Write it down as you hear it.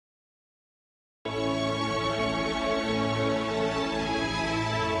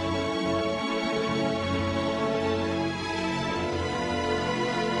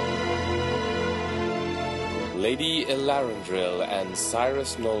Lady Elaryindril and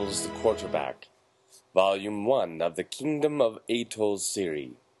Cyrus Knowles the Quarterback, Volume 1 of the Kingdom of Atoll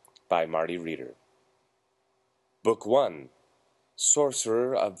series, by Marty Reader. Book 1,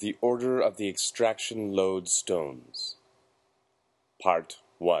 Sorcerer of the Order of the Extraction Lodestones. Part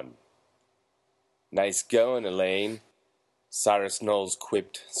 1. Nice going, Elaine, Cyrus Knowles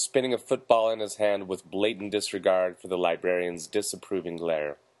quipped, spinning a football in his hand with blatant disregard for the librarian's disapproving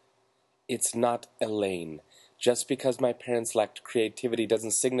glare. It's not Elaine. Just because my parents lacked creativity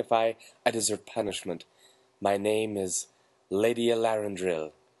doesn't signify I deserve punishment. My name is Lady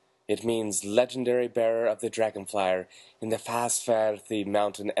Elaryindril. It means legendary bearer of the dragonflyer in the fast-fairthy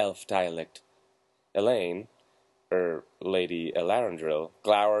mountain elf dialect. Elaine, Lady Elaryindril,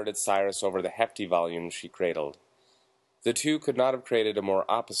 glowered at Cyrus over the hefty volume she cradled. The two could not have created a more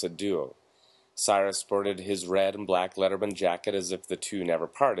opposite duo. Cyrus sported his red and black Letterman jacket as if the two never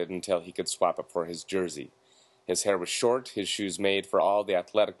parted until he could swap it for his jersey. His hair was short, his shoes made for all the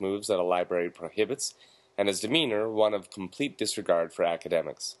athletic moves that a library prohibits, and his demeanor one of complete disregard for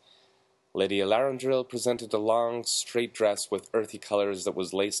academics. Lady Elaryindril presented a long, straight dress with earthy colors that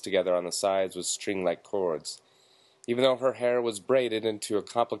was laced together on the sides with string-like cords. Even though her hair was braided into a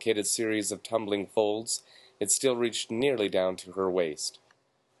complicated series of tumbling folds, it still reached nearly down to her waist.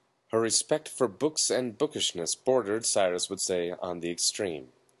 Her respect for books and bookishness bordered, Cyrus would say, on the extreme.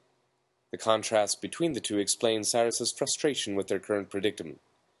 The contrast between the two explained Cyrus's frustration with their current predicament.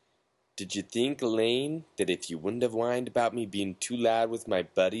 "Did you think, Elaine, that if you wouldn't have whined about me being too loud with my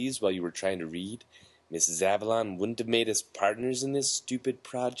buddies while you were trying to read, Mrs. Avalon wouldn't have made us partners in this stupid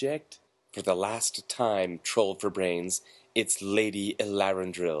project? For the last time, troll for brains, it's Lady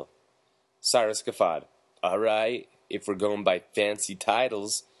Elaryindril." Cyrus guffawed. "All right, if we're going by fancy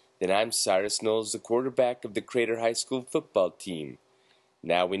titles, then I'm Cyrus Knowles, the quarterback of the Crater High School football team.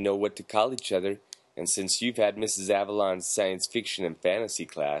 Now we know what to call each other, and since you've had Mrs. Avalon's science fiction and fantasy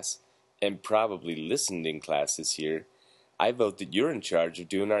class, and probably listened in class this year, I vote that you're in charge of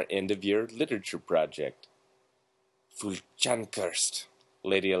doing our end-of-year literature project." "Fulchankirst,"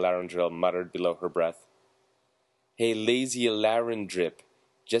 Lady Elaryindril muttered below her breath. "Hey, lazy Elaryindrip,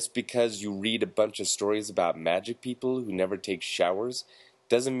 just because you read a bunch of stories about magic people who never take showers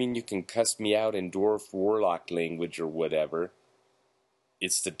doesn't mean you can cuss me out in dwarf warlock language or whatever."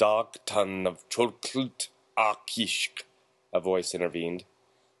 "It's the dark tongue of Cholkult Arkishk," a voice intervened.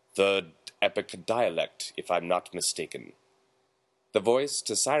 "The epic dialect, if I'm not mistaken." The voice,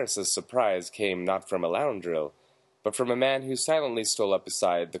 to Cyrus's surprise, came not from Elaryindril, but from a man who silently stole up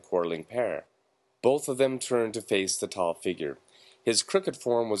beside the quarreling pair. Both of them turned to face the tall figure. His crooked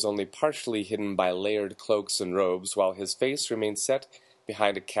form was only partially hidden by layered cloaks and robes, while his face remained set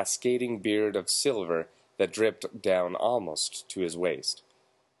behind a cascading beard of silver that dripped down almost to his waist.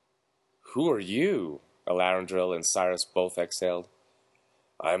 "Who are you?" Elaryindril and Cyrus both exhaled.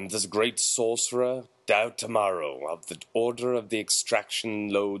 "I'm this great sorcerer, Tomorrow, of the Order of the Extraction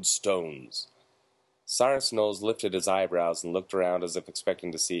Lodestones." Cyrus Knowles lifted his eyebrows and looked around as if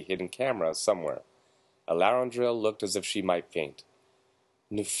expecting to see a hidden camera somewhere. Elaryindril looked as if she might faint.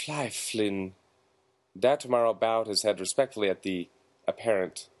 "Nufliflin." Tomorrow bowed his head respectfully at the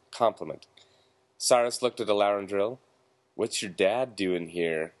apparent compliment. Cyrus looked at Elaryindril. "What's your dad doing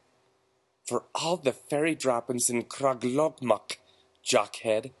here?" "For all the fairy droppings in Kroglogmuk,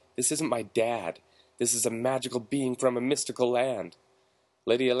 jockhead, this isn't my dad. This is a magical being from a mystical land."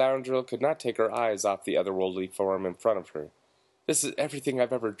 Lady Elaryindril could not take her eyes off the otherworldly form in front of her. "This is everything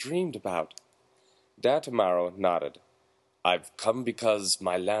I've ever dreamed about." Tomorrow nodded. "I've come because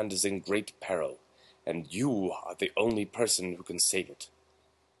my land is in great peril, and you are the only person who can save it."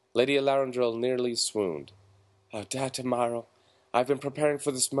 Lady Elaryindril nearly swooned. "Oh, Tomorrow, I've been preparing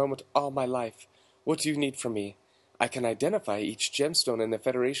for this moment all my life. What do you need from me? I can identify each gemstone in the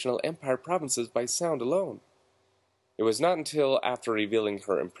Federational Empire provinces by sound alone." It was not until after revealing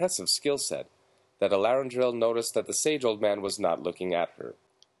her impressive skill set that Elaryindril noticed that the sage old man was not looking at her.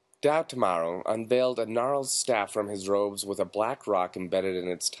 Tomorrow unveiled a gnarled staff from his robes with a black rock embedded in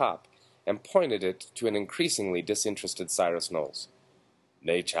its top, and pointed it to an increasingly disinterested Cyrus Knowles.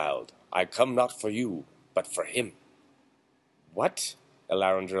 "Nay, child, I come not for you, but for him." "What?"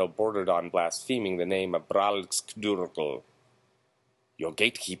 Elaryindril bordered on blaspheming the name of Bralskdurgl. "Your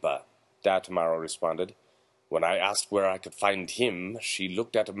gatekeeper," Tomorrow responded. "When I asked where I could find him, she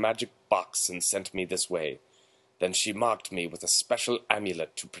looked at a magic box and sent me this way. Then she marked me with a special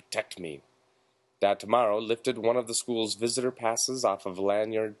amulet to protect me." Tomorrow lifted one of the school's visitor passes off of a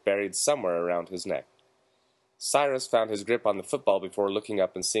lanyard buried somewhere around his neck. Cyrus found his grip on the football before looking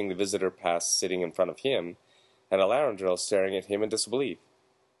up and seeing the visitor pass sitting in front of him, and Elaryindril staring at him in disbelief.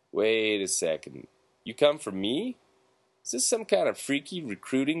 "Wait a second. You come for me? Is this some kind of freaky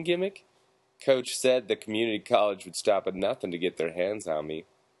recruiting gimmick? Coach said the community college would stop at nothing to get their hands on me.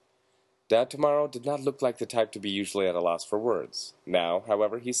 Dad tomorrow did not look like the type to be usually at a loss for words. Now,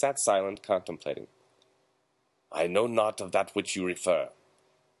 however, he sat silent, contemplating. I know not of that which you refer,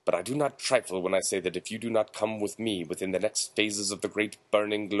 but I do not trifle when I say that if you do not come with me within the next phases of the great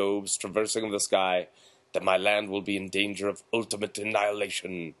burning globes traversing the sky, that my land will be in danger of ultimate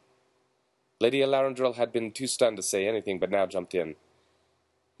annihilation. Lady Elaryindril had been too stunned to say anything, but now jumped in.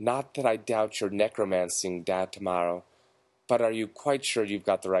 Not that I doubt your necromancing, Dad tomorrow, but are you quite sure you've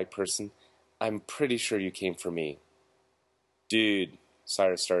got the right person? I'm pretty sure you came for me. Dude,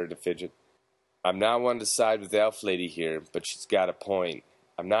 Cyrus started to fidget. I'm not one to side with the elf lady here, but she's got a point.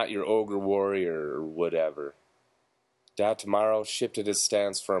 I'm not your ogre warrior or whatever. Dad tomorrow shifted his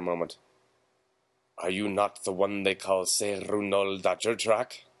stance for a moment. Are you not the one they call Serunol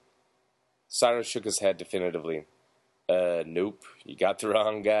Dajurtrak? Cyrus shook his head definitively. Nope, you got the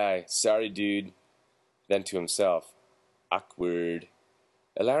wrong guy. Sorry, dude. Then to himself, awkward.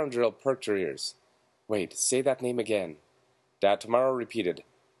 Elaryindril perked her ears. Wait, say that name again. Dad tomorrow repeated,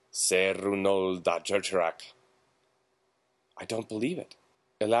 Serunol Dajurtrak. I don't believe it.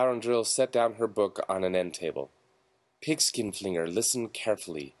 Elaryindril set down her book on an end table. Pigskin Flinger, listen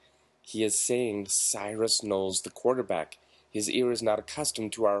carefully. He is saying Cyrus Knowles the quarterback. His ear is not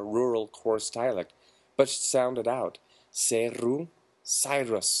accustomed to our rural coarse dialect, but sounded out. Seru,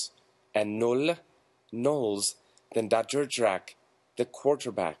 Cyrus, and Null, Knowles, then Dajurtrak, the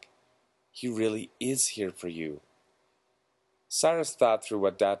quarterback. He really is here for you. Cyrus thought through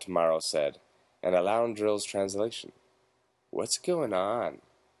what Dad tomorrow said, and Elaryindril's translation. What's going on?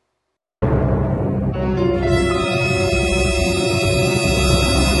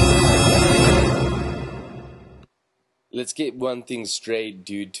 Let's get one thing straight,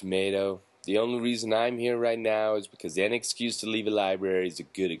 dude tomato. The only reason I'm here right now is because any excuse to leave a library is a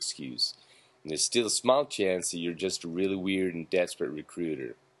good excuse. And there's still a small chance that you're just a really weird and desperate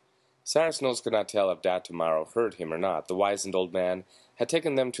recruiter. Cyrus Knowles could not tell if Dad tomorrow heard him or not. The wizened old man had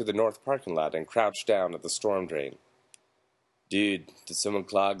taken them to the north parking lot and crouched down at the storm drain. Dude, did someone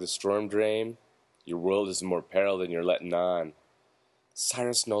clog the storm drain? Your world is in more peril than you're letting on.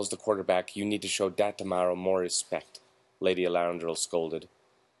 Cyrus Knowles the quarterback, you need to show Dad tomorrow more respect, Lady Elaryindril scolded.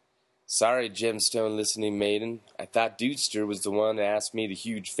 Sorry, gemstone listening maiden. I thought Dudester was the one that asked me the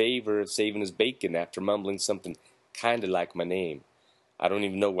huge favor of saving his bacon after mumbling something kinda like my name. I don't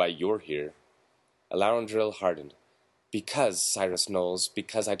even know why you're here. Elaryindril hardened. Because, Cyrus Knowles,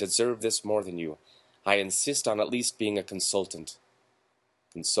 because I deserve this more than you. I insist on at least being a consultant.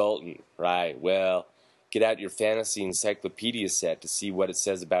 Consultant, right, well, get out your fantasy encyclopedia set to see what it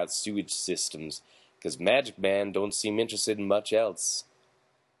says about sewage systems, 'cause Magic Man don't seem interested in much else.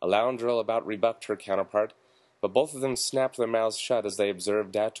 Elaryindril about rebuffed her counterpart, but both of them snapped their mouths shut as they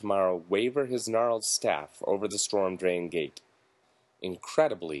observed Dad tomorrow waver his gnarled staff over the storm drain gate.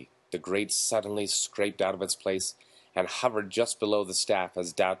 Incredibly, the grate suddenly scraped out of its place and hovered just below the staff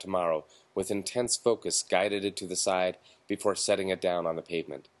as Dad tomorrow, with intense focus, guided it to the side before setting it down on the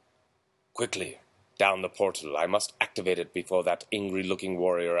pavement. Quickly, down the portal. I must activate it before that angry-looking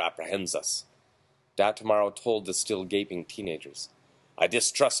warrior apprehends us. Dad tomorrow told the still gaping teenagers. I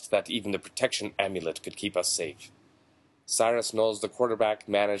distrust that even the protection amulet could keep us safe. Cyrus Knowles, the quarterback,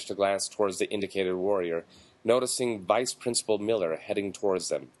 managed to glance towards the indicated warrior, noticing Vice Principal Miller heading towards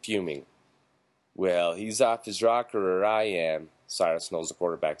them, fuming. Well, he's off his rocker or I am, Cyrus Knowles, the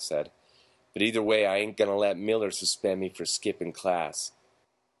quarterback, said. But either way, I ain't gonna let Miller suspend me for skipping class.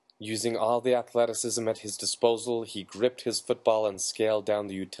 Using all the athleticism at his disposal, he gripped his football and scaled down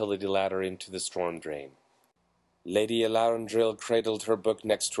the utility ladder into the storm drain. Lady Elaryindril cradled her book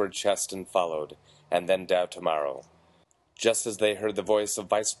next to her chest and followed, and then Dad tomorrow. Just as they heard the voice of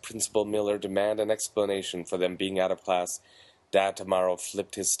Vice Principal Miller demand an explanation for them being out of class, Dad tomorrow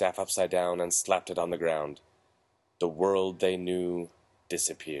flipped his staff upside down and slapped it on the ground. The world they knew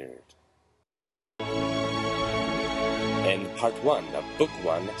disappeared. End Part 1 of Book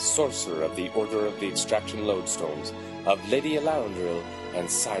 1, Sorcerer of the Order of the Extraction Lodestones, of Lady Elaryindril and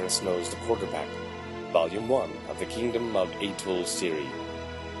Cyrus Knowles the Quarterback, Volume 1 of the Kingdom of Atoll series.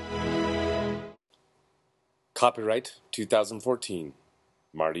 Copyright 2014.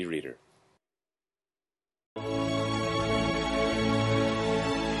 Marty Reader.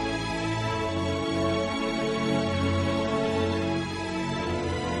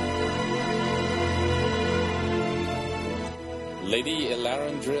 Lady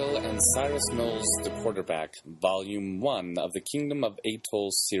Elaryindril and Cyrus Knowles the Quarterback, Volume 1 of the Kingdom of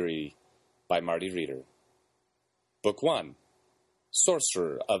Atoll series, by Marty Reader. Book 1,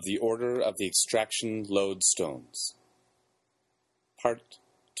 Sorcerer of the Order of the Extraction Lodestones. Part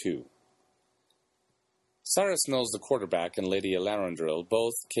 2. Cyrus Knowles, the quarterback, and Lady Elaryindril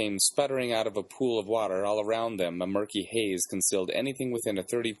both came sputtering out of a pool of water. All around them, a murky haze concealed anything within a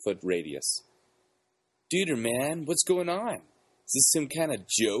 30-foot radius. "Dude, man, what's going on? Is this some kind of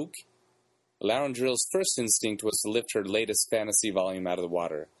joke?" Elaryindril's first instinct was to lift her latest fantasy volume out of the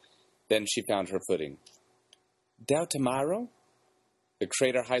water. Then she found her footing. "Doubt tomorrow?" The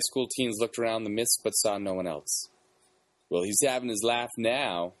Crater High School teens looked around the mist but saw no one else. "Well, he's having his laugh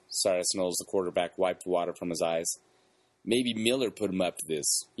now." Cyrus Knowles, the quarterback, wiped water from his eyes. "Maybe Miller put him up to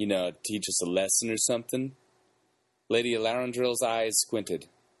this. Teach us a lesson or something." Lady Elaryindril's eyes squinted.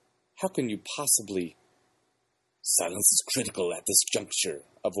 "How can you possibly—" "Silence is critical at this juncture,"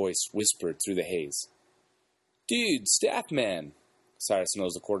 a voice whispered through the haze. "Dude, staff man!" Cyrus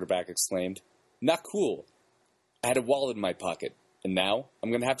Knowles, the quarterback, exclaimed. "Not cool. I had a wallet in my pocket, and now I'm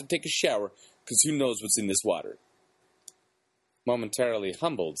going to have to take a shower, because who knows what's in this water." Momentarily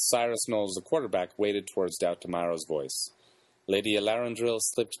humbled, Cyrus Knowles, the quarterback, waded towards Doubt Tomorrow's voice. Lady Elaryindril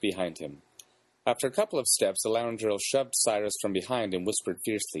slipped behind him. After a couple of steps, Elaryindril shoved Cyrus from behind and whispered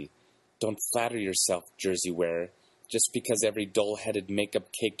fiercely, "Don't flatter yourself, jersey wearer. Just because every dull-headed,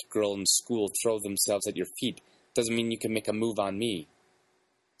 makeup-caked girl in school throws themselves at your feet doesn't mean you can make a move on me."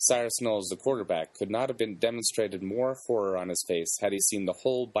 Cyrus Knowles, the quarterback, could not have been demonstrated more horror on his face had he seen the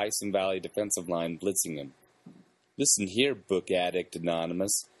whole Bison Valley defensive line blitzing him. "Listen here, book addict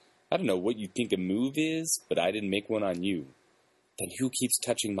anonymous. I don't know what you think a move is, but I didn't make one on you." "Then who keeps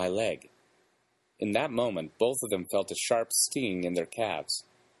touching my leg?" In that moment, both of them felt a sharp stinging in their calves.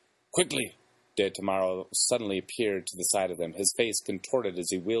 "Quickly!" De Tomorrow suddenly appeared to the side of them, his face contorted as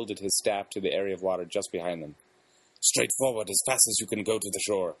he wielded his staff to the area of water just behind them. "Straight forward as fast as you can go to the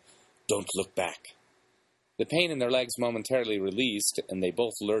shore. Don't look back." The pain in their legs momentarily released, and they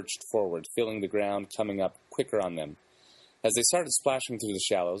both lurched forward, feeling the ground coming up quicker on them. As they started splashing through the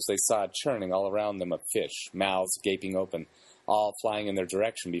shallows, they saw a churning all around them of fish, mouths gaping open, all flying in their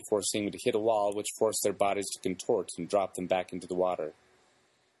direction before seeming to hit a wall which forced their bodies to contort and drop them back into the water.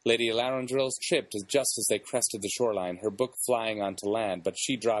 Lady Elaryindril tripped just as they crested the shoreline, her book flying onto land, but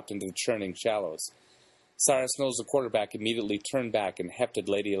she dropped into the churning shallows. Cyrus Knowles, the quarterback, immediately turned back and hefted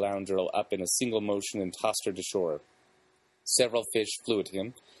Lady Elaryindril up in a single motion and tossed her to shore. Several fish flew at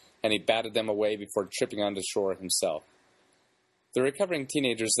him, and he batted them away before tripping onto shore himself. The recovering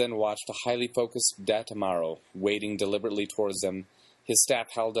teenagers then watched a highly focused De Tomorrow, wading deliberately towards them, his staff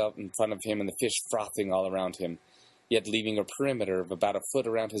held out in front of him and the fish frothing all around him, yet leaving a perimeter of about a foot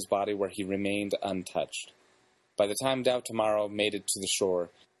around his body where he remained untouched. By the time De Tomorrow made it to the shore,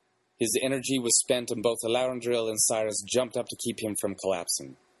 his energy was spent, and both Elaryindril and Cyrus jumped up to keep him from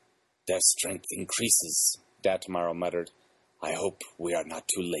collapsing. "Their strength increases," De Tomorrow muttered. "I hope we are not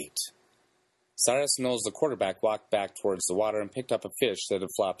too late." Cyrus Knowles, the quarterback, walked back towards the water and picked up a fish that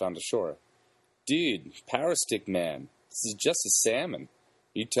had flopped onto shore. "Dude, Power Stick Man, this is just a salmon.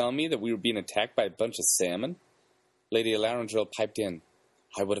 You telling me that we were being attacked by a bunch of salmon?" Lady Elaryindril piped in.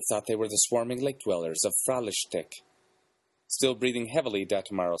 "I would have thought they were the swarming lake dwellers of Fralishtek." Still breathing heavily, De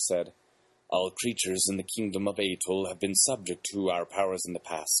Tomorrow said, "All creatures in the kingdom of Atoll have been subject to our powers in the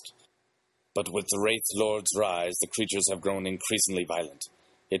past. But with the Wraith Lord's rise, the creatures have grown increasingly violent.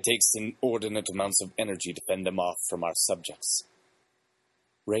 It takes inordinate amounts of energy to fend them off from our subjects."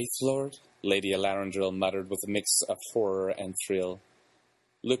 "Wraith Lord?" Lady Elaryindril muttered with a mix of horror and thrill.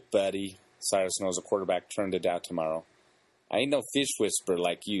 "Look, buddy," Cyrus Knowles, the quarterback, turned to De Tomorrow. "I ain't no fish whisperer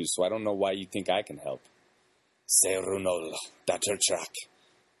like you, so I don't know why you think I can help." "Serunol Daterchak,"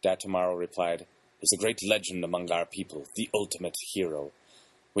 De Tomorrow replied, "is a great legend among our people, the ultimate hero.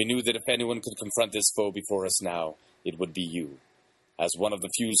 We knew that if anyone could confront this foe before us now, it would be you. As one of the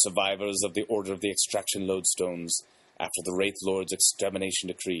few survivors of the Order of the Extraction Lodestones, after the Wraith Lord's extermination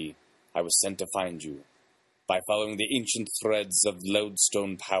decree, I was sent to find you. By following the ancient threads of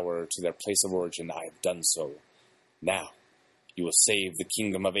Lodestone power to their place of origin, I have done so. Now, you will save the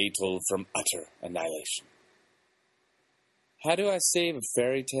kingdom of Atoll from utter annihilation." "How do I save a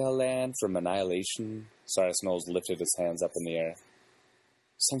fairy tale land from annihilation?" Cyrus Knowles lifted his hands up in the air.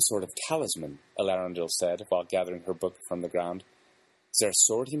 "Some sort of talisman," Elaryindril said, while gathering her book from the ground. "Is there a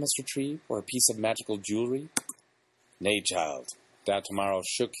sword he must retrieve, or a piece of magical jewelry?" "Nay, child." De Tomorrow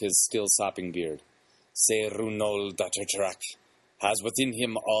shook his still sopping beard. "Serunol Daterchak has within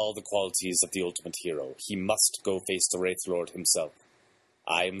him all the qualities of the ultimate hero. He must go face the Wraith Lord himself.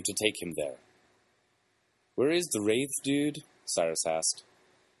 I am to take him there." "Where is the Wraith dude?" Cyrus asked.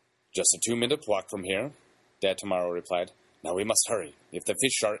 "Just a 2-minute walk from here," De Tomorrow replied. "Now we must hurry. If the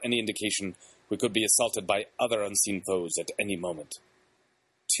fish are any indication, We could be assaulted by other unseen foes at any moment.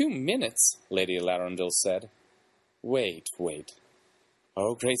 2 minutes, Lady Elaryindril said. Wait.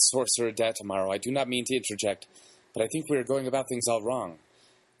 Oh, great sorcerer Datamaro, I do not mean to interject, but I think we are going about things all wrong.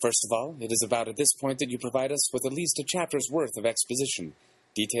 First of all, it is about at this point that you provide us with at least a chapter's worth of exposition,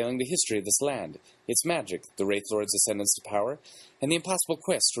 detailing the history of this land, its magic, the Wraith Lord's ascendance to power, and the impossible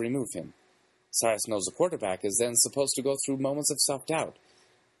quest to remove him. Cyrus Knowles, the quarterback, is then supposed to go through moments of self-doubt.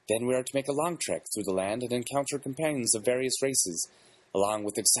 Then we are to make a long trek through the land and encounter companions of various races, along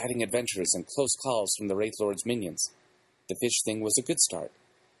with exciting adventures and close calls from the Wraith Lord's minions. The fish thing was a good start.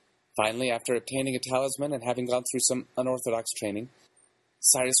 Finally, after obtaining a talisman and having gone through some unorthodox training,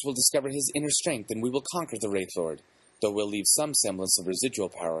 Cyrus will discover his inner strength and we will conquer the Wraith Lord, though we'll leave some semblance of residual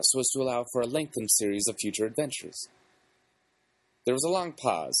power so as to allow for a lengthened series of future adventures. There was a long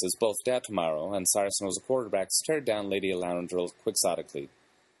pause as both Datamaro and Cyrus Knowles, the quarterback, stared down Lady Elaryindril quixotically.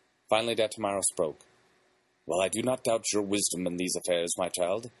 Finally, Datamaro spoke. Well, I do not doubt your wisdom in these affairs, my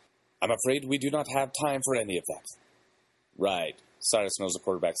child. I'm afraid we do not have time for any of that. Right, Cyrus Knowles, the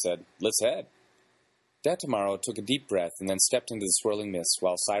quarterback said. Let's head. Datamaro took a deep breath and then stepped into the swirling mist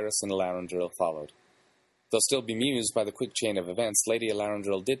while Cyrus and Elaryindril followed. Though still bemused by the quick chain of events, Lady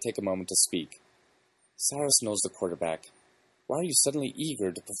Elaryindril did take a moment to speak. Cyrus Knowles, the quarterback, why are you suddenly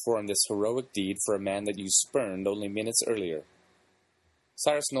eager to perform this heroic deed for a man that you spurned only minutes earlier?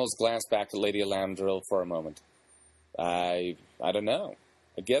 Cyrus Knowles glanced back at Lady Elaryindril for a moment. I don't know.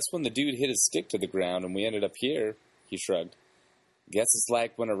 I guess when the dude hit his stick to the ground and we ended up here, he shrugged. Guess it's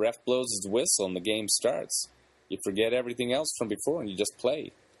like when a ref blows his whistle and the game starts. You forget everything else from before and you just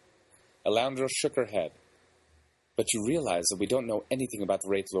play. Elaryindril shook her head. But you realize that we don't know anything about the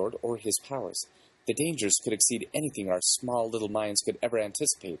Wraith Lord or his powers. The dangers could exceed anything our small little minds could ever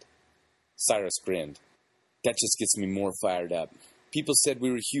anticipate. Cyrus grinned. That just gets me more fired up. People said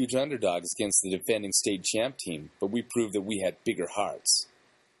we were huge underdogs against the defending state champ team, but we proved that we had bigger hearts.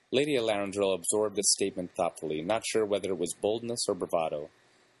 Lady Elaryindril absorbed this statement thoughtfully, not sure whether it was boldness or bravado.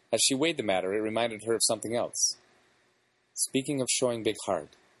 As she weighed the matter, it reminded her of something else. Speaking of showing big heart,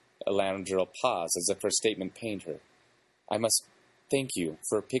 Elaryindril paused as if her statement pained her. I must thank you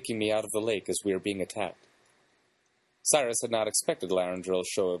for picking me out of the lake as we were being attacked. Cyrus had not expected Elaryindril's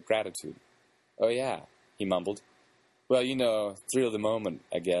show of gratitude. Oh yeah, he mumbled. Well, you know, thrill of the moment,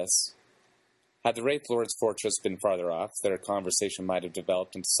 I guess. Had the Wraith Lord's fortress been farther off, their conversation might have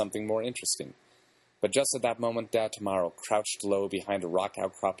developed into something more interesting. But just at that moment, Datamaro crouched low behind a rock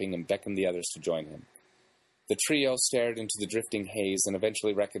outcropping and beckoned the others to join him. The trio stared into the drifting haze and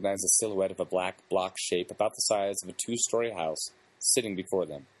eventually recognized the silhouette of a black block shape about the size of a 2-story house sitting before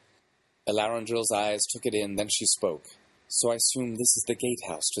them. Elaryindril's eyes took it in, then she spoke. So I assume this is the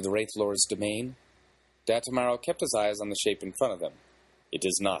gatehouse to the Wraith Lord's domain? Datamaro kept his eyes on the shape in front of them. It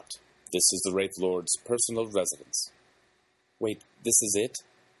is not. This is the Wraith Lord's personal residence. Wait, this is it?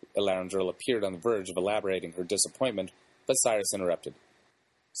 Elaryindril appeared on the verge of elaborating her disappointment, but Cyrus interrupted.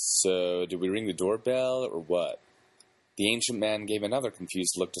 So, did we ring the doorbell, or what? The ancient man gave another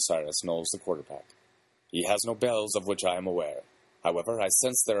confused look to Cyrus Knowles, the quarterback. He has no bells of which I am aware. However, I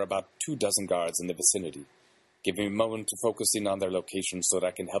sense there are about 24 guards in the vicinity. Give me a moment to focus in on their location so that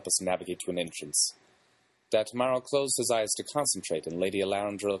I can help us navigate to an entrance. Datamaro closed his eyes to concentrate, and Lady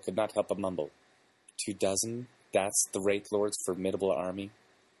Elaryindril could not help but mumble. 24? That's the Wraith Lord's formidable army?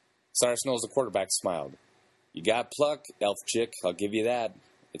 Cyrus Knowles, the quarterback, smiled. You got pluck, elf chick, I'll give you that.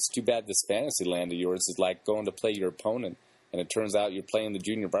 It's too bad this fantasy land of yours is like going to play your opponent, and it turns out you're playing the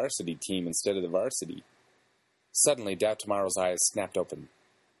junior varsity team instead of the varsity. Suddenly, Datamaro's eyes snapped open.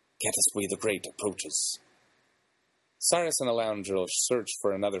 Catasway the Great approaches. Cyrus and Elaryindril searched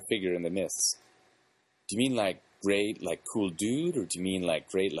for another figure in the mists. Do you mean like great, like cool dude, or do you mean like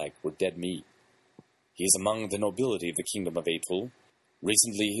great, like we're dead meat? He is among the nobility of the kingdom of Atul.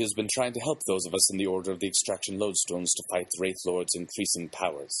 Recently, he has been trying to help those of us in the Order of the Extraction Lodestones to fight the Wraith Lord's increasing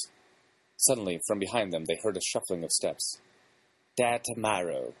powers. Suddenly, from behind them, they heard a shuffling of steps.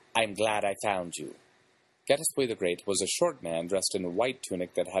 Datamaro, I'm glad I found you. Gatasway the Great was a short man dressed in a white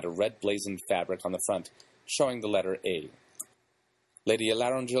tunic that had a red blazoned fabric on the front, showing the letter A. Lady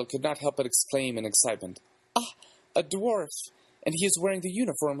Elaryindril could not help but exclaim in excitement, Ah, a dwarf! And he is wearing the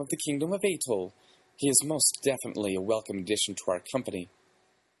uniform of the kingdom of Atul. He is most definitely a welcome addition to our company.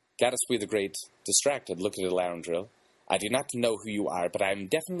 Gatasway the Great, distracted, looked at Elaryindril. I do not know who you are, but I am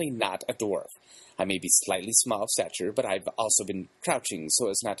definitely not a dwarf. I may be slightly small of stature, but I've also been crouching so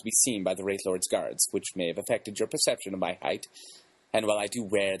as not to be seen by the Wraith Lord's guards, which may have affected your perception of my height. And while I do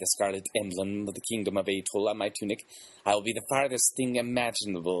wear the scarlet emblem of the kingdom of Atul on my tunic, I will be the farthest thing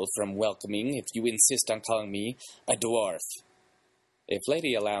imaginable from welcoming if you insist on calling me a dwarf. If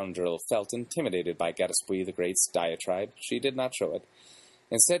Lady Elaryindril felt intimidated by Gaddisbury the Great's diatribe, she did not show it.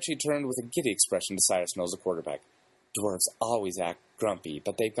 Instead, she turned with a giddy expression to Cyrus Knowles, the quarterback. Dwarves always act grumpy,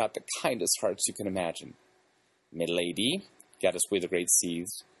 but they've got the kindest hearts you can imagine. Milady, Gaddisbury the Great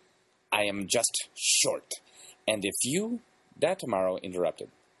seethed, I am just short, and if you... Datamaro interrupted.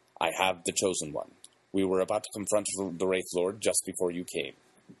 I have the chosen one. We were about to confront the Wraith Lord just before you came.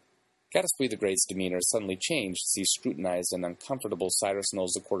 Gaddisbury the Great's demeanor suddenly changed as he scrutinized an uncomfortable Cyrus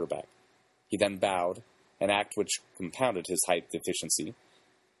Knowles the quarterback. He then bowed, an act which compounded his height deficiency.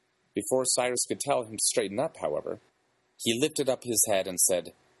 Before Cyrus could tell him to straighten up, however, he lifted up his head and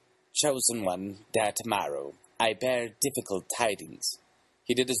said, Chosen one, Datamaro, I bear difficult tidings.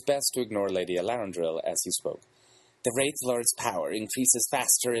 He did his best to ignore Lady Elaryindril as he spoke. The Wraith Lord's power increases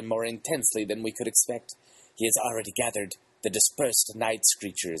faster and more intensely than we could expect. He has already gathered the dispersed night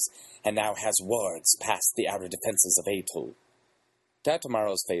screechers, and now has wards past the outer defenses of Atul.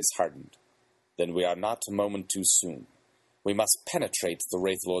 Datamaro's face hardened. Then we are not a moment too soon. We must penetrate the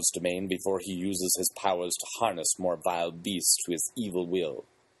Wraith Lord's domain before he uses his powers to harness more vile beasts to his evil will.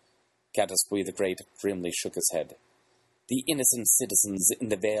 Gaddisbury the Great grimly shook his head. The innocent citizens in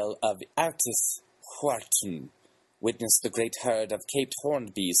the Vale of Artis Huartun witnessed the great herd of caped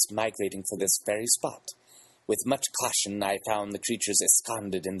horned beasts migrating for this very spot. With much caution, I found the creatures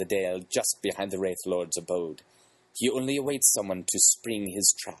ensconced in the dale just behind the Wraith Lord's abode. He only awaits someone to spring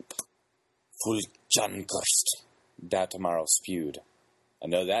his trap. Fuljankurst, Datamaro spewed. I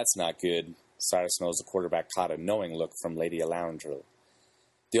know that's not good. Cyrus Knowles the quarterback caught a knowing look from Lady Elaryindril.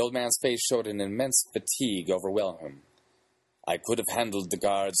 The old man's face showed an immense fatigue overwhelm him. I could have handled the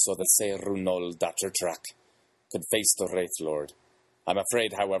guards so that Serunol Datertrak could face the Wraith Lord. I'm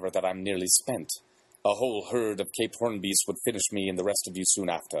afraid, however, that I'm nearly spent. A whole herd of Cape Horn beasts would finish me and the rest of you soon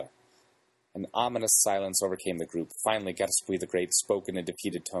after. An ominous silence overcame the group. Finally, Gaddisbury the Great spoke in a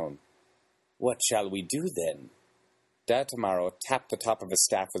defeated tone. What shall we do, then? Datamaro tapped the top of his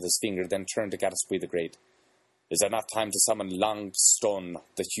staff with his finger, then turned to Gaddisbury the Great. Is there not time to summon Langstone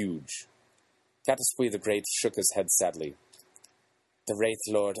the Huge? Gaddisbury the Great shook his head sadly. The Wraith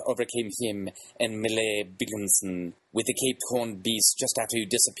Lord overcame him and Mille Bigginson with the Cape Horn beast just after you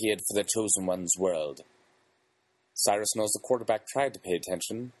disappeared for the Chosen One's world. Cyrus Knowles the quarterback tried to pay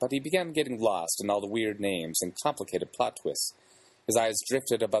attention, but he began getting lost in all the weird names and complicated plot twists. His eyes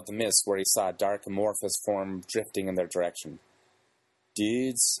drifted above the mist where he saw a dark amorphous form drifting in their direction.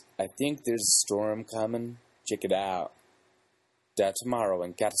 Dudes, I think there's a storm coming. Check it out. Datamaro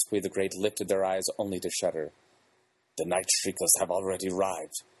and Gaddisbury the Great lifted their eyes only to shudder. The Night Shriekers have already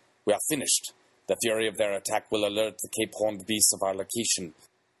arrived. We are finished. The fury of their attack will alert the Cape Horned beasts of our location.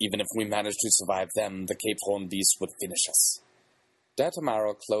 Even if we manage to survive them, the Cape Horned beast would finish us.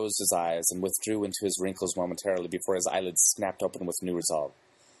 Datamaro closed his eyes and withdrew into his wrinkles momentarily before his eyelids snapped open with new resolve.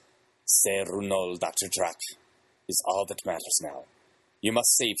 Serunol Datertrak is all that matters now. You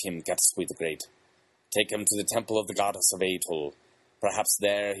must save him, Gaddisbury the Great. Take him to the temple of the goddess of Atul. Perhaps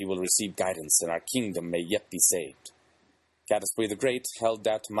there he will receive guidance, and our kingdom may yet be saved. Gaddisbury the Great held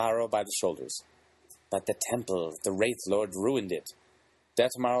Datamaro by the shoulders. But the temple, the Wraith Lord ruined it.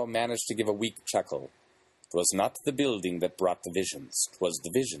 Datamaro managed to give a weak chuckle. 'Twas not the building that brought the visions, 'twas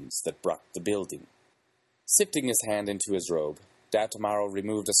the visions that brought the building. Sifting his hand into his robe, Datamaro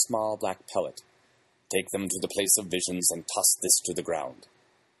removed a small black pellet. Take them to the place of visions and toss this to the ground.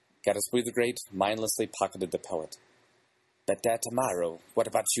 Gaddisbury the Great mindlessly pocketed the pellet. But Datamaro, what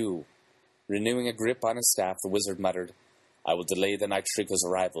about you? Renewing a grip on his staff, the wizard muttered, I will delay the Night Shrieker's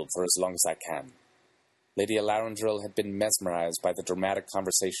arrival for as long as I can. Lady Elaryindril had been mesmerized by the dramatic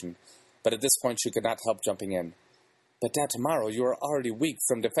conversation, but at this point she could not help jumping in. But Datamaro, you are already weak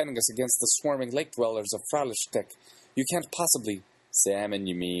from defending us against the swarming lake-dwellers of Fralishtek. You can't possibly... Salmon,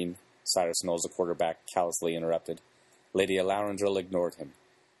 you mean? Cyrus Knowles, the quarterback, callously interrupted. Lady Elaryindril ignored him.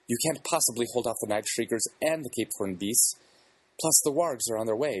 You can't possibly hold off the Night Shriekers and the Cape Horn beasts. Plus, the wargs are on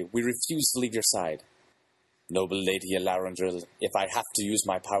their way. We refuse to leave your side. Noble Lady Elaryindril, if I have to use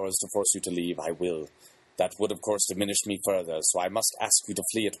my powers to force you to leave, I will. That would, of course, diminish me further, so I must ask you to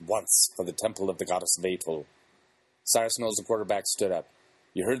flee at once for the temple of the goddess of Atul. Cyrus Knowles, the quarterback, stood up.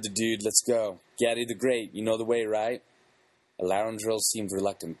 You heard the dude, let's go. Gaddy the Great, you know the way, right? Elaryindril seemed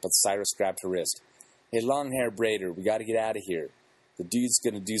reluctant, but Cyrus grabbed her wrist. Hey, long-hair braider, we gotta get out of here. The dude's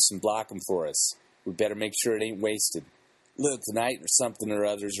gonna do some blocking for us. We better make sure it ain't wasted. Look, the night or something or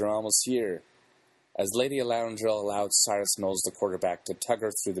others are almost here. As Lady Elaryindril allowed Cyrus Knowles, the quarterback, to tug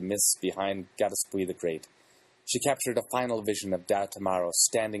her through the mists behind Gaddisbury the Great, she captured a final vision of Datamaro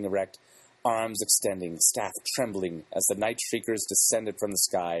standing erect, arms extending, staff trembling, as the Night Shriekers descended from the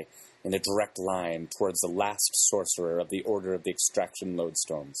sky in a direct line towards the last sorcerer of the Order of the Extraction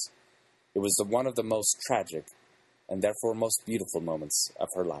Lodestones. It was one of the most tragic, and therefore most beautiful moments of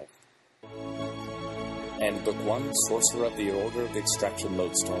her life. And Book 1, Sorcerer of the Order of the Extraction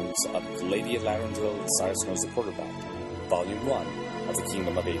Lodestones of Lady Elaryindril Cyrus Knowles the Quarterback, Volume 1 of the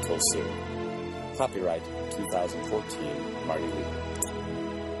Kingdom of Atoll series. Copyright 2014, Marty Reader.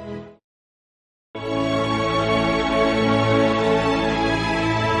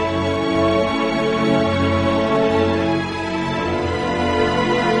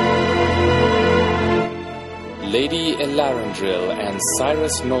 Lady Elaryindril and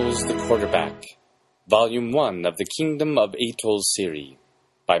Cyrus Knowles the Quarterback, Volume 1 of the Kingdom of Atoll series,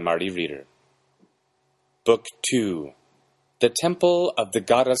 by Marty Reader. Book 2, The Temple of the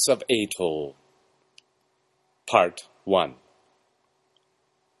Goddess of Atoll, Part 1.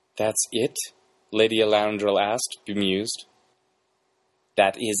 "That's it?" Lady Elaryindril asked, bemused.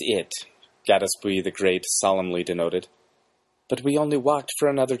 "That is it," Gaddisbury the Great solemnly denoted. "But we only walked for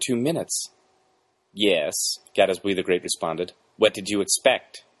another 2 minutes." "Yes," Gaddisbury the Great responded. "What did you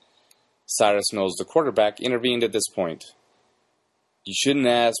expect?" Cyrus Knowles the Quarterback intervened at this point. "You shouldn't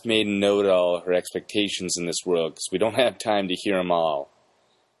ask Maiden Know-it-all her expectations in this world, because we don't have time to hear 'em all."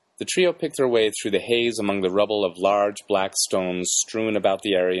 The trio picked their way through the haze among the rubble of large black stones strewn about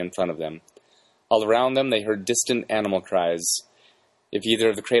the area in front of them. All around them they heard distant animal cries. If either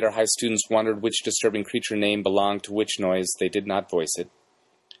of the Crater High students wondered which disturbing creature name belonged to which noise, they did not voice it.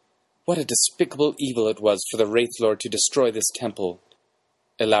 "What a despicable evil it was for the Wraith Lord to destroy this temple,"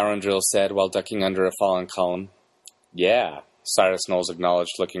 Elaryindril said while ducking under a fallen column. "Yeah," Cyrus Knowles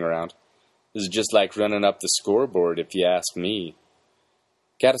acknowledged, looking around. "This is just like running up the scoreboard, if you ask me."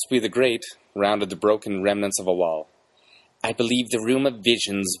 Gaddisbury the Great rounded the broken remnants of a wall. "I believe the Room of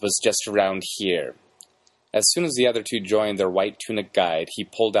Visions was just around here." As soon as the other two joined their white-tunic guide, he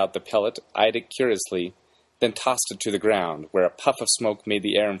pulled out the pellet, eyed it curiously, then tossed it to the ground, where a puff of smoke made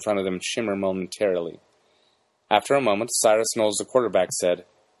the air in front of them shimmer momentarily. After a moment, Cyrus Knowles the Quarterback said,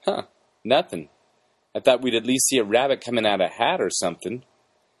 Nothing. I thought we'd at least see a rabbit coming out of a hat or something."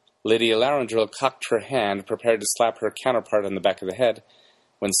 Lady Elaryindril cocked her hand, prepared to slap her counterpart on the back of the head,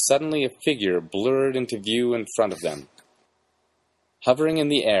 when suddenly a figure blurred into view in front of them. Hovering in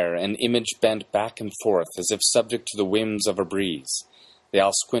the air, an image bent back and forth as if subject to the whims of a breeze. They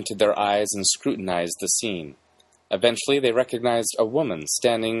all squinted their eyes and scrutinized the scene. Eventually they recognized a woman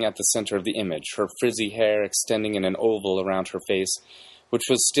standing at the center of the image, her frizzy hair extending in an oval around her face, which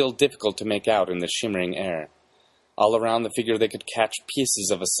was still difficult to make out in the shimmering air. All around the figure they could catch pieces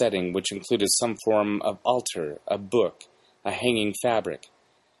of a setting which included some form of altar, a book, a hanging fabric.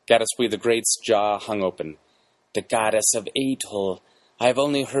 Gaddisbury the Great's jaw hung open. "The Goddess of Atoll. I have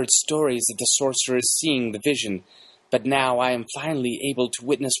only heard stories of the sorcerers seeing the vision, but now I am finally able to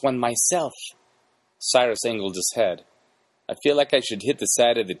witness one myself." Cyrus angled his head. "I feel like I should hit the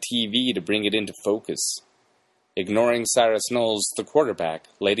side of the TV to bring it into focus." Ignoring Cyrus Knowles, the Quarterback,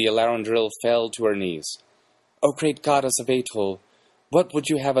 Lady Elaryindril fell to her knees. "O great Goddess of Atoll, what would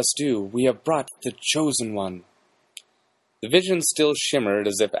you have us do? We have brought the Chosen One." The vision still shimmered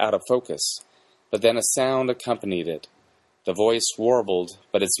as if out of focus, but then a sound accompanied it. The voice warbled,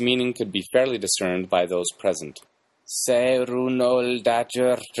 but its meaning could be fairly discerned by those present. "Sairunol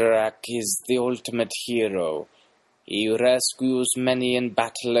Dajurtarak is the ultimate hero. He rescues many in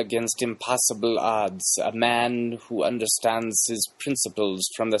battle against impossible odds, a man who understands his principles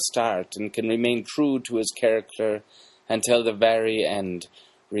from the start and can remain true to his character until the very end,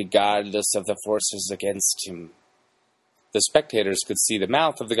 regardless of the forces against him." The spectators could see the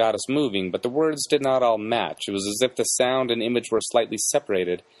mouth of the goddess moving, but the words did not all match. It was as if the sound and image were slightly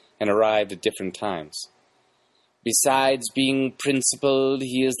separated and arrived at different times. "Besides being principled,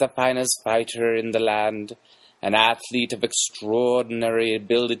 he is the finest fighter in the land, an athlete of extraordinary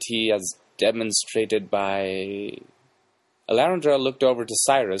ability as demonstrated by..." Elaryindril looked over to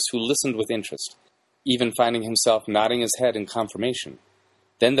Cyrus, who listened with interest, even finding himself nodding his head in confirmation.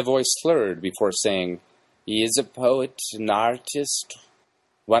 Then the voice slurred before saying, "He is a poet, an artist,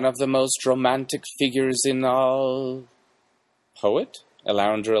 one of the most romantic figures in all..." "Poet?"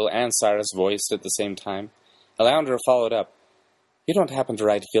 Elaryindril and Cyrus voiced at the same time. Elaryindril followed up. "You don't happen to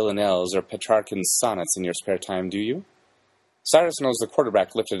write villanelles or Petrarchan's sonnets in your spare time, do you?" Cyrus Knowles the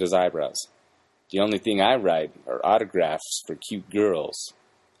Quarterback lifted his eyebrows. "The only thing I write are autographs for cute girls."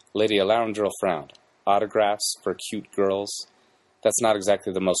 Lady Elaryindril frowned. "Autographs for cute girls? That's not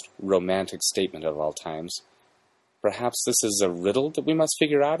exactly the most romantic statement of all times. Perhaps this is a riddle that we must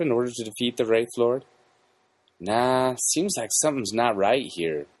figure out in order to defeat the Wraith Lord?" "Nah, seems like something's not right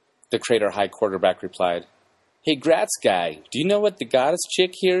here." The Crater High quarterback replied. Hey, Gratz guy, do you know what the goddess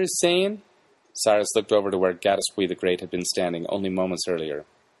chick here is saying? Cyrus looked over to where Gaddiswe the Great had been standing only moments earlier.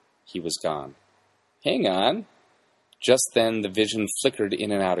 He was gone. Hang on. Just then the vision flickered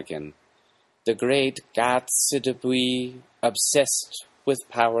in and out again. The great Gatsudabui, obsessed with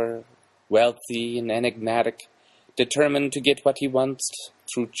power, wealthy and enigmatic, determined to get what he wants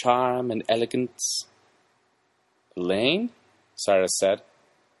through charm and elegance. Elaine? Cyrus said.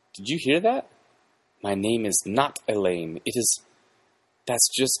 Did you hear that? My name is not Elaine. It is... That's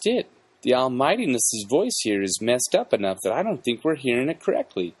just it. The almightiness's voice here is messed up enough that I don't think we're hearing it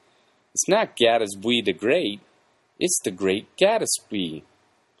correctly. It's not Gaddiswe the Great. It's the great Gaddiswe.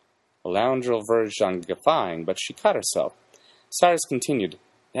 Elaryindril verged on guffawing, but she caught herself. Cyrus continued,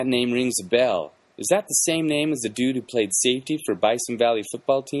 That name rings a bell. Is that the same name as the dude who played safety for Bison Valley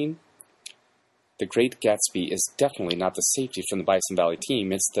football team? The great Gatsby is definitely not the safety from the Bison Valley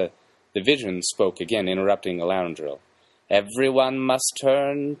team. It's the vision spoke again, interrupting Elaryindril. Everyone must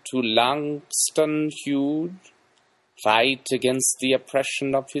turn to Langston Hughes, fight against the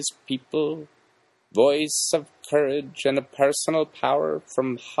oppression of his people, voice of courage and a personal power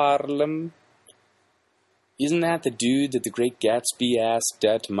from Harlem. Isn't that the dude that the great Gatsby asked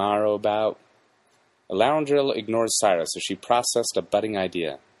tomorrow about? Elaryindril ignored Cyrus as she processed a budding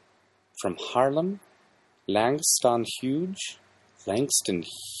idea. From Harlem? Langston Hughes? Langston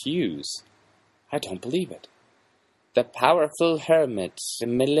Hughes? I don't believe it. The powerful hermit,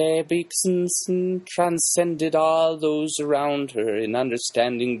 Millie Beekson, transcended all those around her in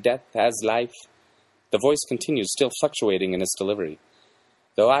understanding death as life. The voice continued, still fluctuating in its delivery.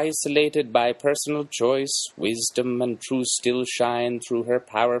 Though isolated by personal choice, wisdom and truth still shine through her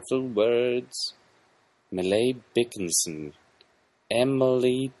powerful words. Millie Dickinson.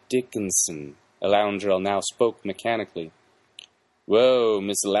 Emily Dickinson. Elaryindril now spoke mechanically. Whoa,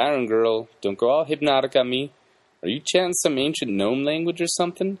 Miss Elaryindril, don't go all hypnotic on me. Are you chanting some ancient gnome language or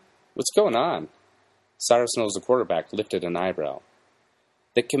something? What's going on? Cyrus Knowles, the quarterback, lifted an eyebrow.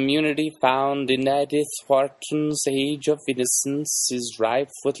 The community found in Edith Wharton's Age of Innocence is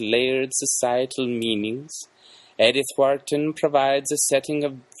rife with layered societal meanings. Edith Wharton provides a setting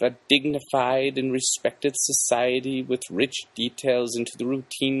of a dignified and respected society with rich details into the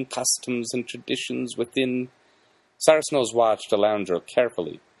routine customs and traditions within. Cyrus Knowles watched Elaryindril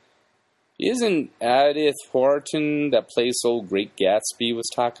carefully. Isn't Edith Wharton that place old Great Gatsby was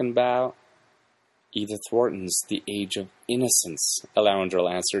talking about? Edith Wharton's The Age of Innocence,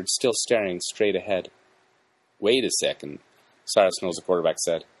 Elaryindril answered, still staring straight ahead. Wait a second, Cyrus Knowles, the quarterback,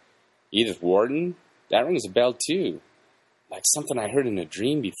 said. Edith Wharton? That rings a bell, too. Like something I heard in a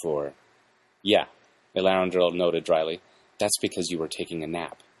dream before. Yeah, Elaryindril noted dryly. That's because you were taking a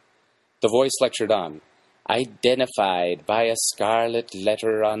nap. The voice lectured on. Identified by a scarlet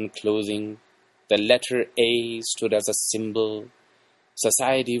letter on clothing. The letter A stood as a symbol.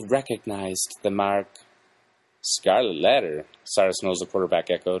 Society recognized the mark. Scarlet letter, Cyrus Knowles, the quarterback,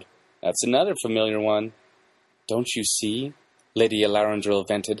 echoed. That's another familiar one. Don't you see? Lady Elaryindril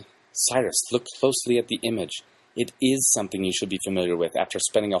vented. Cyrus, look closely at the image. It is something you should be familiar with after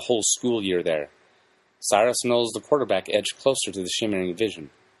spending a whole school year there. Cyrus Knowles, the quarterback, edged closer to the shimmering vision.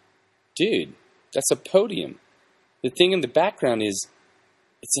 Dude, that's a podium. The thing in the background is...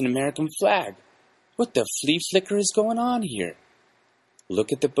 It's an American flag. What the flea flicker is going on here?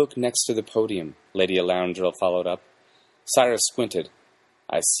 Look at the book next to the podium, Lady Elaryindril followed up. Cyrus squinted.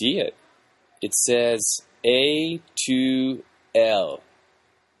 I see it. It says A2L.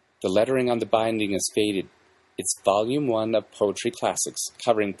 The lettering on the binding is faded. It's Volume 1 of Poetry Classics,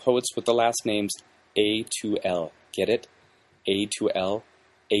 covering poets with the last names A2L. Get it? A2L.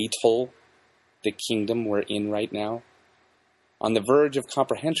 Atoll. The kingdom we're in right now. On the verge of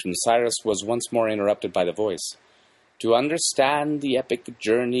comprehension, Cyrus was once more interrupted by the voice. To understand the epic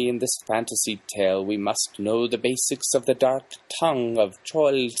journey in this fantasy tale, we must know the basics of the dark tongue of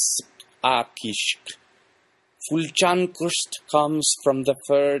Cholsk Akishk. Fulchankurst comes from the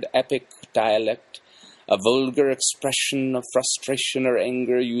third epic dialect, a vulgar expression of frustration or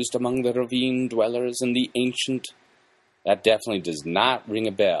anger used among the ravine dwellers in the ancient. That definitely does not ring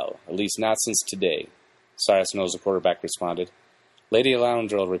a bell, at least not since today, Cyrus Knowles, the quarterback, responded. Lady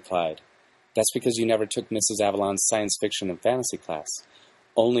Elaryindril replied, That's because you never took Mrs. Avalon's science fiction and fantasy class,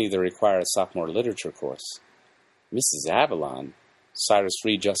 only the required sophomore literature course. Mrs. Avalon? Cyrus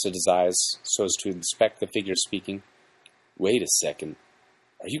readjusted his eyes so as to inspect the figure speaking. Wait a second.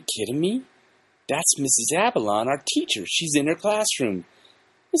 Are you kidding me? That's Mrs. Avalon, our teacher. She's in her classroom.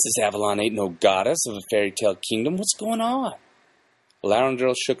 Mrs. Avalon ain't no goddess of a fairy tale kingdom. What's going on?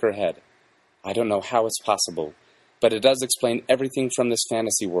 Elaryindril shook her head. I don't know how it's possible. But it does explain everything from this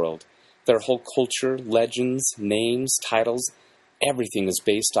fantasy world. Their whole culture, legends, names, titles, everything is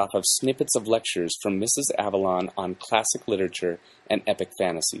based off of snippets of lectures from Mrs. Avalon on classic literature and epic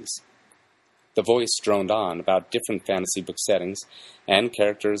fantasies. The voice droned on about different fantasy book settings and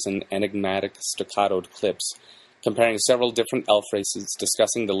characters in enigmatic staccatoed clips, comparing several different elf races,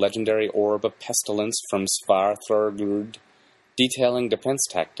 discussing the legendary orb of pestilence from Svarthrogurd, detailing defense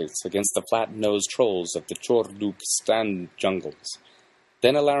tactics against the flat-nosed trolls of the Chorduk Stand jungles.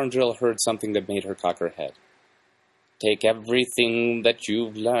 Then Elaryindril heard something that made her cock her head. "Take everything that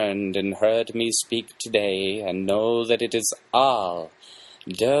you've learned and heard me speak today, and know that it is all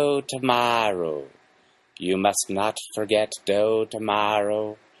do tomorrow. You must not forget do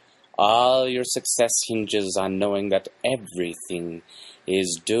tomorrow. All your success hinges on knowing that everything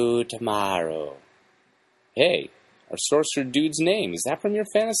is do tomorrow." "Hey, our sorcerer dude's name, is that from your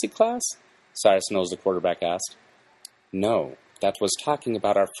fantasy class?" Cyrus Knowles, the quarterback, asked. "No, that was talking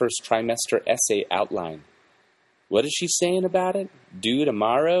about our first trimester essay outline." "What is she saying about it? Do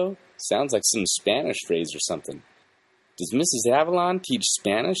tomorrow? Sounds like some Spanish phrase or something. Does Mrs. Avalon teach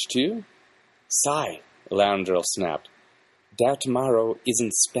Spanish too?" "Sigh," Elaryindril snapped. "Do tomorrow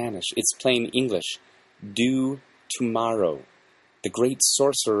isn't Spanish, it's plain English. Do tomorrow. The great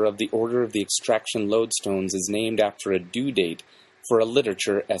sorcerer of the Order of the Extraction Lodestones is named after a due date for a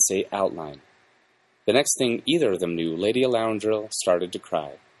literature essay outline." The next thing either of them knew, Lady Elaryindril started to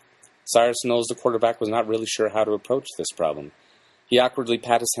cry. Cyrus Knowles, the quarterback, was not really sure how to approach this problem. He awkwardly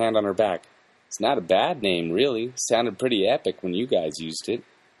pat his hand on her back. "It's not a bad name, really. Sounded pretty epic when you guys used it."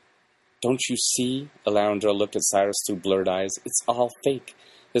 "Don't you see?" Elaryindril looked at Cyrus through blurred eyes. "It's all fake.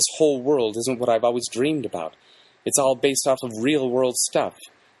 This whole world isn't what I've always dreamed about. It's all based off of real-world stuff.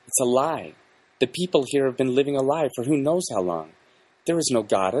 It's a lie. The people here have been living a lie for who knows how long. There is no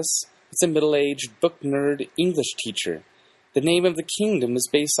goddess. It's a middle-aged, book-nerd English teacher. The name of the kingdom is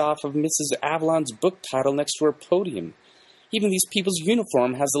based off of Mrs. Avalon's book title next to her podium. Even these people's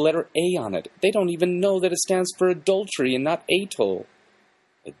uniform has the letter A on it. They don't even know that it stands for adultery and not atoll."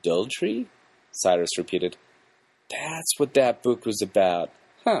 "Adultery?" Cyrus repeated. "That's what that book was about.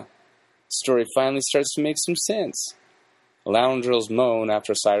 Huh. The story finally starts to make some sense." Elaryindril's moan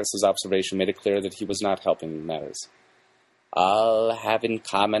after Cyrus's observation made it clear that he was not helping matters. "All have in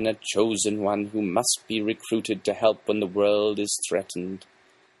common a chosen one who must be recruited to help when the world is threatened,"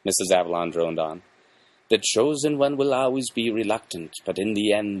 Mrs. Avalon droned on. "The chosen one will always be reluctant, but in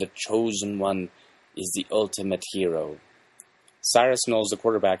the end the chosen one is the ultimate hero." Cyrus Knowles, the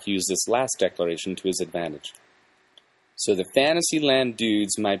quarterback, used this last declaration to his advantage. "So the Fantasyland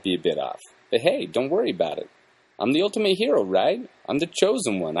dudes might be a bit off. But hey, don't worry about it. I'm the ultimate hero, right? I'm the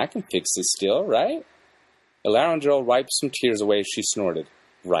chosen one. I can fix this still, right?" Elaryindril wiped some tears away as she snorted.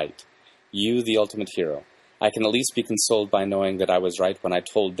 "Right. You, the ultimate hero. I can at least be consoled by knowing that I was right when I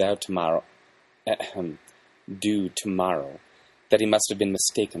told Do tomorrow, that he must have been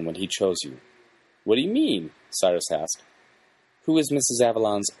mistaken when he chose you." "What do you mean?" Cyrus asked. "Who is Mrs.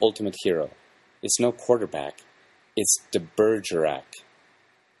 Avalon's ultimate hero? It's no quarterback. It's de Bergerac."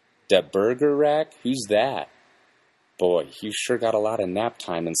 "De Bergerac? Who's that?" "Boy, you sure got a lot of nap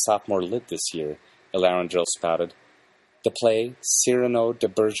time in sophomore lit this year," Elaryindril spouted. "The play Cyrano de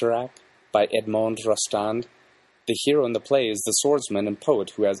Bergerac by Edmond Rostand. The hero in the play is the swordsman and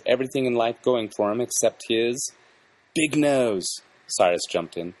poet who has everything in life going for him except his big nose." Cyrus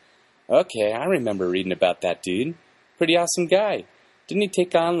jumped in. "Okay, I remember reading about that dude. Pretty awesome guy. Didn't he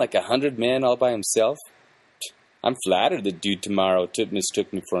take on like 100 men all by himself? I'm flattered that dude tomorrow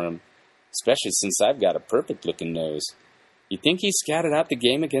mistook me for him, especially since I've got a perfect-looking nose. You think he scouted out the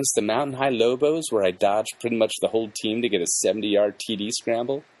game against the Mountain High Lobos where I dodged pretty much the whole team to get a 70-yard TD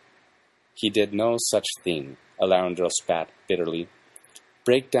scramble?" "He did no such thing," Elaryindril spat bitterly.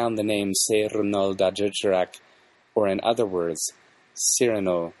 "Break down the name Cyrano de Bergerac, or in other words,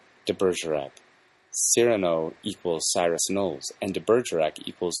 Cyrano de Bergerac. Cyrano equals Cyrus Knowles, and de Bergerac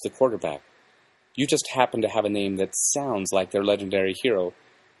equals the quarterback. You just happen to have a name that sounds like their legendary hero,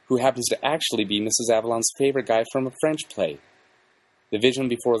 who happens to actually be Mrs. Avalon's favorite guy from a French play." The vision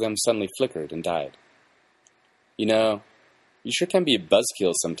before them suddenly flickered and died. "You know, you sure can be a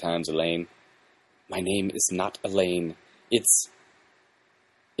buzzkill sometimes, Elaine." "My name is not Elaine. It's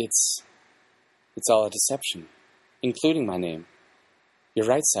all a deception, including my name. You're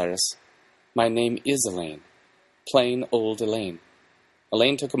right, Cyrus. My name is Elaine. Plain old Elaine."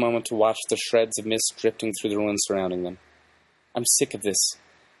 Elaine took a moment to watch the shreds of mist drifting through the ruins surrounding them. "I'm sick of this.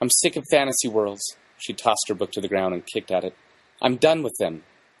 I'm sick of fantasy worlds." She tossed her book to the ground and kicked at it. "I'm done with them."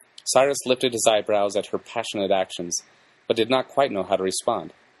 Cyrus lifted his eyebrows at her passionate actions, but did not quite know how to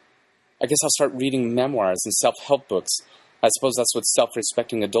respond. I guess I'll start reading memoirs and self-help books. I suppose that's what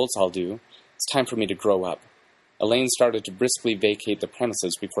self-respecting adults all do. It's time for me to grow up. Elaine started to briskly vacate the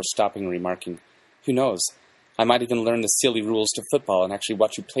premises before stopping and remarking, "Who knows? I might even learn the silly rules to football and actually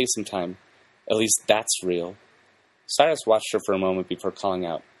watch you play sometime. At least that's real." Cyrus watched her for a moment before calling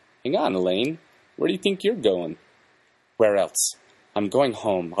out, "Hang on, Elaine. Where do you think you're going?" "Where else? I'm going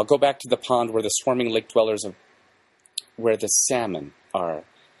home. I'll go back to the pond where the swarming lake dwellers where the salmon are,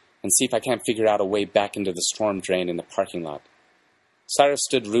 and see if I can't figure out a way back into the storm drain in the parking lot." Cyrus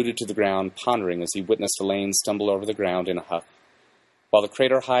stood rooted to the ground, pondering as he witnessed Elaine stumble over the ground in a huff. While the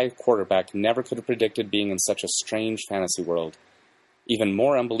crater-high quarterback never could have predicted being in such a strange fantasy world, even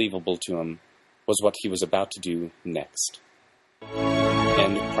more unbelievable to him was what he was about to do next.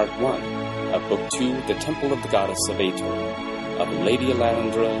 End Part 1 of Book 2, The Temple of the Goddess of Ator, of Lady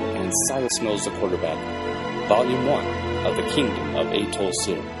Elaryindril and Cyrus Knowles the Quarterback, Volume 1 of the Kingdom of Atoll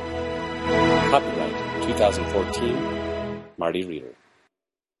series. Copyright 2014, Marty Reader.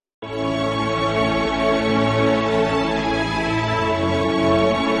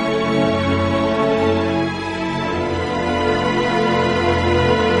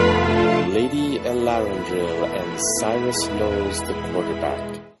 Lady Elaryindril and Cyrus Knowles the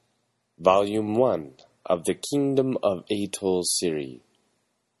Quarterback, Volume 1 of the Kingdom of Atoll series,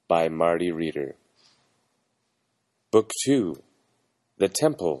 by Marty Reader. Book 2, The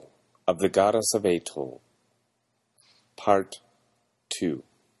Temple of the Goddess of Atoll, Part 2.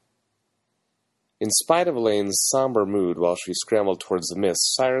 In spite of Elaine's somber mood while she scrambled towards the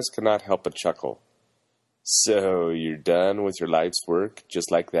mist, Cyrus could not help but chuckle. "So, you're done with your life's work,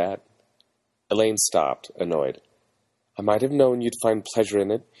 just like that?" Elaine stopped, annoyed. "I might have known you'd find pleasure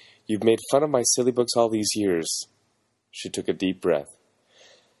in it. You've made fun of my silly books all these years." She took a deep breath.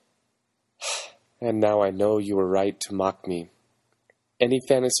 "And now I know you were right to mock me. Any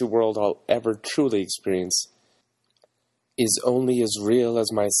fantasy world I'll ever truly experience is only as real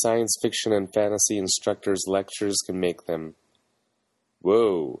as my science fiction and fantasy instructors' lectures can make them."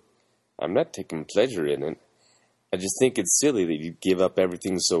 "Whoa, I'm not taking pleasure in it. I just think it's silly that you'd give up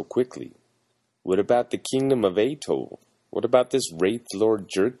everything so quickly. What about the Kingdom of Atoll? What about this Wraith Lord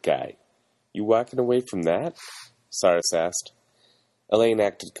Jerk guy? You walking away from that?" Cyrus asked. Elaine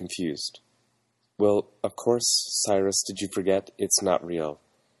acted confused. "Well, of course, Cyrus, did you forget? It's not real.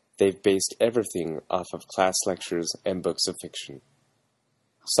 They've based everything off of class lectures and books of fiction."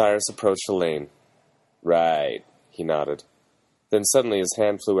 Cyrus approached Elaine. "Right," he nodded. Then suddenly his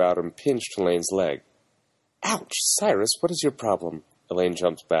hand flew out and pinched Elaine's leg. "Ouch, Cyrus, what is your problem?" Elaine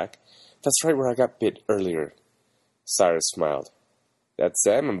jumped back. "That's right where I got bit earlier." Cyrus smiled. "That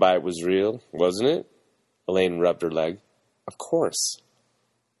salmon bite was real, wasn't it?" Elaine rubbed her leg. "Of course."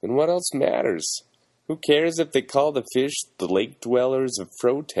 "Then what else matters? Who cares if they call the fish the lake dwellers of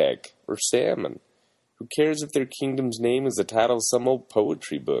Frotech or salmon? Who cares if their kingdom's name is the title of some old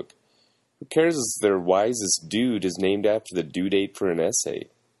poetry book? Who cares if their wisest dude is named after the due date for an essay?"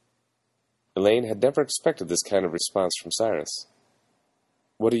 Elaine had never expected this kind of response from Cyrus.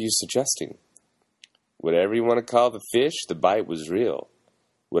 "What are you suggesting?" "Whatever you want to call the fish, the bite was real.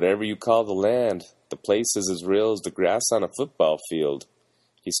 Whatever you call the land, the place is as real as the grass on a football field."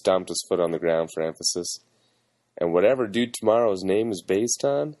 He stomped his foot on the ground for emphasis. "And whatever dude tomorrow's name is based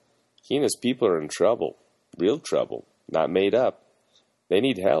on, he and his people are in trouble. Real trouble. Not made up. They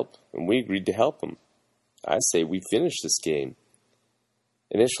need help, and we agreed to help them. I say we finish this game."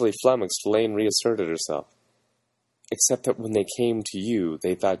 Initially flummoxed, Elaine reasserted herself. "Except that when they came to you,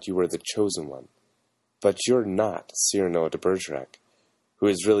 they thought you were the chosen one. But you're not Cyrano de Bergerac, who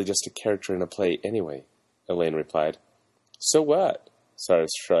is really just a character in a play anyway," Elaine replied. "So what?"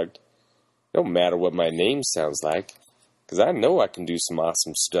 Cyrus shrugged. "It don't matter what my name sounds like, 'cause I know I can do some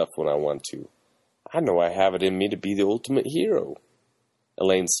awesome stuff when I want to. I know I have it in me to be the ultimate hero."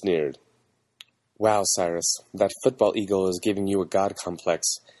 Elaine sneered. "Wow, Cyrus, that football eagle is giving you a god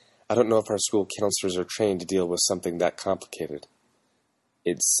complex. I don't know if our school counselors are trained to deal with something that complicated."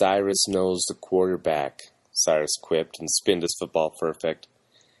 "It's Cyrus Knowles the Quarterback," Cyrus quipped and spinned his football for effect.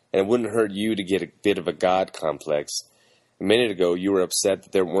 "And it wouldn't hurt you to get a bit of a god complex. A minute ago you were upset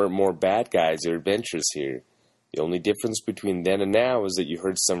that there weren't more bad guys or adventures here. The only difference between then and now is that you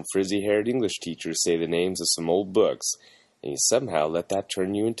heard some frizzy-haired English teacher say the names of some old books, and you somehow let that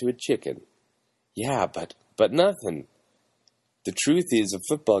turn you into a chicken." "Yeah, but nothing." "The truth is, a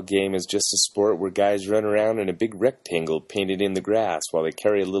football game is just a sport where guys run around in a big rectangle painted in the grass while they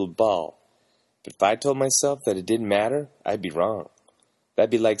carry a little ball. But if I told myself that it didn't matter, I'd be wrong. That'd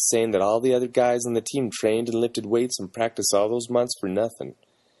be like saying that all the other guys on the team trained and lifted weights and practiced all those months for nothing.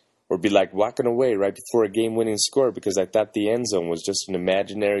 Or it'd be like walking away right before a game-winning score because I thought the end zone was just an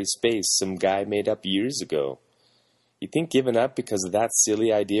imaginary space some guy made up years ago. You think giving up because of that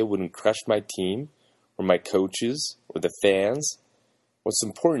silly idea wouldn't crush my team, or my coaches, or the fans? What's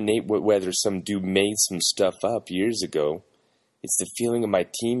important ain't whether some dude made some stuff up years ago. It's the feeling of my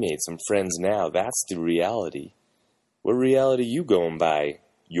teammates and friends now. That's the reality. What reality you going by?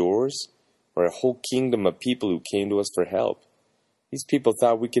 Yours? Or a whole kingdom of people who came to us for help? These people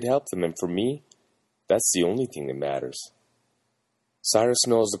thought we could help them, and for me, that's the only thing that matters. Cyrus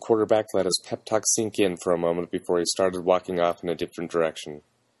Knowles, the quarterback, let his pep talk sink in for a moment before he started walking off in a different direction.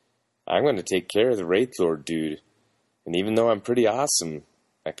 I'm going to take care of the Wraith Lord, dude. And even though I'm pretty awesome,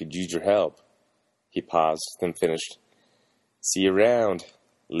 I could use your help. He paused, then finished. See you around,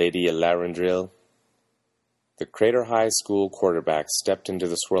 Lady Elaryindril. The Crater High School quarterback stepped into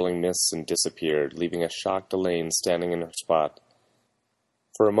the swirling mists and disappeared, leaving a shocked Elaine standing in her spot.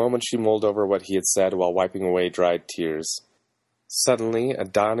 For a moment she mulled over what he had said while wiping away dried tears. Suddenly, a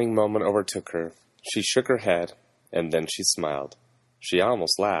dawning moment overtook her. She shook her head, and then she smiled. She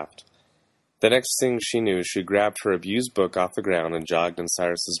almost laughed. The next thing she knew, she grabbed her abused book off the ground and jogged in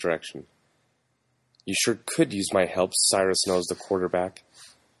Cyrus's direction. You sure could use my help, Cyrus Knowles, the quarterback.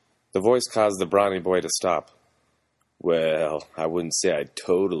 The voice caused the brawny boy to stop. Well, I wouldn't say I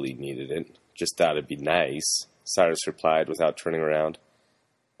totally needed it. Just thought it'd be nice, Cyrus replied without turning around.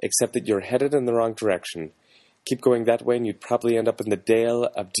 Except that you're headed in the wrong direction. Keep going that way and you'd probably end up in the Dale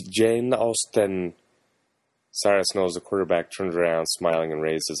of Jane Austen. Cyrus Knowles, the quarterback, turned around, smiling, and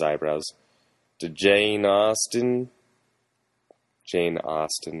raised his eyebrows. To Jane Austen? Jane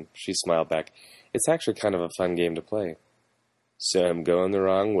Austen. She smiled back. It's actually kind of a fun game to play. So I'm going the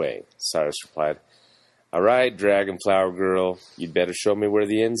wrong way, Cyrus replied. All right, Dragonflower Girl, you'd better show me where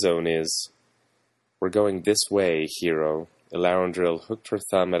the end zone is. We're going this way, hero. Elaryindril hooked her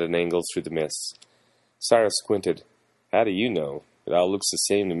thumb at an angle through the mists. Cyrus squinted. How do you know? It all looks the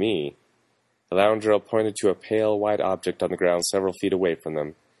same to me. Elaryindril pointed to a pale white object on the ground several feet away from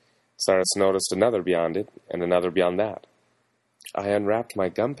them. Cyrus noticed another beyond it, and another beyond that. I unwrapped my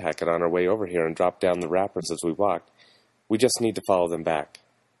gum packet on our way over here and dropped down the wrappers as we walked. We just need to follow them back.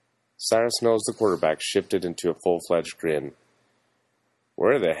 Cyrus Knowles, the quarterback, shifted into a full-fledged grin.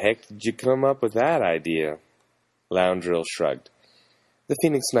 Where the heck did you come up with that idea? Elaryindril shrugged. The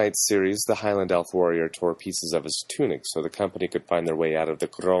Phoenix Knights series, the Highland Elf warrior tore pieces of his tunic so the company could find their way out of the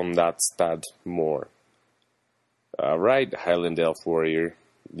Kronstadtstad Moor. All right, Highland Elf warrior,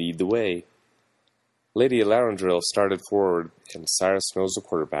 lead the way. Lady Elaryindril started forward, and Cyrus Knowles, the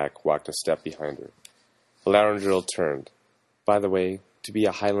quarterback, walked a step behind her. Elaryindril turned. By the way, to be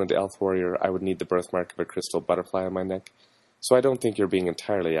a Highland Elf warrior, I would need the birthmark of a crystal butterfly on my neck, so I don't think you're being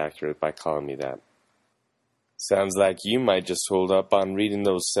entirely accurate by calling me that. Sounds like you might just hold up on reading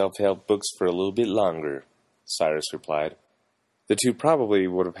those self-help books for a little bit longer, Cyrus replied. The two probably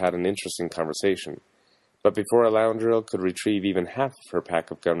would have had an interesting conversation, but before Elaryindril could retrieve even half of her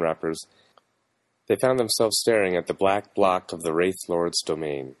pack of gun wrappers, they found themselves staring at the black block of the Wraith Lord's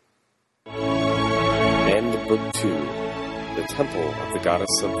domain. End of Book 2, The Temple of the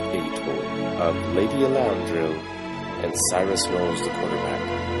Goddess of Ator, of Lady Elaryindril and Cyrus Knowles, the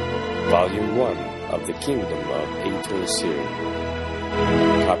quarterback. Volume 1 of the Kingdom of Ator series.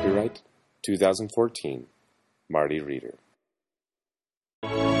 Copyright 2014. Marty Reader.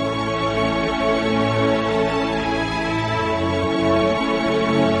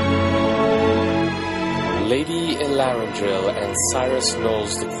 Lady Elaryindril and Cyrus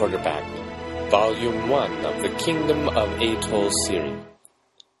Knowles, the quarterback. Volume 1 of the Kingdom of Ator series.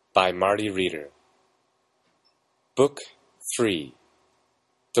 By Marty Reader. Book 3.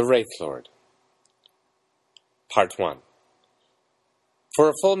 The Wraith Lord. Part 1. For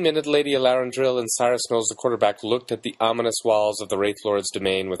a full minute, Lady Elaryindril and Cyrus Knowles, the quarterback, looked at the ominous walls of the Wraith Lord's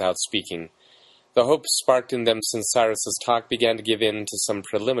domain without speaking. The hope sparked in them since Cyrus's talk began to give in to some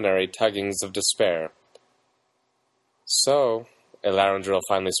preliminary tuggings of despair. So, Elaryindril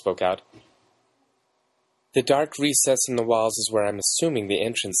finally spoke out. The dark recess in the walls is where I'm assuming the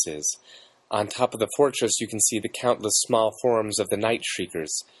entrance is. On top of the fortress you can see the countless small forms of the Night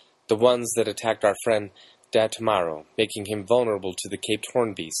Shriekers, the ones that attacked our friend Datamaro, making him vulnerable to the Caped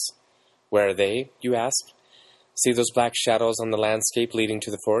Hornbeasts. Where are they, you ask? See those black shadows on the landscape leading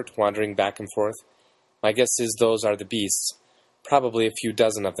to the fort, wandering back and forth? My guess is those are the beasts, probably a few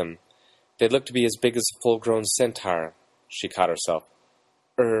dozen of them. They look to be as big as a full-grown centaur. She caught herself.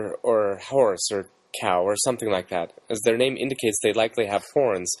 Or horse, or cow, or something like that. As their name indicates, they likely have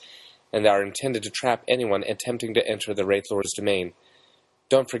horns, and are intended to trap anyone attempting to enter the Wraith Lord's domain.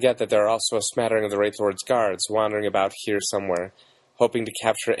 Don't forget that there are also a smattering of the Wraith Lord's guards wandering about here somewhere, hoping to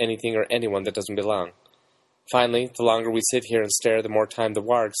capture anything or anyone that doesn't belong. Finally, the longer we sit here and stare, the more time the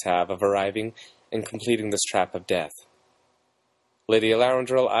wargs have of arriving and completing this trap of death. Lady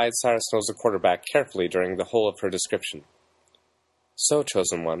Elaryindril eyed Cyrus Knowles, the quarterback, carefully during the whole of her description. So,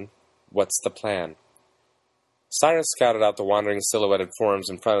 Chosen One, what's the plan? Cyrus scouted out the wandering silhouetted forms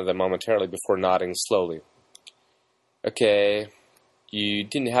in front of them momentarily before nodding slowly. Okay, you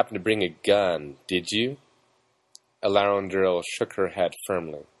didn't happen to bring a gun, did you? Elaryindril shook her head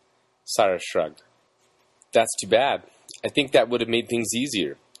firmly. Cyrus shrugged. That's too bad. I think that would have made things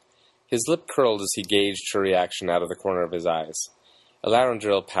easier. His lip curled as he gauged her reaction out of the corner of his eyes.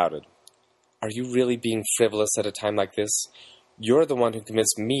 Elaryindril pouted. Are you really being frivolous at a time like this? You're the one who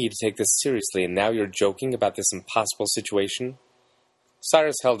convinced me to take this seriously, and now you're joking about this impossible situation?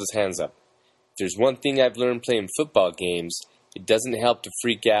 Cyrus held his hands up. If there's one thing I've learned playing football games, it doesn't help to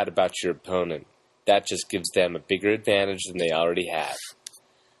freak out about your opponent. That just gives them a bigger advantage than they already have.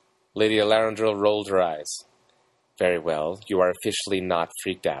 Lady Elaryindril rolled her eyes. Very well, you are officially not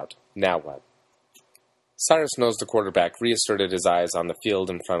freaked out. Now what? Cyrus Knowles, the quarterback, reasserted his eyes on the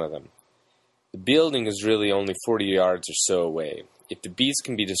field in front of them. The building is really only 40 yards or so away. If the beast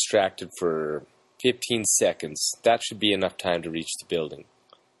can be distracted for 15 seconds, that should be enough time to reach the building.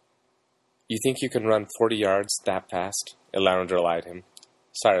 You think you can run 40 yards that fast? Elaryindril eyed him.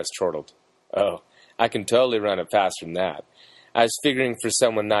 Cyrus chortled. Oh, I can totally run it faster than that. I was figuring for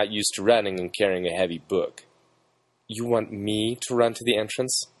someone not used to running and carrying a heavy book. You want me to run to the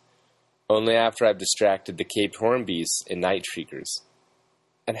entrance? Only after I've distracted the Cape Horn beasts and night shriekers.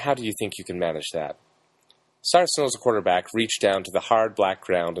 And how do you think you can manage that? Cyrus Knowles, the quarterback, reached down to the hard black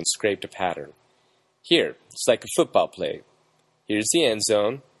ground and scraped a pattern. Here, it's like a football play. Here's the end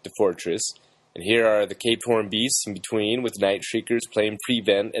zone, the fortress, and here are the Cape Horn beasts in between with night shriekers playing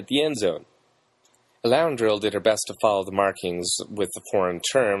prevent at the end zone. Elaryindril did her best to follow the markings with the foreign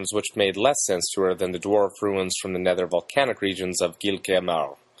terms, which made less sense to her than the dwarf ruins from the nether volcanic regions of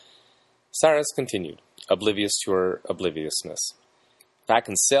Gilgamar. Cyrus continued, oblivious to her obliviousness. If I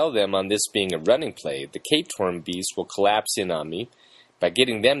can sell them on this being a running play, the Cape Horn beast will collapse in on me. By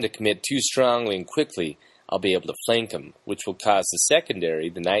getting them to commit too strongly and quickly, I'll be able to flank them, which will cause the secondary,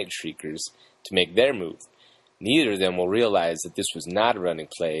 the night shriekers, to make their move. Neither of them will realize that this was not a running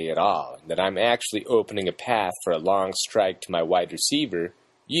play at all, and that I'm actually opening a path for a long strike to my wide receiver,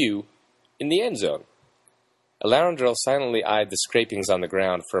 you, in the end zone. Elaryindril silently eyed the scrapings on the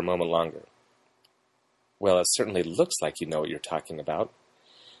ground for a moment longer. Well, it certainly looks like you know what you're talking about.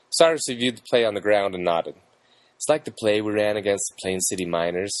 Cyrus reviewed the play on the ground and nodded. It's like the play we ran against the Plain City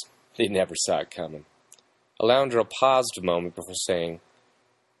Miners. They never saw it coming. Elaryindril paused a moment before saying,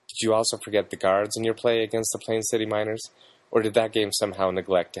 Did you also forget the guards in your play against the Plain City Miners? Or did that game somehow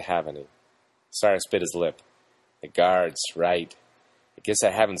neglect to have any? Cyrus bit his lip. The guards, right. I guess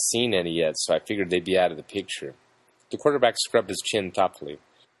I haven't seen any yet, so I figured they'd be out of the picture. The quarterback scrubbed his chin thoughtfully.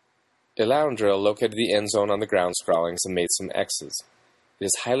 Elaryindril located the end zone on the ground scrawlings and made some X's. It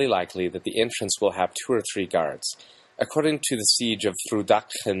is highly likely that the entrance will have 2 or 3 guards. According to the siege of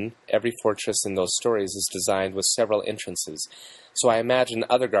Thrudakhin, every fortress in those stories is designed with several entrances, so I imagine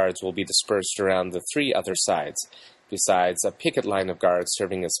other guards will be dispersed around the 3 other sides, besides a picket line of guards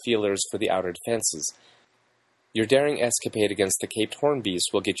serving as feelers for the outer defenses. Your daring escapade against the Cape Horn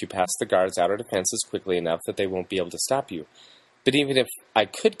beast will get you past the guards' outer defenses quickly enough that they won't be able to stop you. But even if I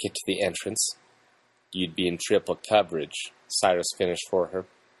could get to the entrance, you'd be in triple coverage, Cyrus finished for her.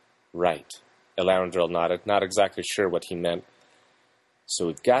 Right. Elaryindril nodded, not exactly sure what he meant. So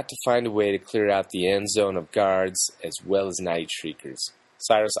we've got to find a way to clear out the end zone of guards as well as night shriekers.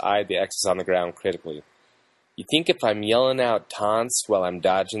 Cyrus eyed the X's on the ground critically. You think if I'm yelling out taunts while I'm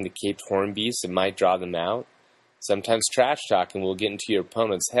dodging the Cape Horn beast, it might draw them out? Sometimes trash talking will get into your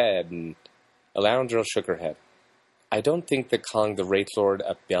opponent's head, and Elaryindril shook her head. I don't think that calling the Wraith Lord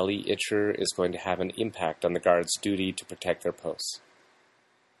a belly itcher is going to have an impact on the guards' duty to protect their posts.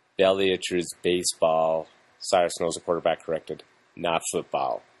 Belly itchers baseball, Cyrus Knowles, the quarterback, corrected. Not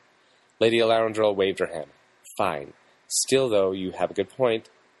football. Lady Elaryindril waved her hand. Fine. Still, though, you have a good point.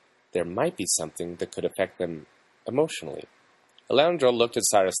 There might be something that could affect them emotionally. Elaryindril looked at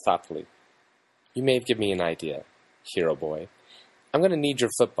Cyrus thoughtfully. You may have given me an idea, hero boy. I'm going to need your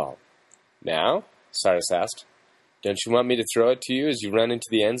football. Now? Cyrus asked. Don't you want me to throw it to you as you run into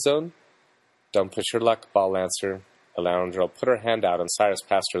the end zone? Don't push your luck, Ball Lancer. Elaryindril put her hand out and Cyrus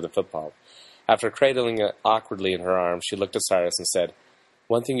passed her the football. After cradling it awkwardly in her arms, she looked at Cyrus and said,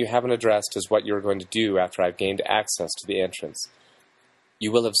 One thing you haven't addressed is what you are going to do after I've gained access to the entrance.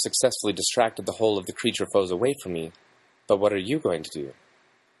 You will have successfully distracted the whole of the creature foes away from me, but what are you going to do?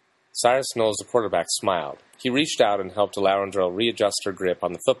 Cyrus Knowles, the quarterback, smiled. He reached out and helped Elaryindril readjust her grip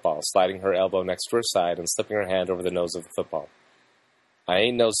on the football, sliding her elbow next to her side and slipping her hand over the nose of the football. "I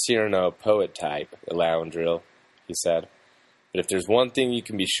ain't no Cyrano poet type, Elaryindril," he said. "But if there's one thing you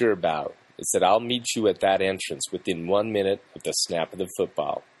can be sure about, it's that I'll meet you at that entrance within 1 minute of the snap of the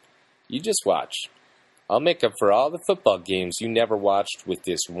football. You just watch. I'll make up for all the football games you never watched with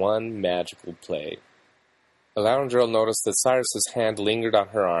this one magical play." Elaryindril noticed that Cyrus's hand lingered on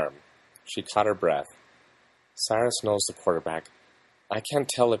her arm. She caught her breath. "Cyrus Knowles, the quarterback. I can't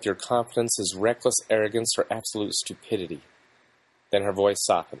tell if your confidence is reckless arrogance or absolute stupidity." Then her voice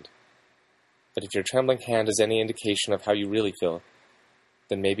softened. "But if your trembling hand is any indication of how you really feel,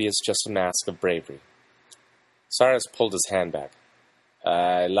 then maybe it's just a mask of bravery." Cyrus pulled his hand back.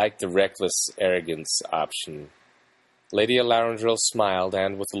 "I like the reckless arrogance option." Lady Elaryindril smiled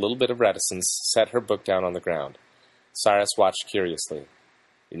and, with a little bit of reticence, set her book down on the ground. Cyrus watched curiously.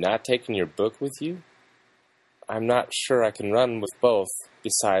 "You're not taking your book with you?" "I'm not sure I can run with both.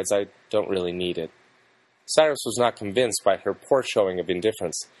 Besides, I don't really need it." Cyrus was not convinced by her poor showing of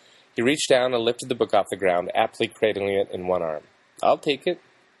indifference. He reached down and lifted the book off the ground, aptly cradling it in one arm. "I'll take it."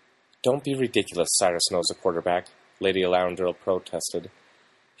 "Don't be ridiculous, Cyrus Knowles, the quarterback," Lady Elaryindril protested.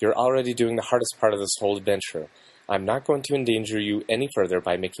 "You're already doing the hardest part of this whole adventure. I'm not going to endanger you any further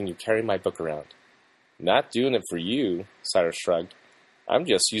by making you carry my book around." "Not doing it for you," Cyrus shrugged. "I'm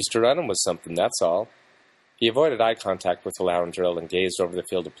just used to running with something, that's all." He avoided eye contact with Elaryindril and gazed over the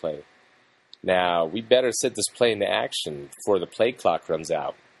field of play. "Now, we better set this play into action before the play clock runs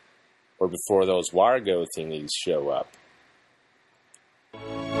out. Or before those Wargo thingies show up."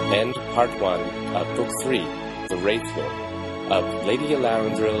 End Part 1 of Book 3, The Wraith Lord, of Lady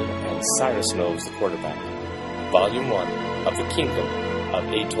Elaryindril and Cyrus Knowles, the quarterback. Volume 1 of The Kingdom of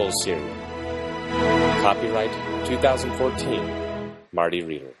Atoll series. Copyright 2014, Marty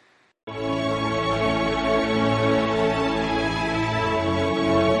Reader.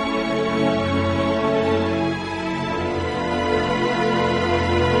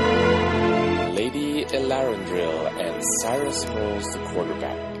 Lady Elaryindril and Cyrus Knowles, the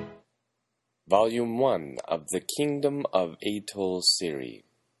quarterback. Volume 1 of The Kingdom of Atoll series.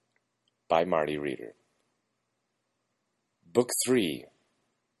 By Marty Reader. Book 3,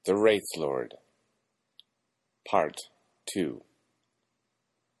 The Wraith Lord, Part 2.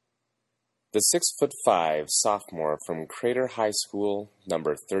 The 6'5" sophomore from Crater High School,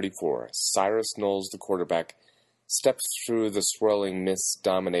 number 34, Cyrus Knowles, the quarterback, stepped through the swirling mists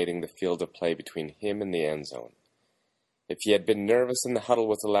dominating the field of play between him and the end zone. If he had been nervous in the huddle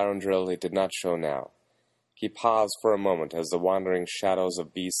with Elaryindril, it did not show now. He paused for a moment as the wandering shadows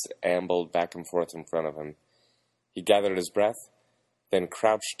of beasts ambled back and forth in front of him. He gathered his breath, then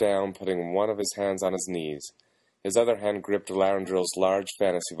crouched down, putting one of his hands on his knees. His other hand gripped Elaryindril's large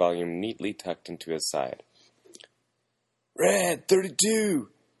fantasy volume neatly tucked into his side. "Red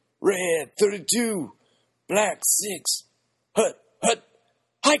 32! Red 32! Black 6! Hut! Hut!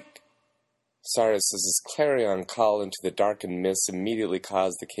 Hike!" Cyrus's clarion call into the darkened mist immediately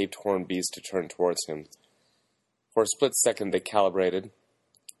caused the caped horned beast to turn towards him. For a split second they calibrated,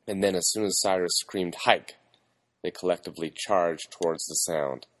 and then as soon as Cyrus screamed "Hike!" they collectively charged towards the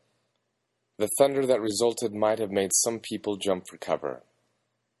sound. The thunder that resulted might have made some people jump for cover,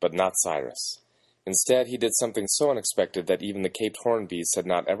 but not Cyrus. Instead, he did something so unexpected that even the caped horned beast had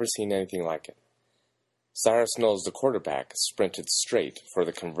not ever seen anything like it. Cyrus Knowles, the quarterback, sprinted straight for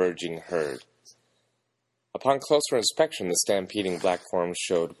the converging herd. Upon closer inspection, the stampeding black forms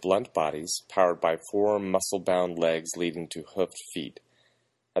showed blunt bodies, powered by 4 muscle-bound legs leading to hoofed feet.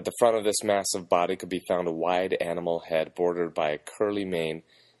 At the front of this massive body could be found a wide animal head bordered by a curly mane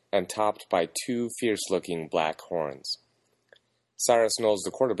and topped by 2 fierce-looking black horns. Cyrus Knowles,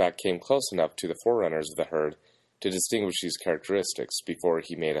 the quarterback, came close enough to the forerunners of the herd to distinguish these characteristics before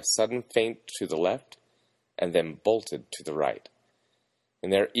he made a sudden feint to the left and then bolted to the right. In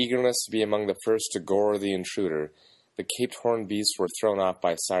their eagerness to be among the first to gore the intruder, the caped horned beasts were thrown off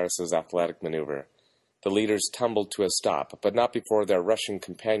by Cyrus's athletic maneuver. The leaders tumbled to a stop, but not before their rushing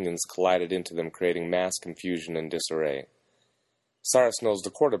companions collided into them, creating mass confusion and disarray. Cyrus Knowles,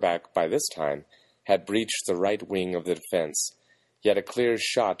 the quarterback, by this time, had breached the right wing of the defense. He had a clear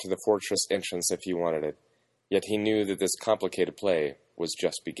shot to the fortress entrance if he wanted it, yet he knew that this complicated play was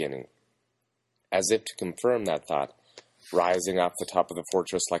just beginning. As if to confirm that thought, rising off the top of the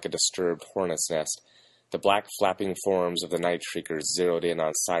fortress like a disturbed hornet's nest, the black flapping forms of the night shriekers zeroed in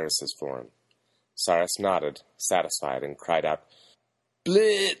on Cyrus's form. Cyrus nodded, satisfied, and cried out,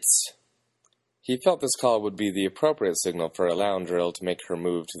 "Blitz!" He felt this call would be the appropriate signal for Elaryindril to make her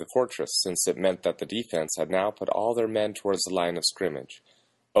move to the fortress, since it meant that the defense had now put all their men towards the line of scrimmage,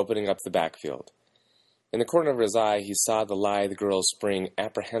 opening up the backfield. In the corner of his eye, he saw the lithe girl spring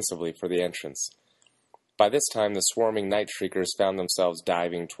apprehensively for the entrance. By this time, the swarming night shriekers found themselves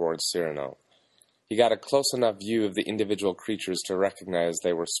diving towards Cyrano. He got a close enough view of the individual creatures to recognize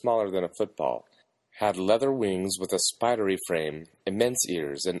they were smaller than a football, had leather wings with a spidery frame, immense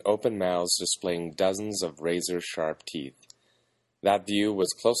ears, and open mouths displaying dozens of razor-sharp teeth. That view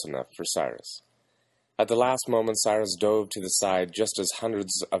was close enough for Cyrus. At the last moment, Cyrus dove to the side just as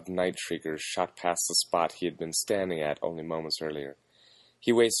hundreds of night shriekers shot past the spot he had been standing at only moments earlier.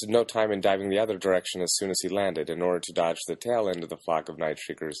 He wasted no time in diving the other direction as soon as he landed, in order to dodge the tail end of the flock of night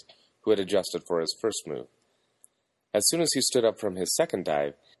shriekers who had adjusted for his first move. As soon as he stood up from his second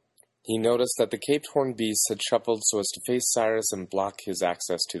dive, he noticed that the caped horned beasts had shuffled so as to face Cyrus and block his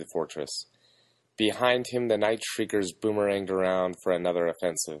access to the fortress. Behind him, the night shriekers boomeranged around for another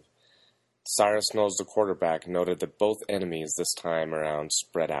offensive. Cyrus Knowles, the quarterback, noted that both enemies this time around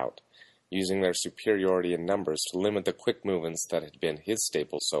spread out, using their superiority in numbers to limit the quick movements that had been his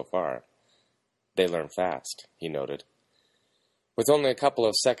staple so far. They learn fast, he noted. With only a couple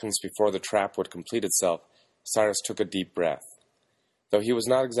of seconds before the trap would complete itself, Cyrus took a deep breath. Though he was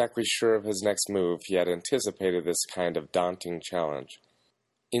not exactly sure of his next move, he had anticipated this kind of daunting challenge.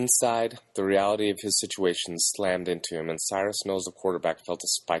 Inside, the reality of his situation slammed into him, and Cyrus Knowles, the quarterback, felt a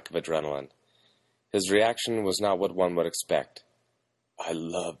spike of adrenaline. His reaction was not what one would expect. "I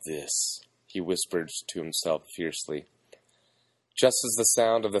love this," he whispered to himself fiercely. Just as the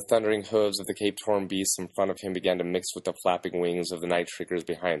sound of the thundering hooves of the caped horned beasts in front of him began to mix with the flapping wings of the night shriekers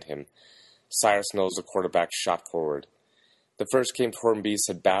behind him, Cyrus Knowles, the quarterback, shot forward. The first caped horned beast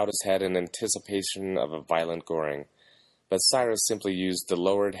had bowed his head in anticipation of a violent goring, but Cyrus simply used the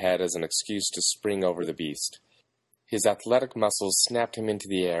lowered head as an excuse to spring over the beast. His athletic muscles snapped him into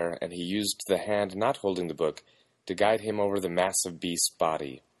the air, and he used the hand not holding the book to guide him over the massive beast's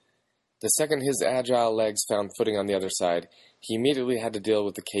body. The second his agile legs found footing on the other side, he immediately had to deal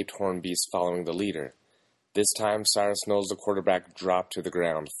with the caped horned beast following the leader. This time, Cyrus Knowles, the quarterback, dropped to the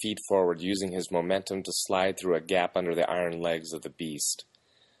ground, feet forward, using his momentum to slide through a gap under the iron legs of the beast.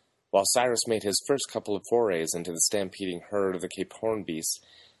 While Cyrus made his first couple of forays into the stampeding herd of the caped horned beasts,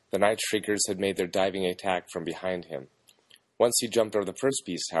 the night shriekers had made their diving attack from behind him. Once he jumped over the first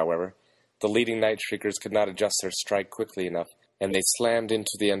beast, however, the leading night shriekers could not adjust their strike quickly enough, and they slammed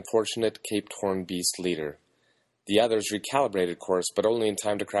into the unfortunate caped horned beast leader. The others recalibrated course, but only in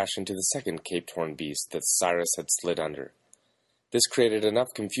time to crash into the second caped horned beast that Cyrus had slid under. This created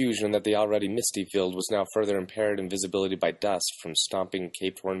enough confusion that the already misty field was now further impaired in visibility by dust from stomping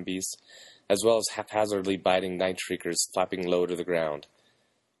caped horned beasts, as well as haphazardly biting night shriekers flapping low to the ground.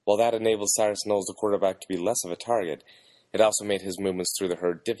 While that enabled Cyrus Knowles, the quarterback, to be less of a target, it also made his movements through the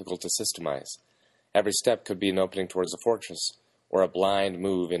herd difficult to systemize. Every step could be an opening towards the fortress, or a blind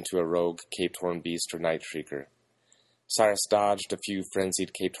move into a rogue caped horned beast or night shrieker. Cyrus dodged a few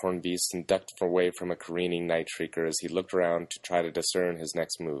frenzied caped horned beasts and ducked away from a careening night shrieker as he looked around to try to discern his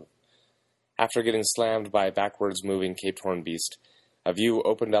next move. After getting slammed by a backwards moving caped horned beast, a view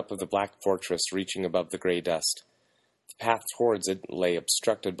opened up of the black fortress reaching above the gray dust. The path towards it lay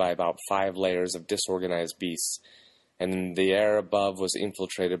obstructed by about 5 layers of disorganized beasts, and the air above was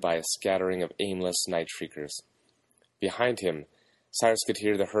infiltrated by a scattering of aimless night shriekers. Behind him, Cyrus could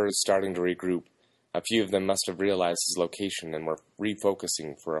hear the herd starting to regroup. A few of them must have realized his location and were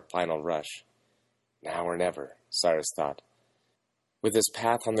refocusing for a final rush. Now or never, Cyrus thought. With his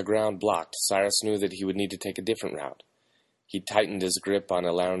path on the ground blocked, Cyrus knew that he would need to take a different route. He tightened his grip on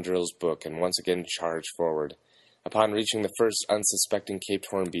Elaryindril's book and once again charged forward. Upon reaching the first unsuspecting caped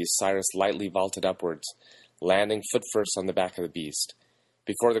horned beast, Cyrus lightly vaulted upwards, landing foot first on the back of the beast.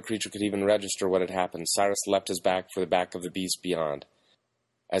 Before the creature could even register what had happened, Cyrus leapt his back for the back of the beast beyond.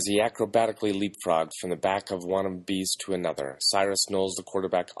 As he acrobatically leapfrogged from the back of one beast to another, Cyrus Knowles, the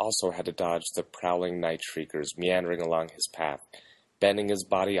quarterback, also had to dodge the prowling night shriekers meandering along his path, bending his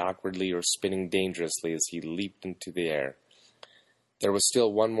body awkwardly or spinning dangerously as he leaped into the air. There was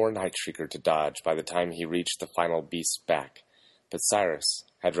still one more night shrieker to dodge by the time he reached the final beast's back, but Cyrus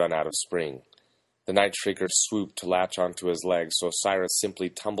had run out of spring. The night shrieker swooped to latch onto his legs, so Cyrus simply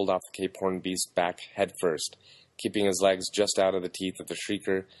tumbled off the caped horned beast's back head first, keeping his legs just out of the teeth of the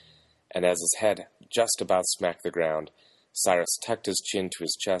shrieker, and as his head just about smacked the ground, Cyrus tucked his chin to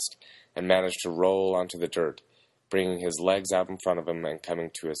his chest and managed to roll onto the dirt, bringing his legs out in front of him and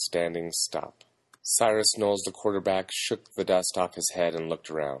coming to a standing stop. Cyrus Knowles, the quarterback, shook the dust off his head and looked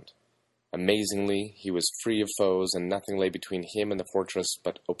around. Amazingly, he was free of foes, and nothing lay between him and the fortress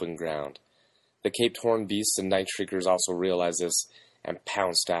but open ground. The caped horned beasts and night shriekers also realized this and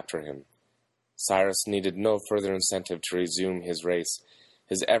pounced after him. Cyrus needed no further incentive to resume his race,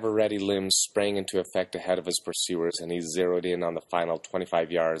 His ever-ready limbs sprang into effect ahead of his pursuers, and he zeroed in on the final 25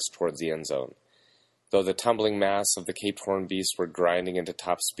 yards towards the end zone. Though the tumbling mass of the Cape Horn beasts were grinding into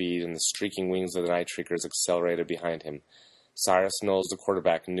top speed and the streaking wings of the night shriekers accelerated behind him, Cyrus Knowles, the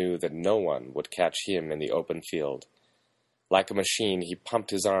quarterback, knew that no one would catch him in the open field. Like a machine, he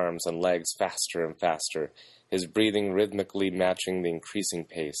pumped his arms and legs faster and faster, his breathing rhythmically matching the increasing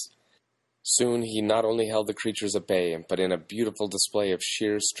pace. Soon he not only held the creatures at bay, but in a beautiful display of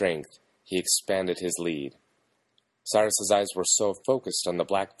sheer strength, he expanded his lead. Cyrus's eyes were so focused on the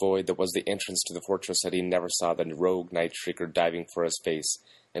black void that was the entrance to the fortress that he never saw the rogue night shrieker diving for his face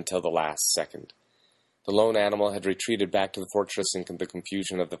until the last second. The lone animal had retreated back to the fortress in the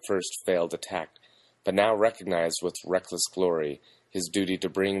confusion of the first failed attack, but now recognized with reckless glory his duty to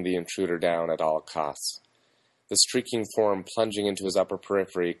bring the intruder down at all costs. The streaking form plunging into his upper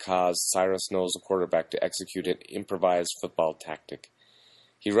periphery caused Cyrus Knowles, the quarterback, to execute an improvised football tactic.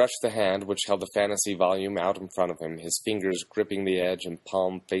 He rushed the hand which held the fantasy volume out in front of him, his fingers gripping the edge and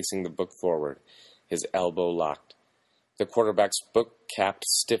palm facing the book forward, his elbow locked. The quarterback's book-capped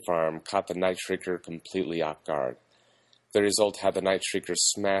stiff arm caught the night shrieker completely off guard. The result had the night shrieker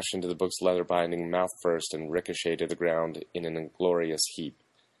smash into the book's leather binding mouth first and ricochet to the ground in an inglorious heap.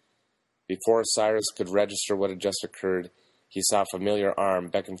 Before Cyrus could register what had just occurred, he saw a familiar arm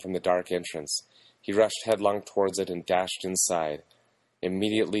beckon from the dark entrance. He rushed headlong towards it and dashed inside.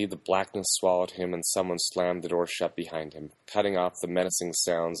 Immediately the blackness swallowed him and someone slammed the door shut behind him, cutting off the menacing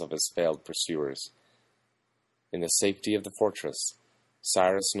sounds of his failed pursuers. In the safety of the fortress,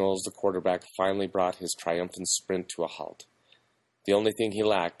 Cyrus Knowles, the quarterback, finally brought his triumphant sprint to a halt. The only thing he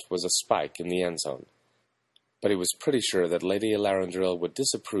lacked was a spike in the end zone. But he was pretty sure that Lady Elaryindril would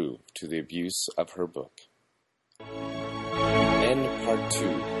disapprove to the abuse of her book. End Part 2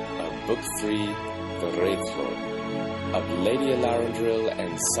 of Book 3, The Wraith Lord, of Lady Elaryindril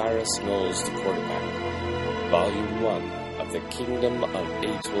and Cyrus Knowles, the quarterback, Volume 1 of the Kingdom of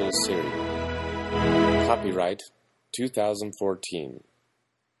Atoll series. Copyright 2014.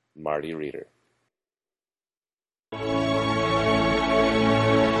 Marty Reader.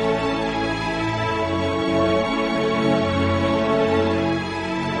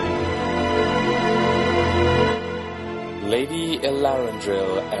 Lady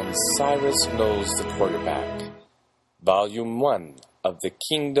Elaryindril and Cyrus Knowles, the quarterback, Volume 1 of the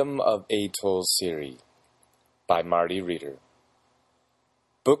Kingdom of Atoll series, by Marty Reader.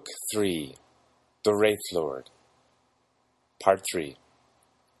 Book 3, The Wraith Lord, Part 3.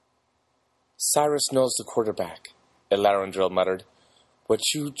 Cyrus Knowles, the quarterback, Elaryindril muttered. What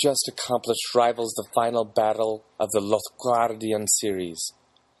you just accomplished rivals the final battle of the Lothguardian series.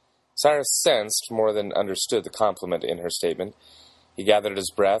 Cyrus sensed more than understood the compliment in her statement. He gathered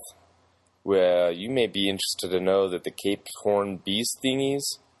his breath. Well, you may be interested to know that the Cape Horn beast thingies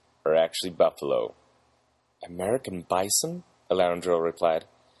are actually buffalo. American bison? Elaryindril replied.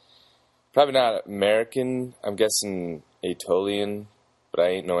 Probably not American, I'm guessing Atolian, but I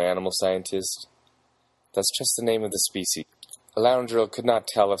ain't no animal scientist. That's just the name of the species. Elaryindril could not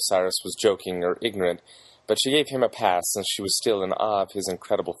tell if Cyrus was joking or ignorant, but she gave him a pass since she was still in awe of his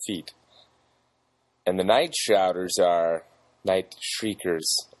incredible feat. And the night shouters are night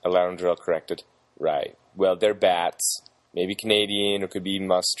shriekers, Elaryindril corrected. Right. Well, they're bats. Maybe Canadian or could be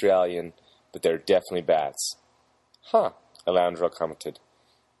even Australian, but they're definitely bats. Huh, Elaryindril commented.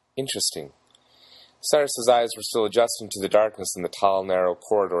 Interesting. Cyrus's eyes were still adjusting to the darkness in the tall, narrow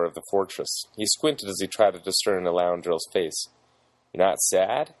corridor of the fortress. He squinted as he tried to discern Elaryindril's face. You're not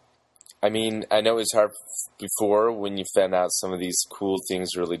sad? I mean, I know it was hard before when you found out some of these cool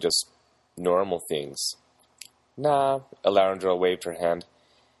things are really just normal things. Nah, Elaryindril waved her hand.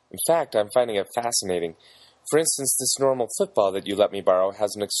 In fact, I'm finding it fascinating. For instance, this normal football that you let me borrow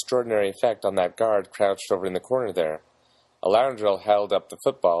has an extraordinary effect on that guard crouched over in the corner there. Elaryindril held up the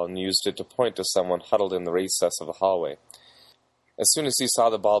football and used it to point to someone huddled in the recess of the hallway. As soon as he saw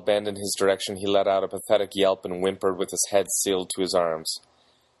the ball bend in his direction, he let out a pathetic yelp and whimpered with his head sealed to his arms.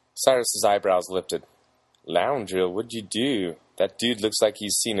 Cyrus's eyebrows lifted. Elaryindril, what'd you do? That dude looks like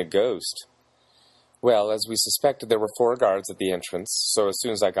he's seen a ghost. Well, as we suspected, there were 4 guards at the entrance, so as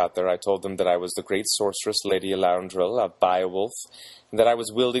soon as I got there, I told them that I was the great sorceress Lady Elaryindril of Beowulf, and that I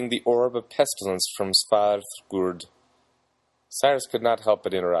was wielding the Orb of Pestilence from Svarthgurd. Cyrus could not help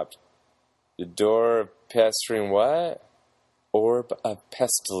but interrupt. The door of pestering what? Orb of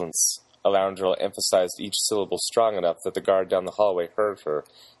Pestilence. Elaryindril emphasized each syllable strong enough that the guard down the hallway heard her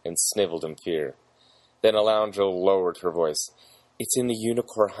and sniveled in fear. Then Elaryindril lowered her voice. It's in the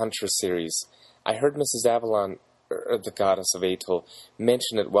Unicorn Huntress series. I heard Mrs. Avalon... the goddess of Atul,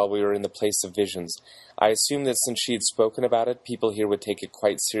 mention it while we were in the place of visions. I assumed that since she had spoken about it, people here would take it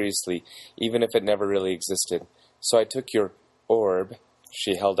quite seriously, even if it never really existed. So I took your orb,"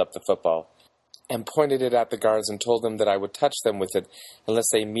 she held up the football, "and pointed it at the guards and told them that I would touch them with it unless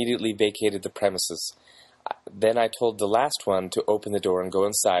they immediately vacated the premises. Then I told the last one to open the door and go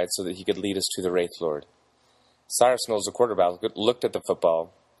inside so that he could lead us to the Wraith Lord." Cyrus Knowles, the quarterback, looked at the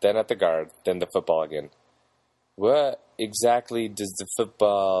football, then at the guard, then the football again. "What exactly does the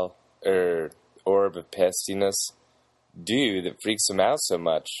football, orb of pestiness, do that freaks him out so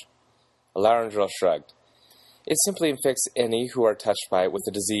much?" Elaryindril shrugged. "It simply infects any who are touched by it with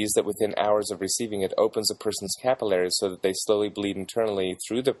a disease that within hours of receiving it opens a person's capillaries so that they slowly bleed internally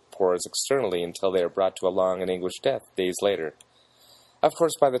through the pores externally until they are brought to a long and anguished death days later. Of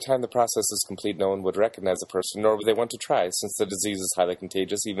course, by the time the process is complete, no one would recognize the person, nor would they want to try, since the disease is highly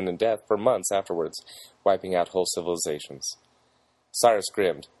contagious, even in death, for months afterwards, wiping out whole civilizations." Cyrus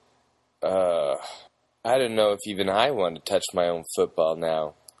grinned. I don't know if even I want to touch my own football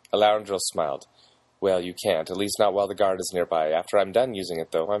now." Elaryindril smiled. "Well, you can't, at least not while the guard is nearby. After I'm done using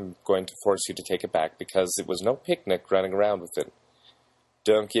it, though, I'm going to force you to take it back, because it was no picnic running around with it."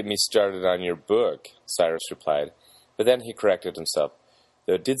 "Don't get me started on your book," Cyrus replied, but then he corrected himself.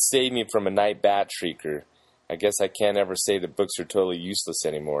 "Though it did save me from a night bat shrieker. I guess I can't ever say that books are totally useless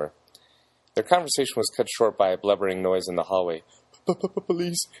anymore." Their conversation was cut short by a blubbering noise in the hallway.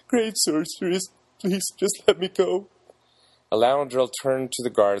 "Police, great sorceress, please just let me go." Elaryindril turned to the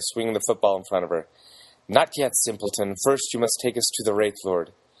guard, swinging the football in front of her. "Not yet, simpleton. First you must take us to the Wraith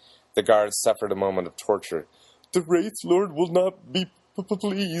Lord." The guard suffered a moment of torture. "The Wraith Lord will not be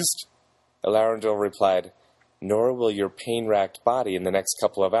pleased." Elaryindril replied, "Nor will your pain-racked body in the next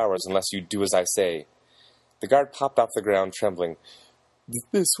couple of hours unless you do as I say." The guard popped off the ground, trembling.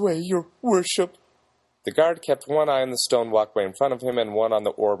 "This way, your worship." The guard kept one eye on the stone walkway in front of him and one on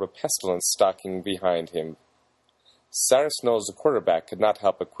the orb of pestilence stalking behind him. Cyrus Knowles, the quarterback, could not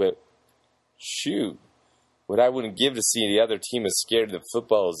help but quip. "Shoot, what I wouldn't give to see the other team as scared of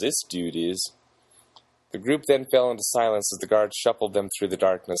football as this dude is." The group then fell into silence as the guard shuffled them through the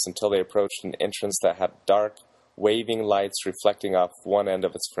darkness until they approached an entrance that had dark, waving lights reflecting off one end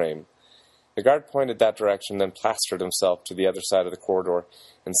of its frame. The guard pointed that direction, then plastered himself to the other side of the corridor,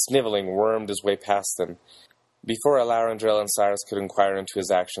 and sniveling wormed his way past them. Before Elaryindril and Cyrus could inquire into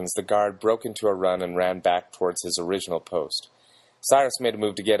his actions, the guard broke into a run and ran back towards his original post. Cyrus made a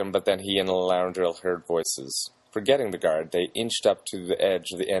move to get him, but then he and Elaryindril heard voices. Forgetting the guard, they inched up to the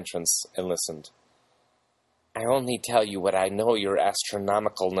edge of the entrance and listened. "I only tell you what I know, your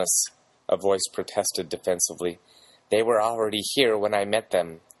astronomicalness," a voice protested defensively. "They were already here when I met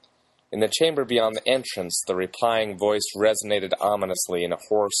them." In the chamber beyond the entrance, the replying voice resonated ominously in a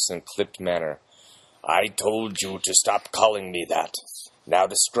hoarse and clipped manner. "I told you to stop calling me that. Now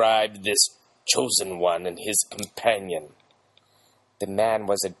describe this chosen one and his companion." "The man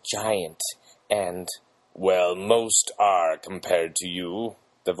was a giant, and—" "Well, most are compared to you,"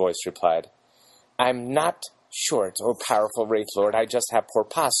 the voice replied. "I'm not short or powerful, Wraith Lord. I just have poor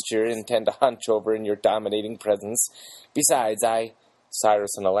posture and tend to hunch over in your dominating presence. Besides,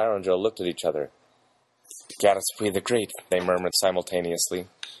 Cyrus and Elaryindril looked at each other. "Gaddiswe the Great," they murmured simultaneously.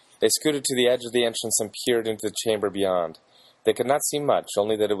 They scooted to the edge of the entrance and peered into the chamber beyond. They could not see much,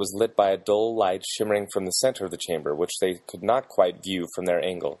 only that it was lit by a dull light shimmering from the center of the chamber, which they could not quite view from their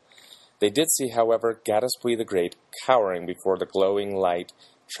angle. They did see, however, Gaddiswe the Great cowering before the glowing light,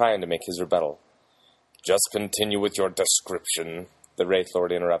 trying to make his rebuttal. "Just continue with your description," the Wraith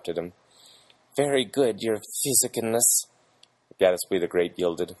Lord interrupted him. "Very good, your physicalness," Gaddiswe the Great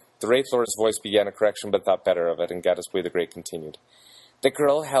yielded. The Wraith Lord's voice began a correction, but thought better of it, and Gaddiswe the Great continued. "The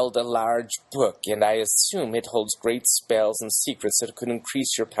girl held a large book, and I assume it holds great spells and secrets that could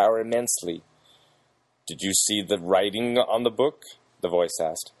increase your power immensely." "Did you see the writing on the book?" the voice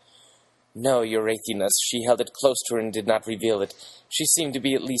asked. "No, your Wraithiness. She held it close to her and did not reveal it. She seemed to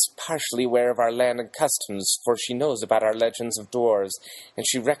be at least partially aware of our land and customs, for she knows about our legends of dwarves, and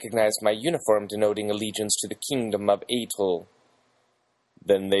she recognized my uniform denoting allegiance to the kingdom of Atul."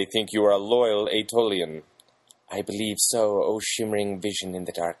 "Then they think you are a loyal Atolian." "I believe so, O shimmering vision in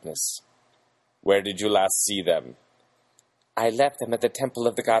the darkness." "Where did you last see them?" "I left them at the temple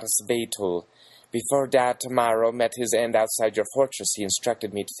of the goddess of Atul. Before Dad tomorrow met his end outside your fortress, he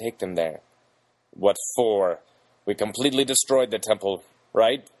instructed me to take them there." "What for? We completely destroyed the temple,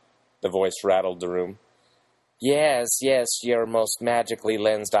 right?" The voice rattled the room. Yes, your most magically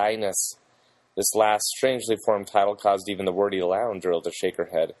lensed Highness." This last strangely formed title caused even the wordy Elaryindril to shake her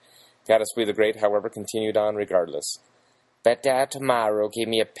head. Gaddiswe the Great, however, continued on regardless. But tomorrow gave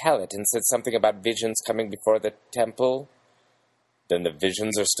me a pellet and said something about visions coming before the temple. Then the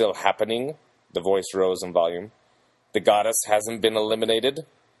visions are still happening? The voice rose in volume. The goddess hasn't been eliminated?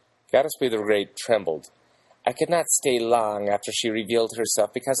 Gatsby the Great trembled. I could not stay long after she revealed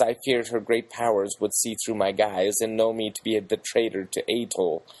herself because I feared her great powers would see through my guise and know me to be the traitor to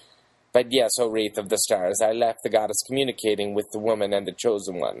Atoll. But yes, O Wraith of the Stars, I left the goddess communicating with the woman and the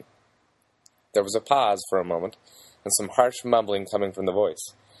Chosen One. There was a pause for a moment, and some harsh mumbling coming from the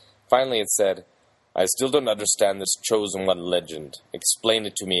voice. Finally it said, I still don't understand this Chosen One legend. Explain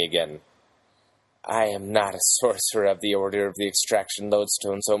it to me again. I am not a sorcerer of the Order of the Extraction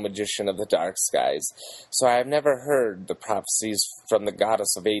Lodestones, O Magician of the Dark Skies, so I have never heard the prophecies from the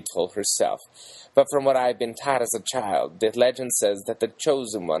goddess of Atoll herself. But from what I have been taught as a child, the legend says that the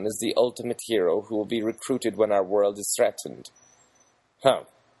Chosen One is the ultimate hero who will be recruited when our world is threatened. Huh,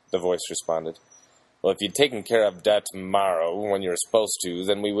 the voice responded. Well, if you'd taken care of that tomorrow when you were supposed to,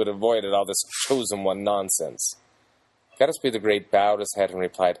 then we would have avoided all this Chosen One nonsense. Gatsby the Great bowed his head and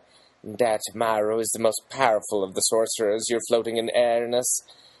replied, That tomorrow is the most powerful of the sorcerers you're floating in airness.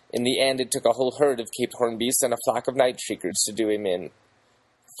 In the end, it took a whole herd of Cape Horn beasts and a flock of night shriekers to do him in.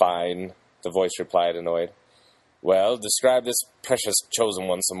 Fine, the voice replied, annoyed. Well, describe this precious Chosen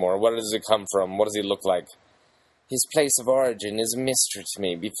One some more. Where does he come from? What does he look like? His place of origin is a mystery to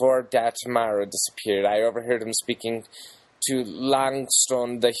me. Before Datmaro disappeared, I overheard him speaking to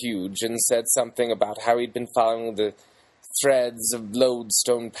Longstone the Huge and said something about how he'd been following the threads of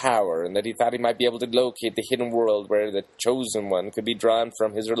lodestone power, and that he thought he might be able to locate the hidden world where the Chosen One could be drawn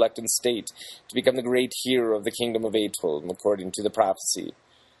from his reluctant state to become the great hero of the kingdom of Atoll, according to the prophecy.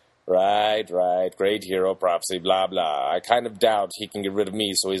 Right, great hero prophecy, blah, blah. I kind of doubt he can get rid of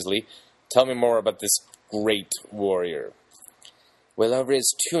me so easily. Tell me more about this great warrior. Well, over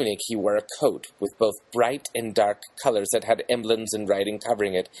his tunic he wore a coat with both bright and dark colors that had emblems and writing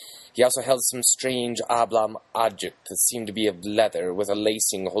covering it. He also held some strange oblong object that seemed to be of leather, with a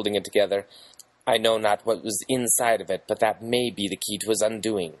lacing holding it together. I know not what was inside of it, but that may be the key to his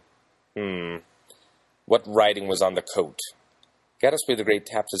undoing. What writing was on the coat? Gatsby the Great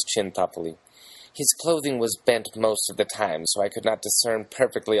tapped his chin thoughtfully. His clothing was bent most of the time, so I could not discern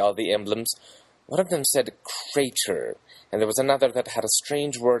perfectly all the emblems. One of them said crater, and there was another that had a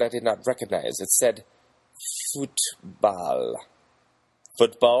strange word I did not recognize. It said football.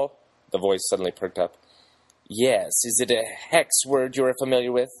 Football? The voice suddenly perked up. Yes, is it a hex word you are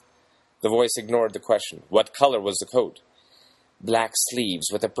familiar with? The voice ignored the question. What color was the coat? Black sleeves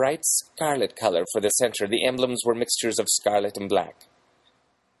with a bright scarlet color for the center. The emblems were mixtures of scarlet and black.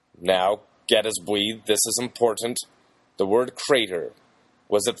 Now, Gatsby, this is important. The word crater.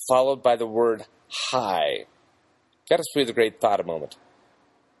 Was it followed by the word high? Gatsby the Great thought a moment.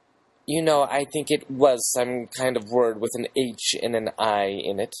 You know, I think it was some kind of word with an H and an I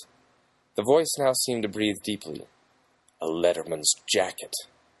in it. The voice now seemed to breathe deeply. A letterman's jacket.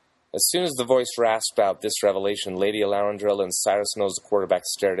 As soon as the voice rasped out this revelation, Lady Elaryindril and Cyrus Knowles the quarterback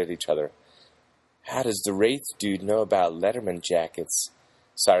stared at each other. How does the Wraith dude know about letterman jackets?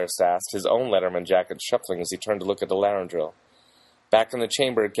 Cyrus asked, his own letterman jacket shuffling as he turned to look at Elaryindril. Back in the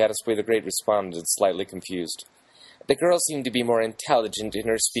chamber, Gatsby the Great responded, slightly confused. The girl seemed to be more intelligent in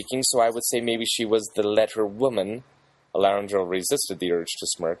her speaking, so I would say maybe she was the letter woman. Elaryindril resisted the urge to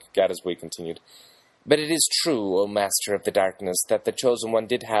smirk. Gatsby continued. But it is true, O Master of the Darkness, that the Chosen One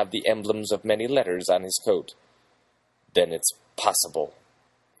did have the emblems of many letters on his coat. Then it's possible.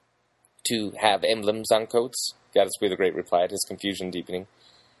 To have emblems on coats? Gatsby the Great replied, his confusion deepening.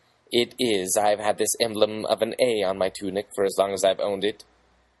 It is. I've had this emblem of an A on my tunic for as long as I've owned it.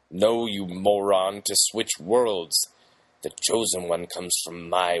 No, you moron, to switch worlds. The Chosen One comes from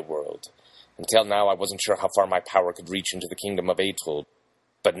my world. Until now, I wasn't sure how far my power could reach into the kingdom of Atoll.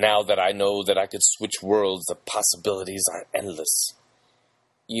 But now that I know that I could switch worlds, the possibilities are endless.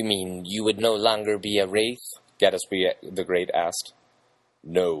 You mean you would no longer be a Wraith? Gatsby the Great asked.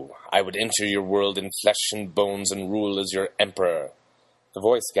 No, I would enter your world in flesh and bones and rule as your emperor. The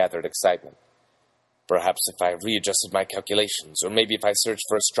voice gathered excitement. Perhaps if I readjusted my calculations, or maybe if I searched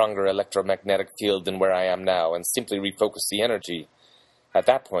for a stronger electromagnetic field than where I am now, and simply refocused the energy. At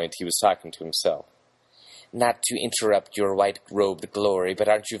that point, he was talking to himself. Not to interrupt your white-robed glory, but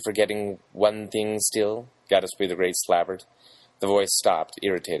aren't you forgetting one thing still? Gatsby the Great slavered. The voice stopped,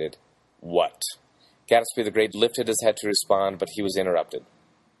 irritated. What? Gatsby the Great lifted his head to respond, but he was interrupted.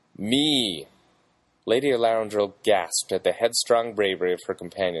 Me! Lady Elaryindril gasped at the headstrong bravery of her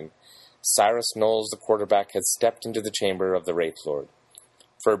companion. Cyrus Knowles, the quarterback, had stepped into the chamber of the Wraith Lord.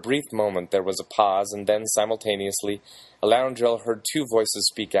 For a brief moment there was a pause, and then, simultaneously, Elaryindril heard two voices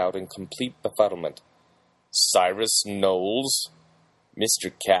speak out in complete befuddlement. Cyrus Knowles? Mr.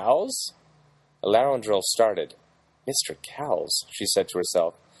 Cowles? Elaryindril started. Mr. Cowles, she said to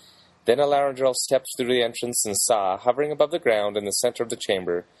herself. Then Elaryindril stepped through the entrance and saw, hovering above the ground in the center of the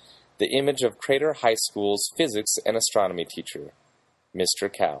chamber, the image of Crater High School's physics and astronomy teacher,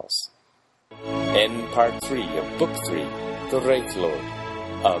 Mr. Cowles. End Part 3 of Book 3, The Wraith Lord,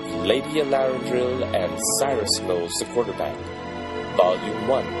 of Lady Elaryindril and Cyrus Knowles the Quarterback, Volume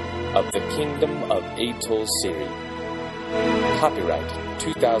 1 of the Kingdom of Atoll series. Copyright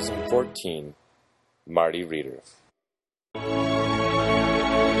 2014, Marty Reader.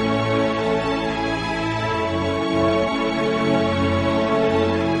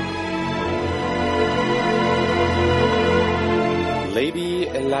 Lady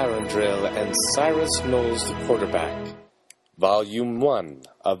Elaryindril and Cyrus Knowles the Quarterback, Volume 1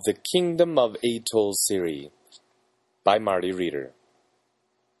 of the Kingdom of Atoll series, by Marty Reader.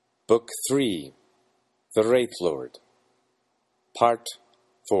 Book 3, The Wraith Lord, Part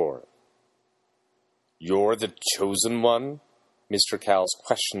 4. You're the chosen one? Mr. Cowles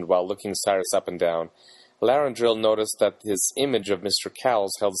questioned while looking Cyrus up and down. Elaryindril noticed that his image of Mr.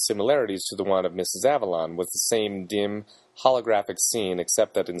 Cowles held similarities to the one of Mrs. Avalon, with the same dim, holographic scene,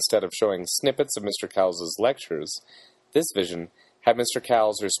 except that instead of showing snippets of Mr. Cowles' lectures, this vision had Mr.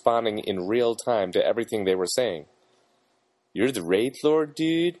 Cowles responding in real time to everything they were saying. You're the Wraith Lord,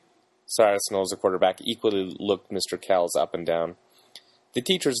 dude? Cyrus Knowles, the quarterback, equally looked Mr. Cowles up and down. The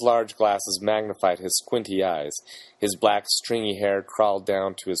teacher's large glasses magnified his squinty eyes. His black, stringy hair crawled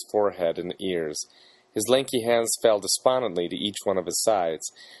down to his forehead and ears. His lanky hands fell despondently to each one of his sides.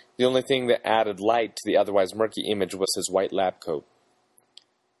 The only thing that added light to the otherwise murky image was his white lab coat.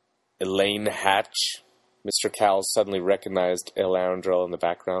 Elaine Hatch? Mr. Cowles suddenly recognized Elaryindril in the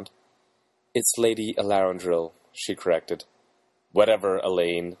background. It's Lady Elaryindril, she corrected. Whatever,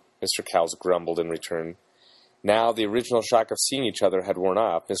 Elaine, Mr. Cowles grumbled in return. Now the original shock of seeing each other had worn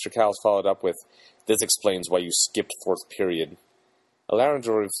off. Mr. Cowles followed up with, This explains why you skipped fourth period.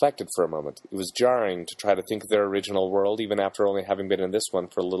 Elaryindril reflected for a moment. It was jarring to try to think of their original world, even after only having been in this one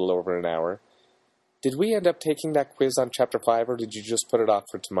for a little over an hour. Did we end up taking that quiz on Chapter 5, or did you just put it off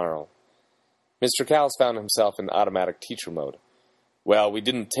for tomorrow? Mr. Cowles found himself in automatic teacher mode. Well, we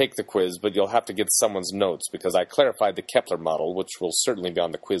didn't take the quiz, but you'll have to get someone's notes, because I clarified the Kepler model, which will certainly be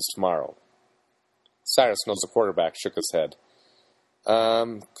on the quiz tomorrow. Cyrus Knowles, the quarterback, shook his head.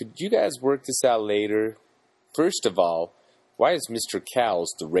 Could you guys work this out later? First of all, why is Mr.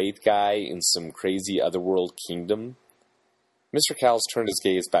 Cowles the Wraith guy in some crazy otherworld kingdom? Mr. Cowles turned his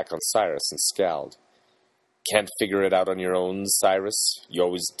gaze back on Cyrus and scowled. Can't figure it out on your own, Cyrus? You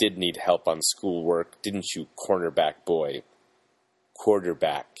always did need help on schoolwork, didn't you, cornerback boy?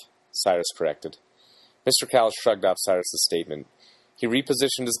 Quarterback, Cyrus corrected. Mr. Cowles shrugged off Cyrus's statement. He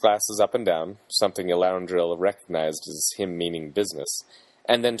repositioned his glasses up and down, something Elaryindril recognized as him meaning business,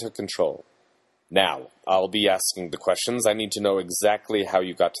 and then took control. Now, I'll be asking the questions. I need to know exactly how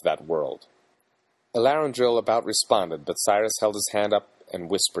you got to that world. Elaryindril about responded, but Cyrus held his hand up and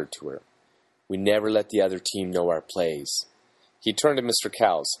whispered to her. We never let the other team know our plays. He turned to Mr.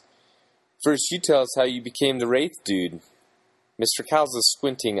 Cowles. First, you tell us how you became the Wraith dude. Mr. Cowles'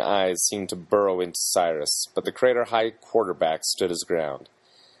 squinting eyes seemed to burrow into Cyrus, but the Crater High quarterback stood his ground.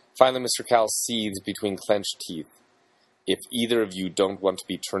 Finally, Mr. Cowles seethed between clenched teeth. If either of you don't want to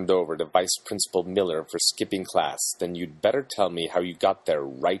be turned over to Vice Principal Miller for skipping class, then you'd better tell me how you got there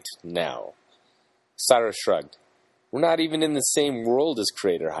right now. Cyrus shrugged. We're not even in the same world as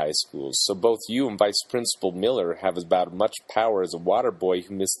Crater High School, so both you and Vice Principal Miller have about as much power as a water boy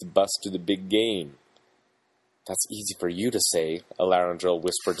who missed the bus to the big game. That's easy for you to say, Elaryindril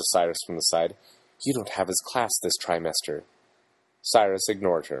whispered to Cyrus from the side. You don't have his class this trimester. Cyrus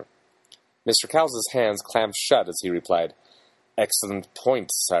ignored her. Mr. Cowles' hands clamped shut as he replied, Excellent point,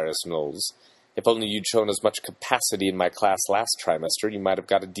 Cyrus Knowles. If only you'd shown as much capacity in my class last trimester, you might have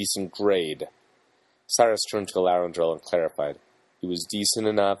got a decent grade. Cyrus turned to Elaryindril and clarified. He was decent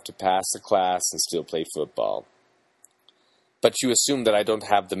enough to pass the class and still play football. But you assume that I don't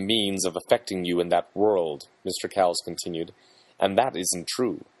have the means of affecting you in that world, Mr. Cowles continued, and that isn't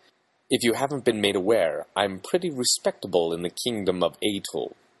true. If you haven't been made aware, I'm pretty respectable in the kingdom of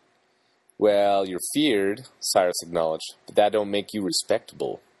Atoll. Well, you're feared, Cyrus acknowledged, but that don't make you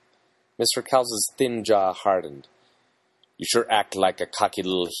respectable. Mr. Cowles' thin jaw hardened. You sure act like a cocky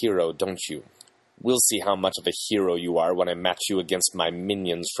little hero, don't you? We'll see how much of a hero you are when I match you against my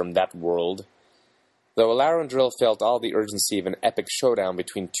minions from that world. Though Elaryindril felt all the urgency of an epic showdown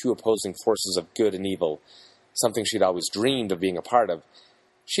between two opposing forces of good and evil, something she'd always dreamed of being a part of,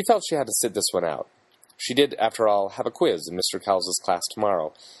 she felt she had to sit this one out. She did, after all, have a quiz in Mr. Cowles' class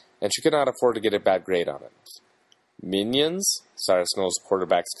tomorrow, and she could not afford to get a bad grade on it. Minions? Cyrus Knowles'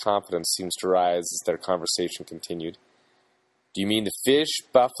 quarterback's confidence seems to rise as their conversation continued. Do you mean the fish,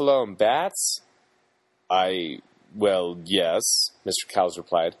 buffalo, and bats? Well, yes, Mr. Cowles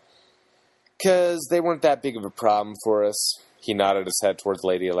replied. 'Cause they weren't that big of a problem for us. He nodded his head towards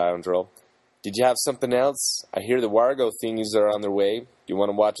Lady Elaryindril. Did you have something else? I hear the Wargo thingies are on their way. Do you want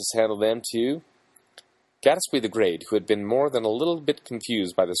to watch us handle them, too? Gatsby the Great, who had been more than a little bit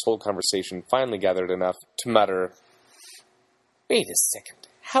confused by this whole conversation, finally gathered enough to mutter, Wait a second.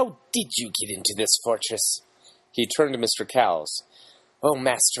 How did you get into this fortress? He turned to Mr. Cowles. Oh,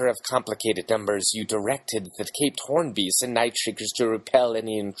 master of complicated numbers, you directed the Cape Hornbeasts and Nightshakers to repel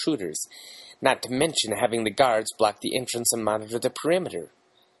any intruders, not to mention having the guards block the entrance and monitor the perimeter.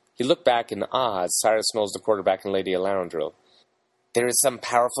 He looked back in awe at Cyrus Knowles, the quarterback, and Lady Elaryindril. There is some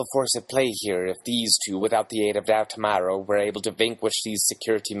powerful force at play here if these two, without the aid of Dautamaro, were able to vanquish these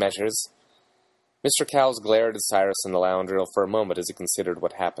security measures. Mr. Cowles glared at Cyrus and Elaryindril for a moment as he considered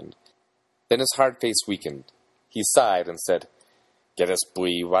what happened. Then his hard face weakened. He sighed and said,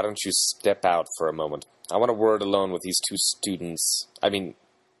 Gatsby, why don't you step out for a moment? I want a word alone with these two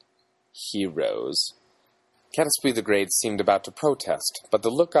heroes. Gatsby the Great seemed about to protest, but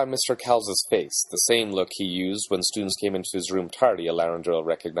the look on Mr. Cowles' face, the same look he used when students came into his room tardy, Elaryindril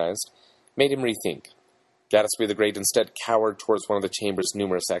recognized, made him rethink. Gatsby the Great instead cowered towards one of the chamber's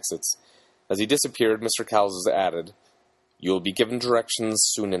numerous exits. As he disappeared, Mr. Cowles added, You will be given directions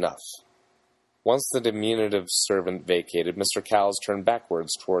soon enough. Once the diminutive servant vacated, Mr. Cowles turned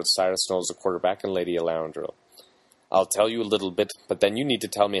backwards towards Cyrus Knowles, the quarterback, and Lady Elaryindril. I'll tell you a little bit, but then you need to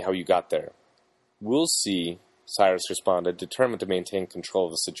tell me how you got there. We'll see, Cyrus responded, determined to maintain control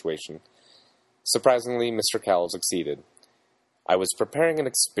of the situation. Surprisingly, Mr. Cowles succeeded. I was preparing an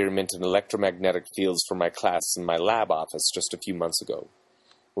experiment in electromagnetic fields for my class in my lab office just a few months ago.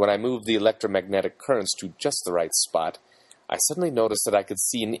 When I moved the electromagnetic currents to just the right spot, I suddenly noticed that I could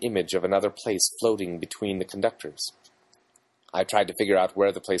see an image of another place floating between the conductors. I tried to figure out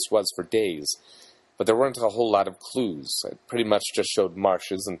where the place was for days, but there weren't a whole lot of clues. It pretty much just showed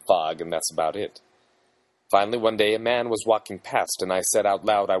marshes and fog, and that's about it. Finally, one day, a man was walking past, and I said out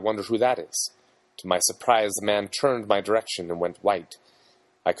loud, I wonder who that is. To my surprise, the man turned my direction and went white.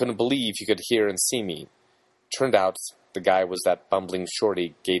 I couldn't believe he could hear and see me. Turned out, the guy was that bumbling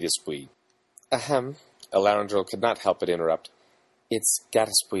shorty Gatsby. Ahem. Elaryindril could not help but interrupt. It's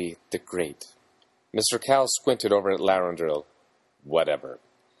Gatsby the Great. Mr. Cowles squinted over at Elaryindril. Whatever.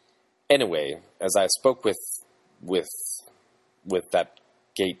 Anyway, as I spoke with that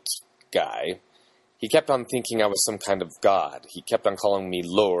gate guy, he kept on thinking I was some kind of god. He kept on calling me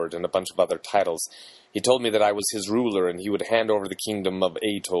Lord and a bunch of other titles. He told me that I was his ruler and he would hand over the kingdom of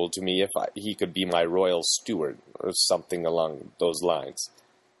Atoll to me if he could be my royal steward, or something along those lines.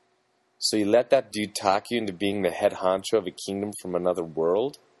 So you let that dude talk you into being the head honcho of a kingdom from another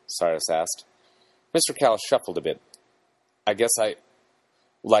world? Cyrus asked. Mr. Cowles shuffled a bit. I guess I'd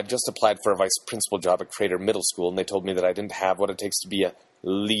just applied for a vice principal job at Crater Middle School, and they told me that I didn't have what it takes to be a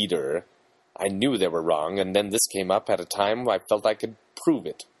leader. I knew they were wrong, and then this came up at a time I felt I could prove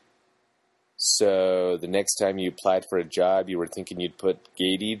it. So, the next time you applied for a job, you were thinking you'd put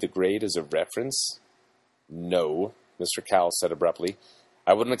Gatsby the Great as a reference? No, Mr. Cowles said abruptly.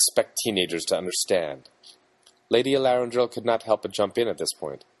 I wouldn't expect teenagers to understand. Lady Elaryindril could not help but jump in at this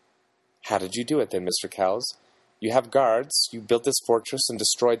point. How did you do it then, Mr. Cowles? You have guards, you built this fortress and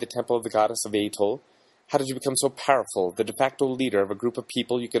destroyed the temple of the goddess of Atoll. How did you become so powerful, the de facto leader of a group of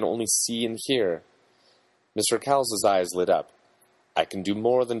people you can only see and hear? Mr. Cowles' eyes lit up. I can do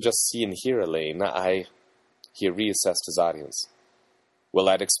more than just see and hear, Elaine. He reassessed his audience. Well,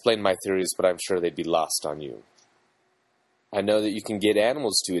 I'd explain my theories, but I'm sure they'd be lost on you. I know that you can get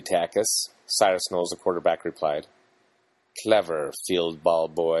animals to attack us, Cyrus Knowles, the quarterback, replied. Clever, field ball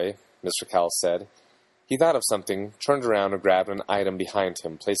boy, Mr. Cowles said. He thought of something, turned around and grabbed an item behind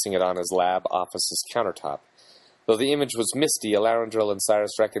him, placing it on his lab office's countertop. Though the image was misty, Elaryindril and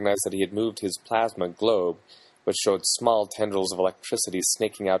Cyrus recognized that he had moved his plasma globe, which showed small tendrils of electricity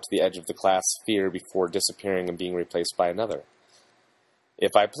snaking out to the edge of the glass sphere before disappearing and being replaced by another.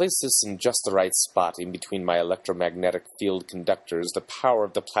 If I place this in just the right spot in between my electromagnetic field conductors, the power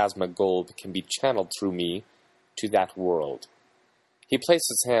of the plasma globe can be channeled through me to that world. He placed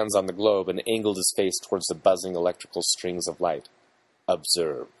his hands on the globe and angled his face towards the buzzing electrical strings of light.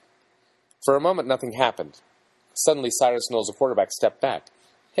 Observe. For a moment, nothing happened. Suddenly, Cyrus Knowles, the quarterback, stepped back.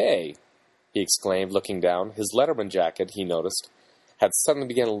 Hey, he exclaimed, looking down. His Letterman jacket, he noticed, had suddenly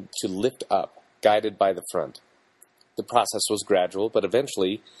begun to lift up, guided by the front. The process was gradual, but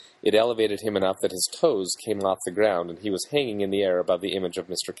eventually it elevated him enough that his toes came off the ground and he was hanging in the air above the image of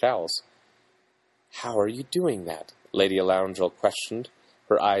Mr. Cowles. "How are you doing that?" Lady Elaryindril questioned,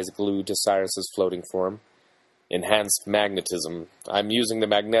 her eyes glued to Cyrus's floating form. "Enhanced magnetism. I'm using the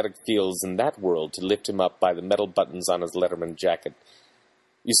magnetic fields in that world to lift him up by the metal buttons on his letterman jacket.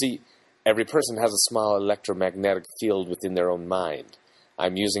 You see, every person has a small electromagnetic field within their own mind.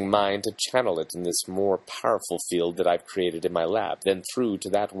 I'm using mine to channel it in this more powerful field that I've created in my lab, then through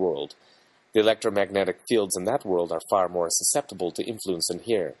to that world. The electromagnetic fields in that world are far more susceptible to influence than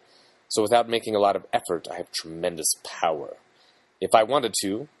here. So without making a lot of effort, I have tremendous power. If I wanted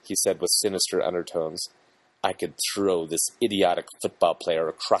to," he said with sinister undertones, "I could throw this idiotic football player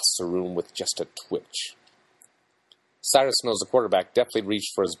across the room with just a twitch." Cyrus Knowles, the quarterback, deftly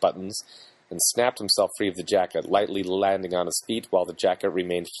reached for his buttons and snapped himself free of the jacket, lightly landing on his feet while the jacket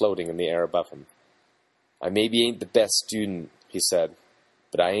remained floating in the air above him. "I maybe ain't the best student," he said,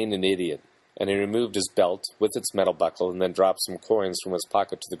 "but I ain't an idiot." And he removed his belt with its metal buckle and then dropped some coins from his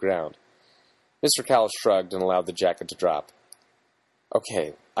pocket to the ground. Mr. Cowles shrugged and allowed the jacket to drop.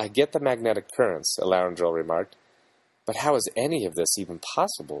 "Okay, I get the magnetic currents," Elaryindril remarked, "but how is any of this even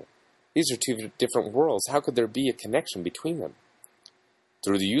possible? These are two different worlds. How could there be a connection between them?"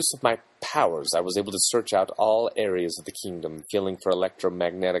 "Through the use of my powers, I was able to search out all areas of the kingdom, feeling for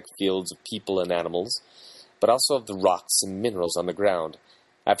electromagnetic fields of people and animals, but also of the rocks and minerals on the ground.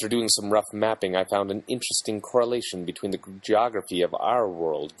 After doing some rough mapping, I found an interesting correlation between the geography of our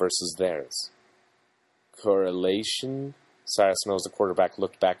world versus theirs." "Correlation?" Cyrus Knowles, the quarterback,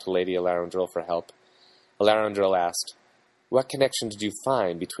 looked back to Lady Elaryindril for help. Elaryindril asked, "What connection did you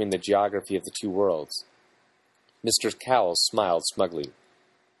find between the geography of the two worlds?" Mr. Cowles smiled smugly.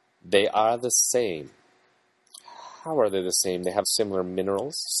 "They are the same." "How are they the same? They have similar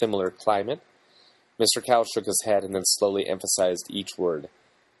minerals, similar climate?" Mr. Cowles shook his head and then slowly emphasized each word.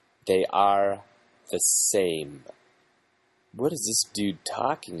 "They are the same." "What is this dude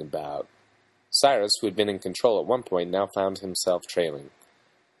talking about?" Cyrus, who had been in control at one point, now found himself trailing.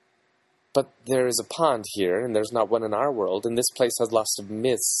 "But there is a pond here, and there's not one in our world, and this place has lots of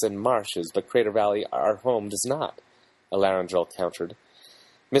myths and marshes, but Crater Valley, our home, does not," Elaryindril countered.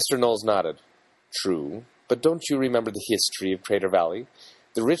 Mr. Knowles nodded. "True, but don't you remember the history of Crater Valley?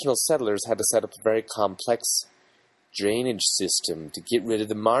 The original settlers had to set up a very complex drainage system to get rid of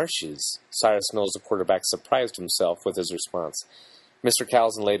the marshes." Cyrus Knowles, the quarterback, surprised himself with his response. Mr.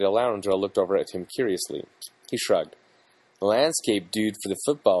 Cowles and Lady Elaryindril looked over at him curiously. He shrugged. "The landscape dude for the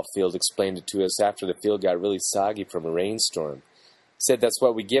football field explained it to us after the field got really soggy from a rainstorm. Said that's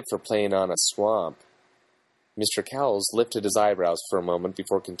what we get for playing on a swamp." Mr. Cowles lifted his eyebrows for a moment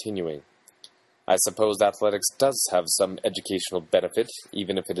before continuing. "I suppose athletics does have some educational benefit,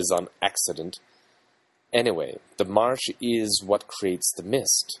 even if it is on accident. Anyway, the marsh is what creates the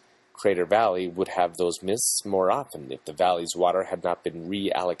mist. Crater Valley would have those mists more often if the valley's water had not been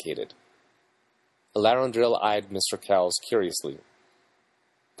reallocated." Elaryindril eyed Mr. Cowles curiously.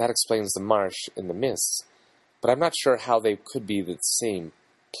 "That explains the marsh and the mists, but I'm not sure how they could be the same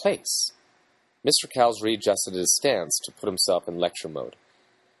place." Mr. Cowles readjusted his stance to put himself in lecture mode.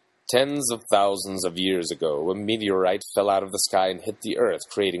 "Tens of thousands of years ago, a meteorite fell out of the sky and hit the Earth,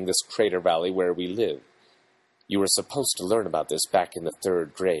 creating this crater valley where we live. You were supposed to learn about this back in the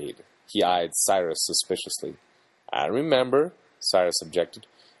 3rd grade. He eyed Cyrus suspiciously. "I remember," Cyrus objected.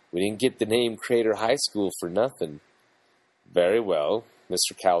 "We didn't get the name Crater High School for nothing." "Very well,"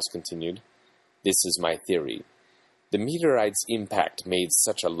 Mr. Cowles continued. "This is my theory. The meteorite's impact made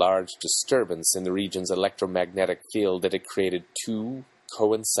such a large disturbance in the region's electromagnetic field that it created two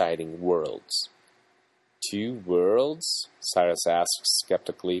coinciding worlds." "Two worlds?" Cyrus asked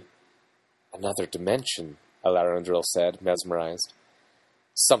skeptically. "Another dimension," Elaryindril said, mesmerized.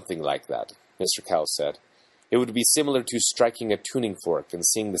 "Something like that," Mr. Cowles said. "It would be similar to striking a tuning fork and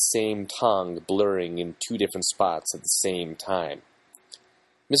seeing the same tongue blurring in two different spots at the same time."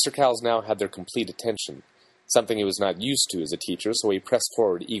 Mr. Cowles now had their complete attention, something he was not used to as a teacher, so he pressed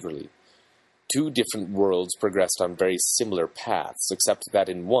forward eagerly. "Two different worlds progressed on very similar paths, except that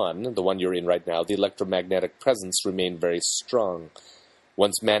in one, the one you're in right now, the electromagnetic presence remained very strong.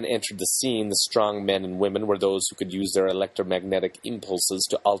 Once man entered the scene, the strong men and women were those who could use their electromagnetic impulses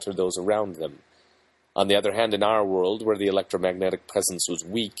to alter those around them. On the other hand, in our world, where the electromagnetic presence was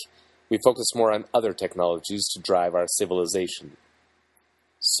weak, we focused more on other technologies to drive our civilization."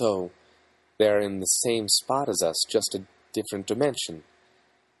 "So, they're in the same spot as us, just a different dimension.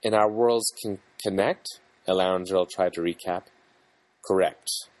 And our worlds can connect?" Elaryindril tried to recap. "Correct.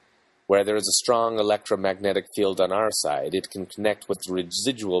 Where there is a strong electromagnetic field on our side, it can connect with the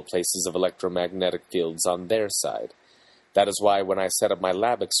residual places of electromagnetic fields on their side. That is why when I set up my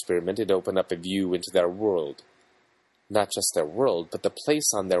lab experiment, it opened up a view into their world. Not just their world, but the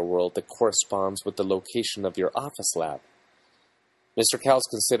place on their world that corresponds with the location of your office lab. Mr. Cowles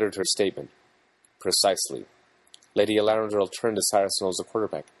considered her statement. Precisely. Lady Elaryindril turned to Cyrus Knowles, the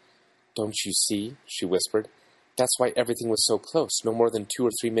quarterback. Don't you see? She whispered. That's why everything was so close, no more than 2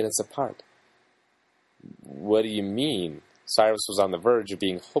 or 3 minutes apart. What do you mean? Cyrus was on the verge of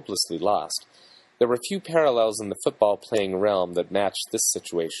being hopelessly lost. There were few parallels in the football-playing realm that matched this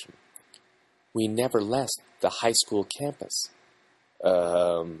situation. We never left the high school campus.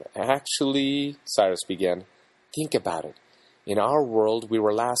 Actually, Cyrus began, think about it. In our world, we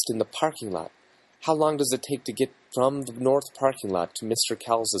were last in the parking lot. How long does it take to get from the north parking lot to Mr.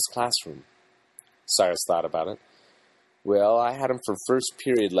 Cowles' classroom? Cyrus thought about it. Well, I had him for first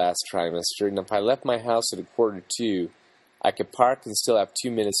period last trimester, and if I left my house at 1:45, I could park and still have 2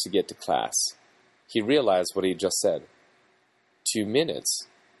 minutes to get to class. He realized what he had just said. 2 minutes?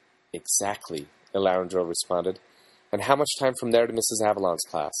 Exactly, Elaryindril responded. And how much time from there to Mrs. Avalon's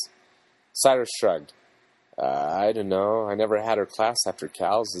class? Cyrus shrugged. I don't know. I never had her class after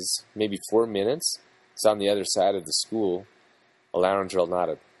Cowles's. Maybe 4 minutes? It's on the other side of the school. Elaryindril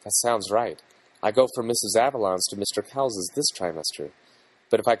nodded. That sounds right. I go from Mrs. Avalon's to Mr. Cowles's this trimester.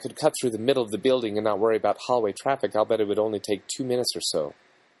 But if I could cut through the middle of the building and not worry about hallway traffic, I'll bet it would only take 2 minutes or so.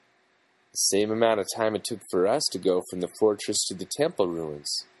 The same amount of time it took for us to go from the fortress to the temple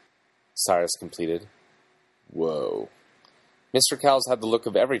ruins, Cyrus completed. Whoa. Mr. Cowles had the look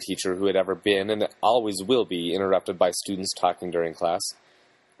of every teacher who had ever been, and always will be, interrupted by students talking during class.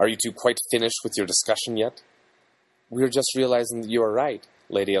 Are you two quite finished with your discussion yet? We're just realizing that you are right,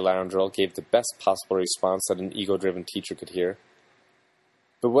 Lady Elaryindril gave the best possible response that an ego-driven teacher could hear.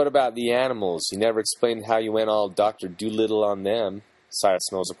 But what about the animals? You never explained how you went all Dr. Doolittle on them, Cyrus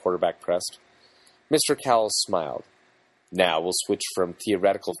Knowles, the quarterback, pressed. Mr. Cowles smiled. Now we'll switch from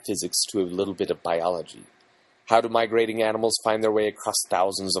theoretical physics to a little bit of biology. How do migrating animals find their way across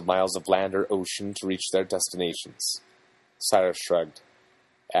thousands of miles of land or ocean to reach their destinations? Cyrus shrugged.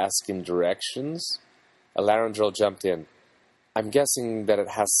 Asking directions? Elaryindril jumped in. I'm guessing that it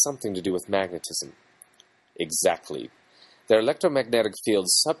has something to do with magnetism. Exactly. Their electromagnetic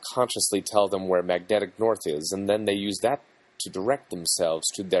fields subconsciously tell them where magnetic north is, and then they use that to direct themselves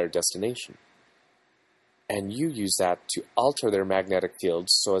to their destination. And you use that to alter their magnetic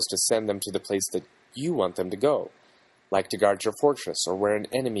fields so as to send them to the place that you want them to go, like to guard your fortress or where an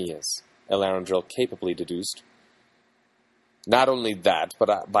enemy is, Elaryindril capably deduced. Not only that,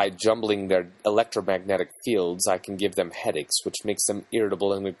 but by jumbling their electromagnetic fields, I can give them headaches, which makes them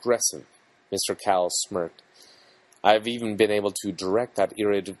irritable and aggressive, Mr. Cowles smirked. I've even been able to direct that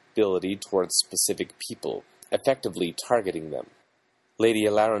irritability towards specific people, effectively targeting them. Lady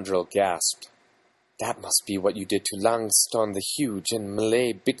Elaryindril gasped. That must be what you did to Langston the Huge and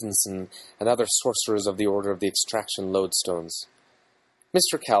Malay Bittinson and other sorcerers of the Order of the Extraction Lodestones.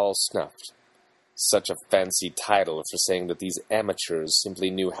 Mr. Cowles snuffed. Such a fancy title for saying that these amateurs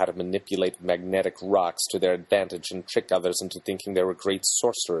simply knew how to manipulate magnetic rocks to their advantage and trick others into thinking they were great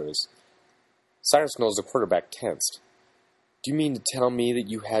sorcerers. Cyrus Knowles, the quarterback, tensed. Do you mean to tell me that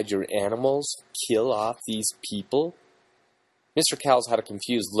you had your animals kill off these people? Mr. Cowles had a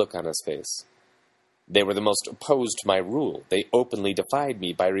confused look on his face. They were the most opposed to my rule. They openly defied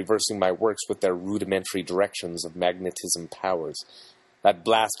me by reversing my works with their rudimentary directions of magnetism powers. That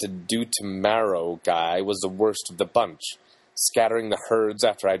blasted due-to-marrow guy was the worst of the bunch, scattering the herds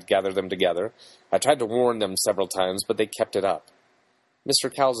after I'd gathered them together. I tried to warn them several times, but they kept it up.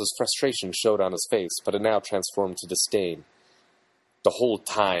 Mr. Cowles' frustration showed on his face, but it now transformed to disdain. The whole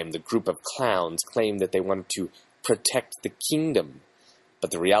time, the group of clowns claimed that they wanted to protect the kingdom,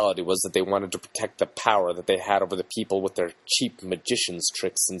 but the reality was that they wanted to protect the power that they had over the people with their cheap magician's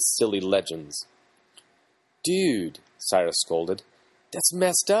tricks and silly legends. Dude, Cyrus scolded, that's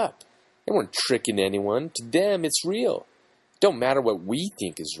messed up. They weren't tricking anyone. To them, it's real. Don't matter what we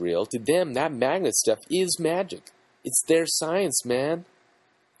think is real. To them, that magnet stuff is magic. It's their science, man.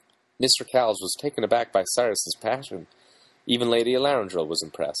 Mr. Cowles was taken aback by Cyrus's passion. Even Lady Elaryindril was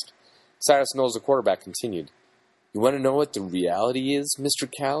impressed. Cyrus Knowles, the quarterback, continued. You want to know what the reality is,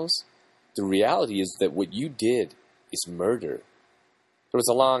 Mr. Cowles? The reality is that what you did is murder. There was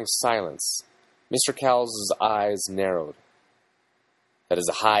a long silence. Mr. Cowles' eyes narrowed. That is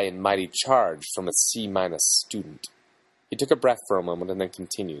a high and mighty charge from a C- student. He took a breath for a moment and then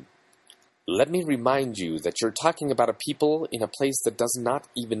continued. Let me remind you that you're talking about a people in a place that does not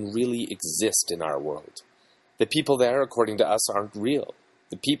even really exist in our world. The people there, according to us, aren't real.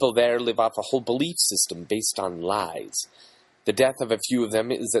 The people there live off a whole belief system based on lies. The death of a few of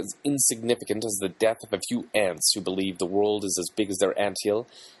them is as insignificant as the death of a few ants who believe the world is as big as their anthill,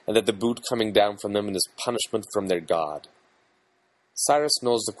 and that the boot coming down from them is punishment from their god. Cyrus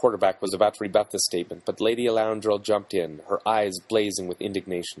Knowles, the quarterback, was about to rebut this statement, but Lady Elaryindril jumped in, her eyes blazing with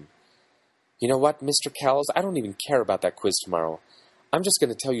indignation. You know what, Mr. Cowles, I don't even care about that quiz tomorrow. I'm just going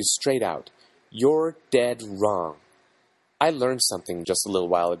to tell you straight out. You're dead wrong. I learned something just a little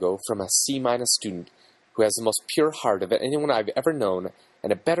while ago from a C-minus student who has the most pure heart of anyone I've ever known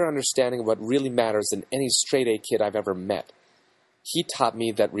and a better understanding of what really matters than any straight-A kid I've ever met. He taught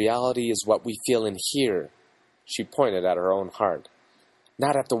me that reality is what we feel in here. She pointed at her own heart.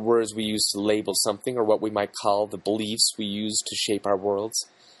 Not at the words we use to label something or what we might call the beliefs we use to shape our worlds.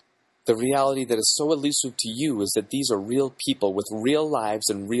 The reality that is so elusive to you is that these are real people with real lives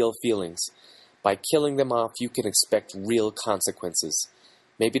and real feelings. By killing them off, you can expect real consequences.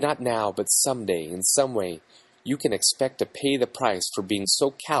 Maybe not now, but someday, in some way, you can expect to pay the price for being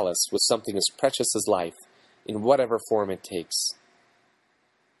so callous with something as precious as life, in whatever form it takes.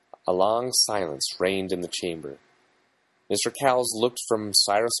 A long silence reigned in the chamber. Mr. Cowles looked from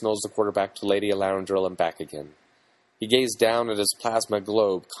Cyrus Knowles, the quarterback, to Lady Elaryindril and back again. He gazed down at his plasma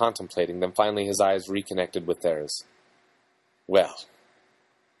globe, contemplating them. Finally his eyes reconnected with theirs. Well,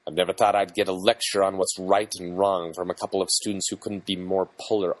 I've never thought I'd get a lecture on what's right and wrong from a couple of students who couldn't be more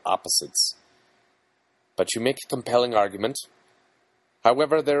polar opposites. But you make a compelling argument.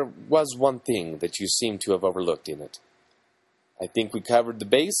 However, there was one thing that you seem to have overlooked in it. I think we covered the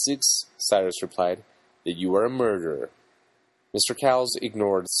basics, Cyrus replied, that you are a murderer. Mr. Cowles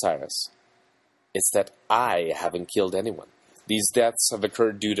ignored Cyrus. It's that I haven't killed anyone. These deaths have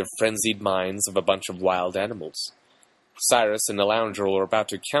occurred due to frenzied minds of a bunch of wild animals. Cyrus and Elaryindril were about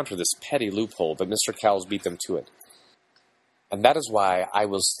to counter this petty loophole, but Mr. Cowles beat them to it. And that is why I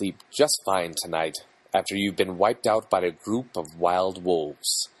will sleep just fine tonight, after you've been wiped out by a group of wild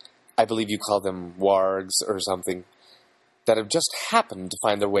wolves. I believe you call them wargs or something, that have just happened to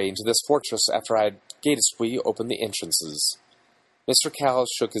find their way into this fortress after I had gatesui opened the entrances. Mr.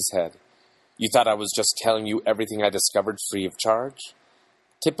 Cowles shook his head. You thought I was just telling you everything I discovered free of charge?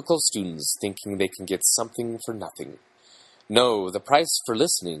 Typical students thinking they can get something for nothing. No, the price for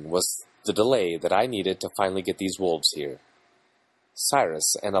listening was the delay that I needed to finally get these wolves here.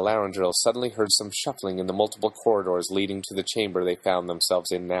 Cyrus and Elaryindril suddenly heard some shuffling in the multiple corridors leading to the chamber they found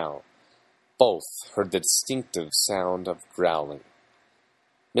themselves in now. Both heard the distinctive sound of growling.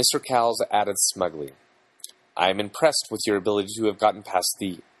 Mr. Cowles added smugly, I am impressed with your ability to have gotten past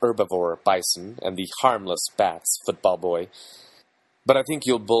the herbivore bison and the harmless bats, football boy, but I think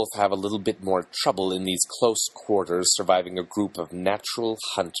you'll both have a little bit more trouble in these close quarters surviving a group of natural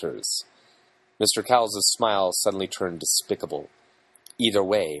hunters. Mr. Cowles' smile suddenly turned despicable. Either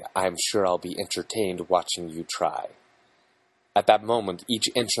way, I'm sure I'll be entertained watching you try. At that moment, each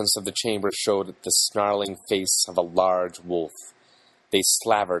entrance of the chamber showed the snarling face of a large wolf. They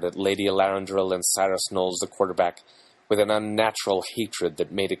slavered at Lady Elaryindril and Cyrus Knowles, the quarterback, with an unnatural hatred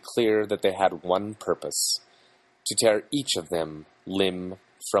that made it clear that they had one purpose, to tear each of them limb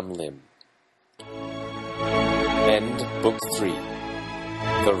from limb. End Book 3.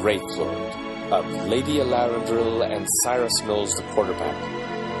 The Wraith Lord of Lady Elaryindril and Cyrus Knowles, the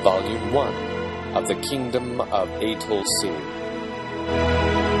quarterback, Volume 1 of the Kingdom of Atoll series.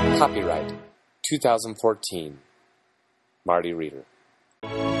 Copyright 2014. Marty Reader.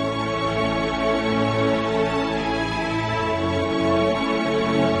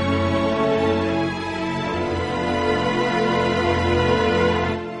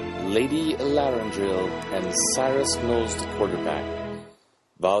 Lady Elaryindril and Cyrus Knowles, the quarterback,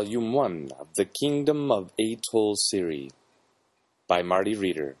 Volume 1 of the Kingdom of Atoll series, by Marty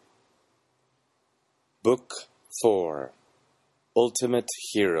Reader. Book 4, Ultimate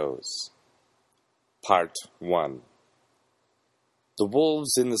Heroes, Part 1. The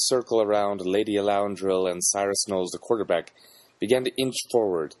wolves in the circle around Lady Elaryindril and Cyrus Knowles, the quarterback, began to inch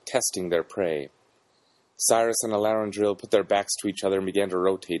forward, testing their prey. Cyrus and Elaryindril put their backs to each other and began to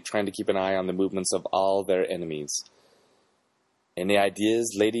rotate, trying to keep an eye on the movements of all their enemies. "Any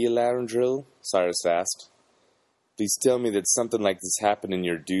ideas, Lady Elaryindril?" Cyrus asked. "Please tell me that something like this happened in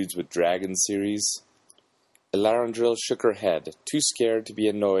your Dudes with Dragons series." Elaryindril shook her head, too scared to be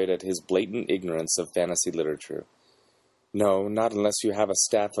annoyed at his blatant ignorance of fantasy literature. "No, not unless you have a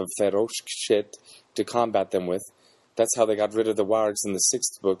staff of feroch shit to combat them with. That's how they got rid of the wargs in the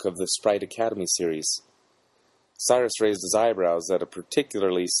 6th book of the Sprite Academy series." Cyrus raised his eyebrows at a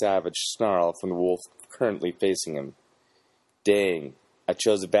particularly savage snarl from the wolf currently facing him. "Dang, I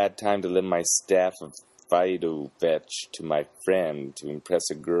chose a bad time to lend my staff of Fido Fetch to my friend to impress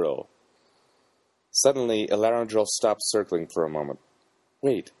a girl." Suddenly, Elaryindril stopped circling for a moment.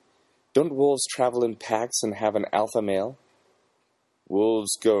 Wait, don't wolves travel in packs and have an alpha male?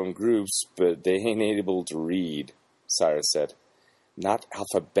 Wolves go in groups, but they ain't able to read, Cyrus said. Not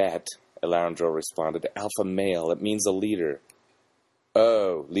alphabet, Elaryindril responded. Alpha male, it means a leader.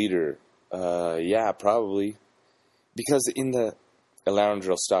 Oh, leader. Yeah, probably. Because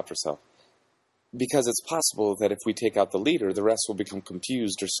Elaryindril stopped herself. Because it's possible that if we take out the leader, the rest will become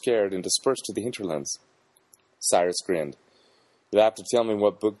confused or scared and disperse to the hinterlands. Cyrus grinned. You'll have to tell me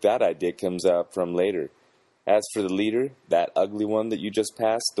what book that idea comes out from later. As for the leader, that ugly one that you just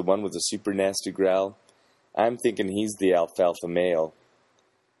passed, the one with the super nasty growl, I'm thinking he's the alfalfa male.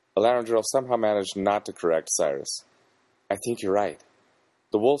 Elaryindril somehow managed not to correct Cyrus. I think you're right.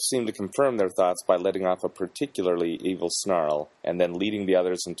 The wolf seemed to confirm their thoughts by letting off a particularly evil snarl and then leading the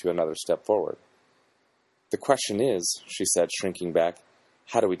others into another step forward. The question is, she said, shrinking back,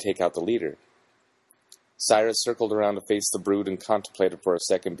 how do we take out the leader? Cyrus circled around to face the brood and contemplated for a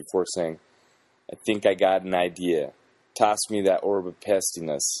second before saying, I think I got an idea. Toss me that orb of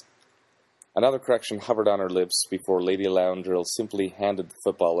pestiness. Another correction hovered on her lips before Lady Elaryindril simply handed the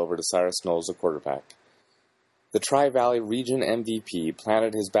football over to Cyrus Knowles, the quarterback. The Tri-Valley Region MVP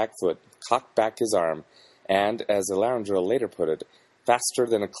planted his back foot, cocked back his arm, and, as Elaryindril later put it, faster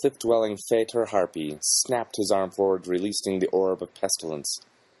than a cliff-dwelling Phaetor harpy, snapped his arm forward, releasing the orb of pestilence.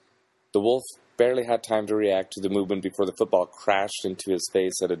 The wolf barely had time to react to the movement before the football crashed into his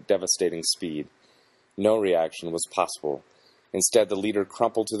face at a devastating speed. No reaction was possible. Instead, the leader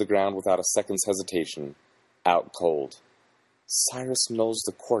crumpled to the ground without a second's hesitation, out cold. Cyrus Knowles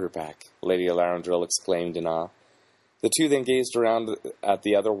the quarterback, Lady Elaryindril exclaimed in awe. The two then gazed around at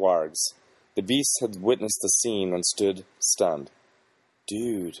the other wargs. The beasts had witnessed the scene and stood stunned.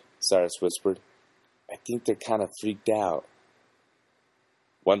 Dude, Cyrus whispered, I think they're kind of freaked out.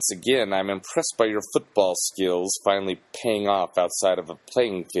 Once again, I'm impressed by your football skills finally paying off outside of a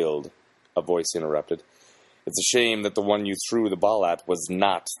playing field, a voice interrupted. It's a shame that the one you threw the ball at was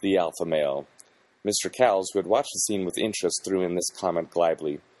not the alpha male. Mr. Cowles, who had watched the scene with interest, threw in this comment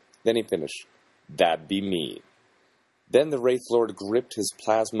glibly. Then he finished, That'd be me. Then the Wraith Lord gripped his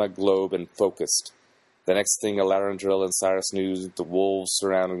plasma globe and focused. The next thing Elaryindril and Cyrus knew, the wolves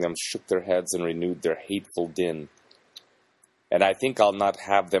surrounding them shook their heads and renewed their hateful din. And I think I'll not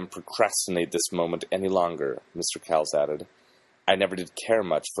have them procrastinate this moment any longer, Mr. Cowles added. I never did care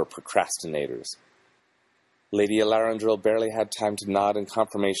much for procrastinators. Lady Elaryindril barely had time to nod in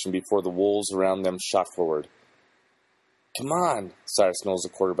confirmation before the wolves around them shot forward. Come on, Cyrus Knowles, the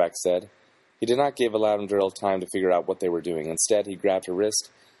quarterback, said. He did not give Elaryindril time to figure out what they were doing. Instead, he grabbed her wrist,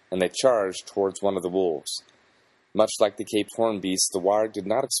 and they charged towards one of the wolves. Much like the Cape Horn beast, the warg did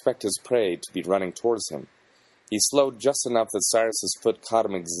not expect his prey to be running towards him. He slowed just enough that Cyrus's foot caught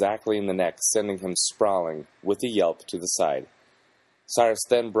him exactly in the neck, sending him sprawling, with a yelp, to the side. Cyrus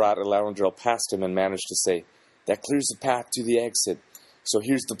then brought Elaryindril past him and managed to say, That clears the path to the exit. So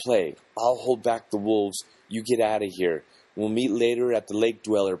here's the play. I'll hold back the wolves. You get out of here. We'll meet later at the Lake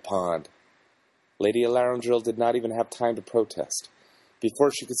Dweller Pond. Lady Elaryindril did not even have time to protest.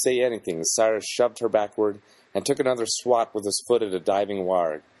 Before she could say anything, Cyrus shoved her backward and took another swat with his foot at a diving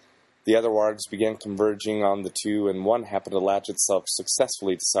warg. The other wargs began converging on the two, and one happened to latch itself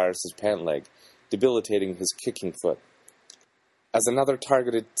successfully to Cyrus's pant leg, debilitating his kicking foot. As another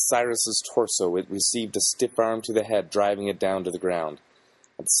targeted Cyrus's torso, it received a stiff arm to the head, driving it down to the ground.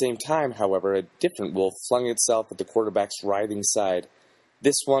 At the same time, however, a different wolf flung itself at the quarterback's writhing side.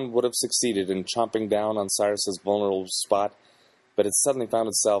 This one would have succeeded in chomping down on Cyrus's vulnerable spot, but it suddenly found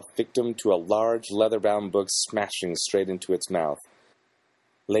itself victim to a large, leather-bound book smashing straight into its mouth.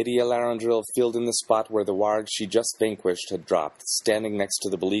 Lady Elaryindril filled in the spot where the warg she just vanquished had dropped, standing next to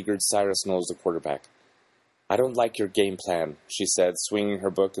the beleaguered Cyrus Knowles, the quarterback. I don't like your game plan, she said, swinging her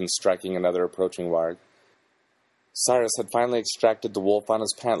book and striking another approaching warg. Cyrus had finally extracted the wolf on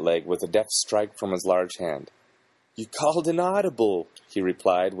his pant leg with a deft strike from his large hand. You called an audible, he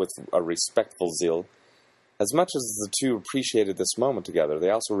replied with a respectful zeal. As much as the two appreciated this moment together, they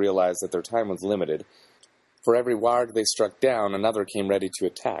also realized that their time was limited. For every warg they struck down, another came ready to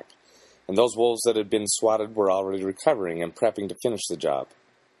attack, and those wolves that had been swatted were already recovering and prepping to finish the job.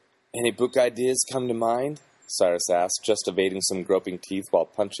 Any book ideas come to mind? Cyrus asked, just evading some groping teeth while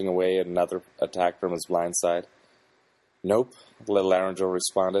punching away at another attack from his blind side. Nope, Elaryindril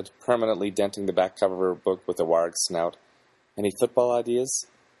responded, permanently denting the back cover of her book with a warg snout. Any football ideas?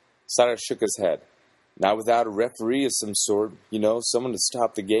 Cyrus shook his head. Not without a referee of some sort, someone to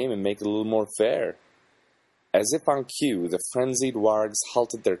stop the game and make it a little more fair. As if on cue, the frenzied wargs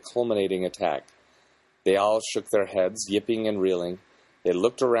halted their culminating attack. They all shook their heads, yipping and reeling. They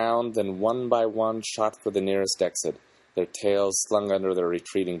looked around, then one by one shot for the nearest exit, their tails slung under their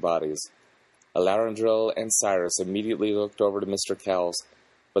retreating bodies. Elaryindril and Cyrus immediately looked over to Mr. Cowles,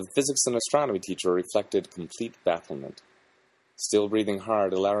 but the physics and astronomy teacher reflected complete bafflement. Still breathing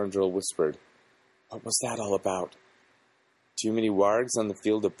hard, Elaryindril whispered, "What was that all about?" "Too many wargs on the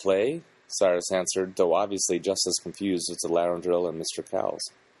field of play?" Cyrus answered, though obviously just as confused as Elaryindril and Mr.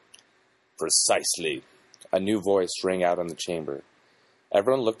 Cowles. "Precisely." A new voice rang out in the chamber.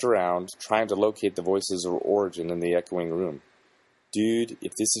 Everyone looked around, trying to locate the voice's origin in the echoing room. "Dude,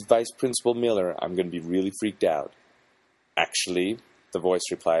 if this is Vice Principal Miller, I'm going to be really freaked out." "Actually," the voice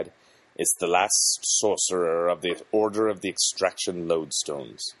replied, "it's the last sorcerer of the Order of the Extraction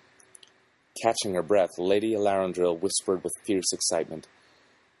Lodestones." Catching her breath, Lady Elaryindril whispered with fierce excitement,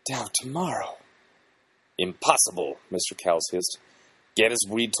 "Down tomorrow." "Impossible," Mr. Cowles hissed. "Geddes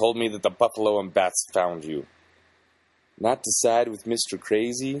Weed told me that the buffalo and bats found you." "Not to side with Mr.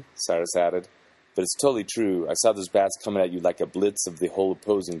 Crazy," Cyrus added, "but it's totally true. I saw those bats coming at you like a blitz of the whole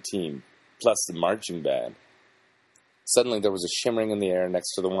opposing team, plus the marching band." Suddenly there was a shimmering in the air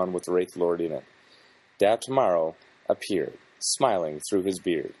next to the one with the Wraith Lord in it. Down tomorrow appeared, smiling through his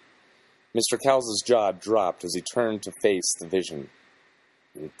beard. Mr. Cowles' jaw dropped as he turned to face the vision.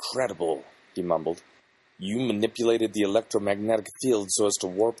 "Incredible," he mumbled. "You manipulated the electromagnetic field so as to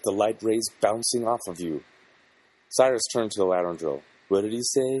warp the light rays bouncing off of you." Cyrus turned to Elaryindril. "What did he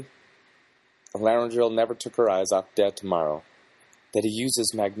say?" Elaryindril never took her eyes off Dead Tomorrow. "That he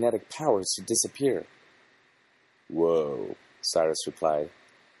uses magnetic powers to disappear." "Whoa," Cyrus replied.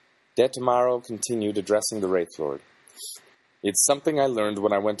 Dead Tomorrow continued addressing the Wraith Lord. "It's something I learned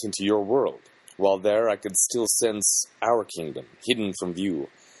when I went into your world. While there, I could still sense our kingdom, hidden from view.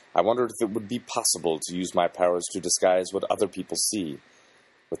 I wondered if it would be possible to use my powers to disguise what other people see.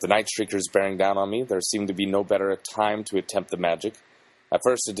 With the Night Shriekers bearing down on me, there seemed to be no better time to attempt the magic. At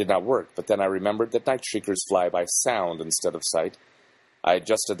first it did not work, but then I remembered that Night Shriekers fly by sound instead of sight. I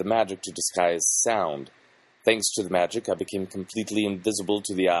adjusted the magic to disguise sound. Thanks to the magic, I became completely invisible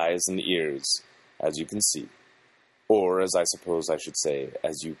to the eyes and ears, as you can see. Or, as I suppose I should say,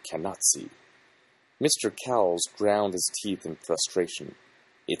 as you cannot see." Mr. Cowles ground his teeth in frustration.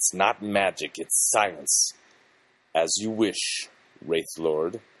 "It's not magic, it's science." "As you wish, Wraith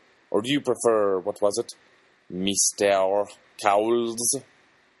Lord. Or do you prefer, what was it? Mr. Cowles?"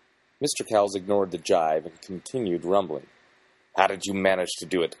 Mr. Cowles ignored the jibe and continued rumbling. "How did you manage to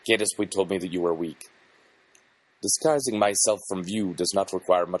do it? Geddes Weed told me that you were weak." "Disguising myself from view does not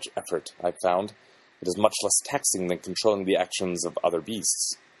require much effort, I've found. It is much less taxing than controlling the actions of other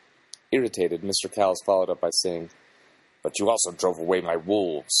beasts." Irritated, Mr. Cowles followed up by saying, "But you also drove away my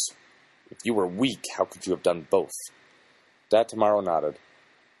wolves. If you were weak, how could you have done both?" That Tomorrow nodded.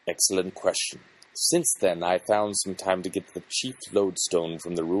 "Excellent question. Since then, I found some time to get the chief lodestone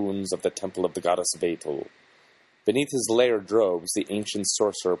from the ruins of the temple of the goddess of Aetol." Beneath his layered robes, the ancient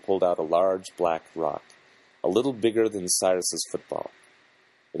sorcerer pulled out a large black rock, a little bigger than Cyrus's football.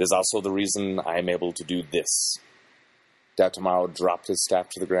 "It is also the reason I am able to do this." That Tomorrow dropped his staff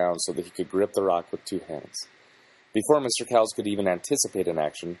to the ground so that he could grip the rock with two hands. Before Mr. Cowles could even anticipate an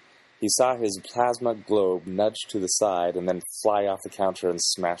action, he saw his plasma globe nudge to the side and then fly off the counter and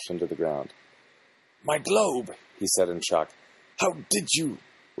smash into the ground. "My globe!" he said in shock. "How did you?"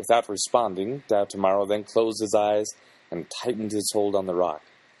 Without responding, Dow Tomorrow then closed his eyes and tightened his hold on the rock.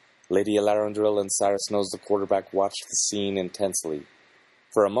 Lady Elaryindril and Cyrus Knowles the quarterback watched the scene intensely.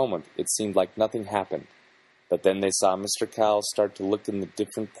 For a moment, it seemed like nothing happened, but then they saw Mr. Cowles start to look in the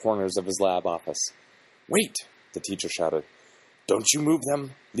different corners of his lab office. "Wait!" the teacher shouted. "Don't you move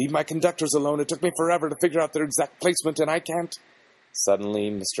them! Leave my conductors alone! It took me forever to figure out their exact placement, and I can't!"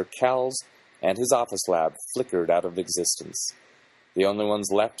 Suddenly, Mr. Cowles and his office lab flickered out of existence. The only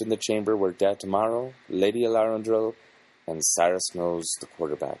ones left in the chamber were Dead Tomorrow, Lady Elaryindril, and Cyrus Knowles the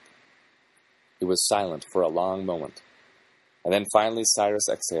quarterback. It was silent for a long moment, and then finally Cyrus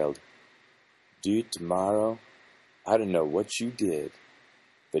exhaled. "Dude, Tomorrow, I don't know what you did,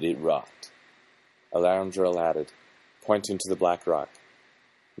 but it rocked." Elaryindril added, pointing to the black rock.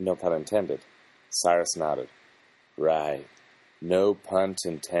 "No pun intended." Cyrus nodded. "Right. No pun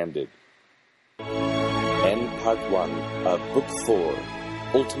intended." End Part 1 of Book 4,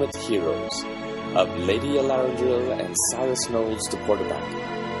 Ultimate Heroes, of Lady Elaryindril and Cyrus Knowles the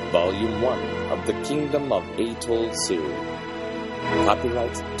Quarterback, Volume 1 of the Kingdom of Aetol series.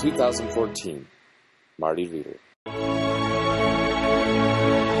 Copyright 2014. Marty Reader.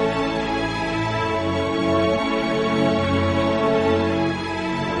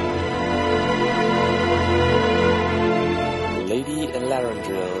 Lady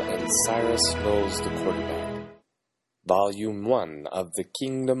Elaryindril and Cyrus Knowles the Quarterback. Volume 1 of the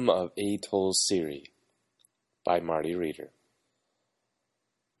Kingdom of Atoll series by Marty Reader.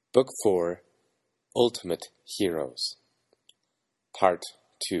 Book 4, Ultimate Heroes. Part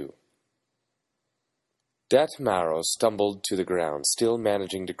 2. Datamaro stumbled to the ground, still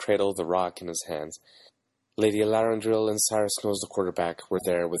managing to cradle the rock in his hands. Lady Elaryindril and Cyrus Knowles the quarterback were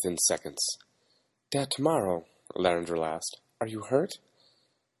there within seconds. Datamaro, Elaryindril asked, are you hurt?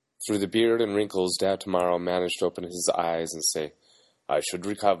 Through the beard and wrinkles, Datamaro managed to open his eyes and say, I should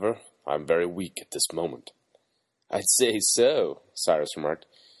recover. I'm very weak at this moment. I'd say so, Cyrus remarked.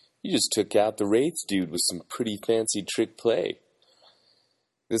 You just took out the Wraith dude with some pretty fancy trick play.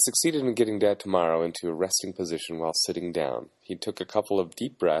 They succeeded in getting Datamaro into a resting position while sitting down. He took a couple of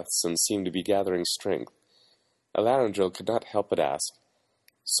deep breaths and seemed to be gathering strength. Elaryindril could not help but ask,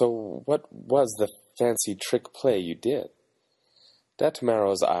 So what was the fancy trick play you did?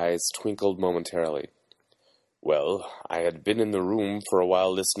 Datamaro's eyes twinkled momentarily. Well, I had been in the room for a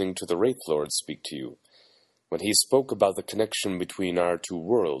while listening to the Wraith Lord speak to you. When he spoke about the connection between our two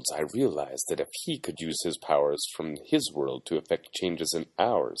worlds, I realized that if he could use his powers from his world to effect changes in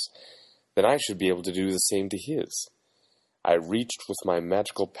ours, then I should be able to do the same to his. I reached with my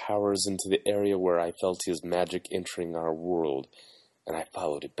magical powers into the area where I felt his magic entering our world, and I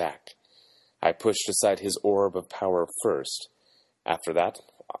followed it back. I pushed aside his orb of power first. After that,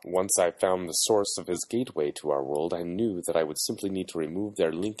 once I found the source of his gateway to our world, I knew that I would simply need to remove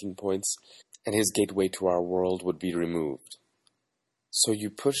their linking points, and his gateway to our world would be removed. So you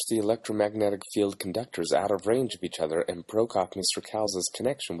pushed the electromagnetic field conductors out of range of each other and broke off Mr. Cowles'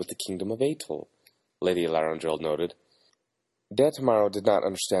 connection with the Kingdom of Atoll, Lady Elaryindril noted. Datamaro did not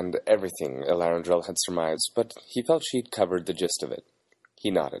understand everything Elaryindril had surmised, but he felt she had covered the gist of it. He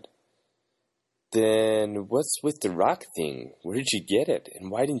nodded. Then what's with the rock thing? Where did you get it, and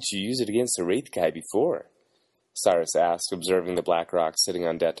why didn't you use it against the Wraith guy before? Cyrus asked, observing the black rock sitting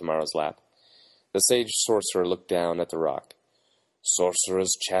on Datamaro's lap. The sage sorcerer looked down at the rock.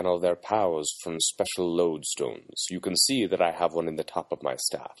 Sorcerers channel their powers from special lodestones. You can see that I have one in the top of my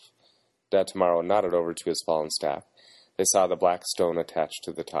staff. Datamaro nodded over to his fallen staff. They saw the black stone attached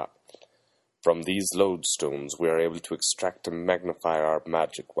to the top. From these lodestones, we are able to extract and magnify our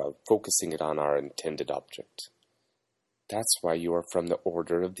magic while focusing it on our intended object. That's why you are from the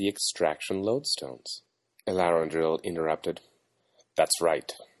Order of the Extraction Lodestones, Elaryindril interrupted. That's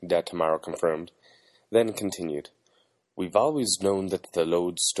right, Datamaro confirmed, then continued. We've always known that the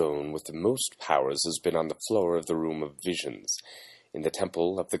lodestone with the most powers has been on the floor of the Room of Visions, in the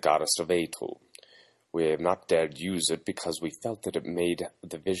temple of the goddess of Atoll. We have not dared use it because we felt that it made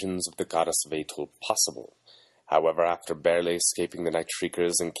the visions of the goddess of Atoll possible. However, after barely escaping the Night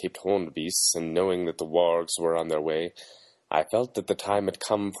Shriekers and Caped Horned Beasts, and knowing that the wargs were on their way, I felt that the time had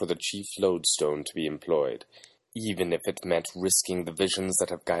come for the chief lodestone to be employed, even if it meant risking the visions that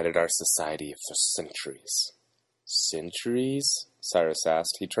have guided our society for centuries. Centuries? Cyrus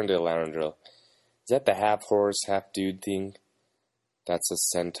asked. He turned to Elaryindril. Is that the half-horse, half-dude thing? That's a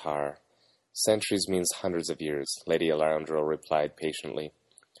centaur. Centuries means hundreds of years, Lady Elaryindril replied patiently.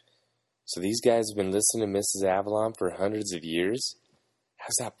 So these guys have been listening to Mrs. Avalon for hundreds of years?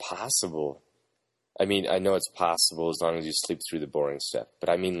 How's that possible? I mean, I know it's possible as long as you sleep through the boring stuff, but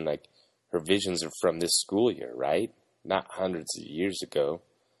I mean, like, her visions are from this school year, right? Not hundreds of years ago.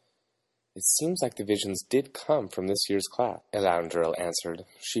 It seems like the visions did come from this year's class, Elaryindril answered.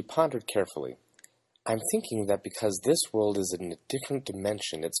 She pondered carefully. I'm thinking that because this world is in a different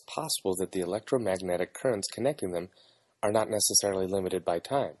dimension, it's possible that the electromagnetic currents connecting them are not necessarily limited by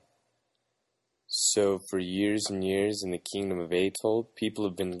time. So for years and years in the Kingdom of Atoll, people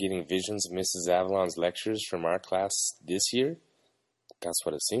have been getting visions of Mrs. Avalon's lectures from our class this year? That's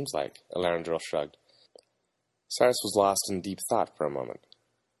what it seems like, Elaryindril shrugged. Cyrus was lost in deep thought for a moment.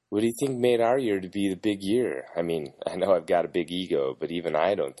 What do you think made our year to be the big year? I mean, I know I've got a big ego, but even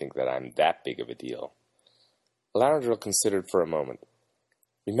I don't think that I'm that big of a deal. Elaryindril considered for a moment.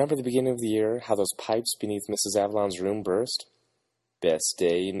 Remember the beginning of the year, how those pipes beneath Mrs. Avalon's room burst? Best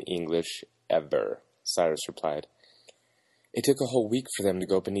day in English ever, Cyrus replied. It took a whole week for them to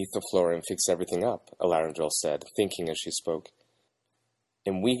go beneath the floor and fix everything up, Elaryindril said, thinking as she spoke.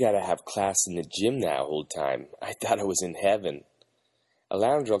 And we gotta have class in the gym that whole time. I thought I was in heaven.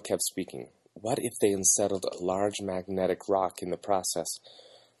 Elaryindril kept speaking. What if they unsettled a large magnetic rock in the process?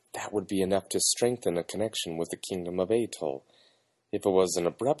 That would be enough to strengthen a connection with the Kingdom of Atoll. If it was an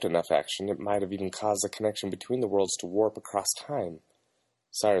abrupt enough action, it might have even caused the connection between the worlds to warp across time.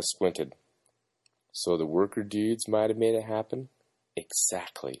 Cyrus squinted. So the worker dudes might have made it happen?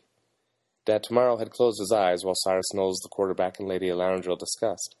 Exactly. Datamaro had closed his eyes while Cyrus Knowles, the quarterback, and Lady Elaryindril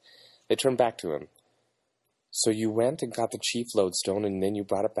discussed. They turned back to him. So you went and got the chief lodestone, and then you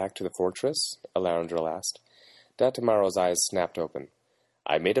brought it back to the fortress? Elaryindril asked. Datamaro's eyes snapped open.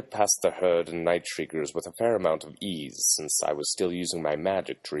 I made it past the herd and night shriekers with a fair amount of ease, since I was still using my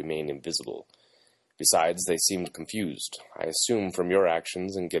magic to remain invisible. Besides, they seemed confused, I assume from your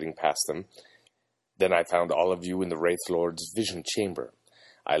actions in getting past them. Then I found all of you in the Wraith Lord's vision chamber.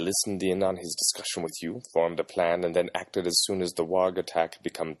 I listened in on his discussion with you, formed a plan, and then acted as soon as the warg attack had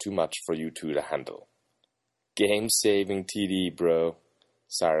become too much for you two to handle. Game-saving TD, bro.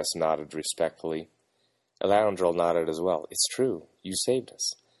 Cyrus nodded respectfully. Elaryindril nodded as well. It's true. You saved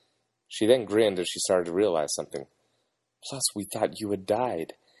us. She then grinned as she started to realize something. Plus, we thought you had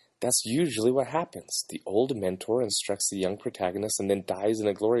died. That's usually what happens. The old mentor instructs the young protagonist and then dies in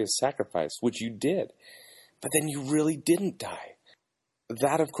a glorious sacrifice, which you did. But then you really didn't die.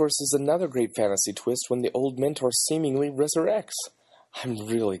 That, of course, is another great fantasy twist when the old mentor seemingly resurrects. I'm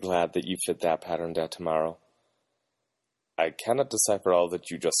really glad that you fit that pattern, Datamaro. I cannot decipher all that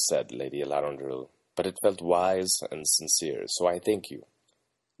you just said, Lady Elaryindril, but it felt wise and sincere, so I thank you.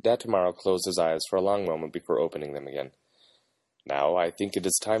 Datamaro closed his eyes for a long moment before opening them again. Now I think it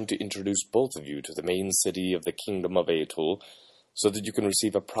is time to introduce both of you to the main city of the Kingdom of Atul, so that you can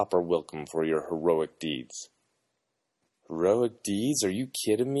receive a proper welcome for your heroic deeds. Heroic deeds? Are you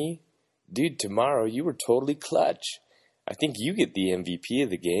kidding me? Dude, tomorrow you were totally clutch. I think you get the MVP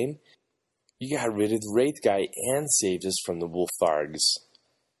of the game. You got rid of the Wraith guy and saved us from the Wolfargs.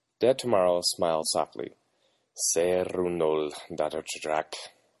 Datamaro smiled softly. Serunol Datatrak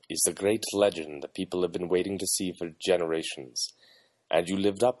is the great legend that people have been waiting to see for generations, and you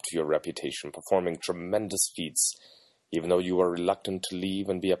lived up to your reputation, performing tremendous feats, even though you were reluctant to leave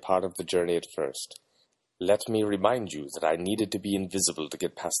and be a part of the journey at first. Let me remind you that I needed to be invisible to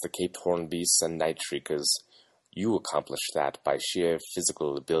get past the Cape Horn Beasts and Night Shriekers. You accomplished that by sheer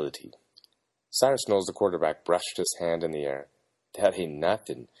physical ability. Cyrus Knowles, the quarterback, brushed his hand in the air. That ain't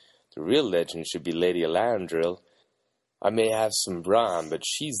nothing. The real legend should be Lady Elaryindril. I may have some brawn, but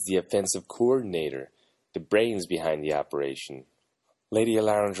she's the offensive coordinator, the brains behind the operation. Lady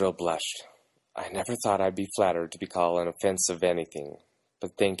Elaryindril blushed. I never thought I'd be flattered to be called an offensive anything,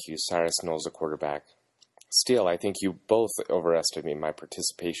 but thank you, Cyrus Knowles, the quarterback. Still, I think you both overestimate my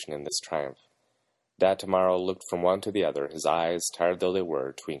participation in this triumph. Datamaro looked from one to the other. His eyes, tired though they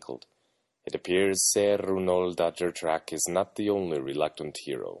were, twinkled. It appears Ser Runol Dajertrak is not the only reluctant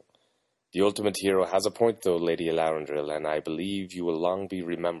hero. The ultimate hero has a point, though, Lady Elaryindril, and I believe you will long be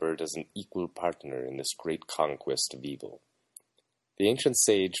remembered as an equal partner in this great conquest of evil. The ancient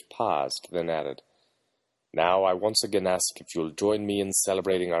sage paused, then added, Now I once again ask if you will join me in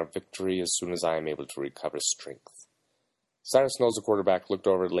celebrating our victory as soon as I am able to recover strength. Cyrus Knowles, the quarterback, looked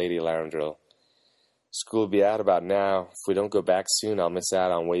over at Lady Elaryindril. School will be out about now. If we don't go back soon, I'll miss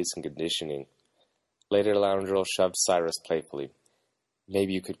out on weights and conditioning. Lady Elaryindril shoved Cyrus playfully.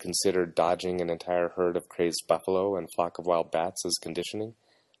 Maybe you could consider dodging an entire herd of crazed buffalo and flock of wild bats as conditioning,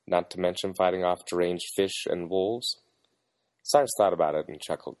 not to mention fighting off deranged fish and wolves. Cyrus thought about it and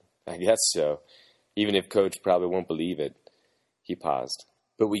chuckled. I guess so, even if Coach probably won't believe it. He paused.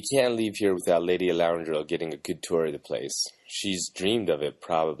 But we can't leave here without Lady Elaryindril getting a good tour of the place. She's dreamed of it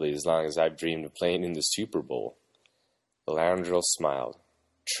probably as long as I've dreamed of playing in the Super Bowl. Elaryindril smiled.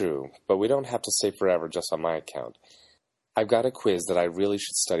 True, but we don't have to stay forever just on my account. I've got a quiz that I really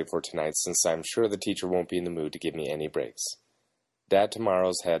should study for tonight, since I'm sure the teacher won't be in the mood to give me any breaks.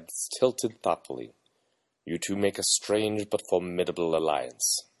 Datamoro's head tilted thoughtfully. You two make a strange but formidable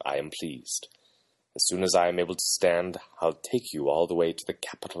alliance. I am pleased. As soon as I am able to stand, I'll take you all the way to the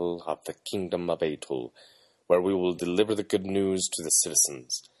capital of the Kingdom of Atul, where we will deliver the good news to the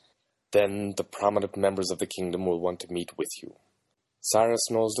citizens. Then the prominent members of the kingdom will want to meet with you. Cyrus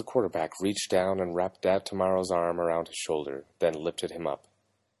Knowles, the quarterback, reached down and wrapped Datamoro's arm around his shoulder, then lifted him up.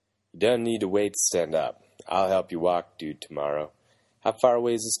 You don't need to wait to stand up. I'll help you walk, dude, tomorrow. How far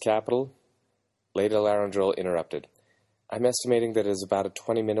away is this capital? Lady Elaryindril interrupted. I'm estimating that it is about a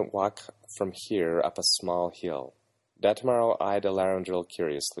 20-minute walk from here up a small hill. Datamaro eyed Elaryindril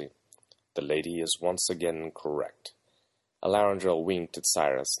curiously. The lady is once again correct. Elaryindril winked at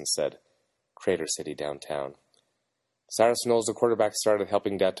Cyrus and said, Crater City downtown. Cyrus Knowles, the quarterback, started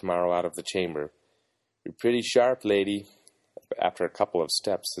helping Datamaro out of the chamber. You're pretty sharp, lady. After a couple of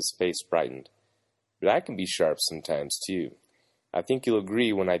steps, his face brightened. But I can be sharp sometimes, too. I think you'll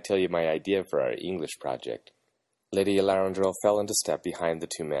agree when I tell you my idea for our English project. Lady Elaryindril fell into step behind the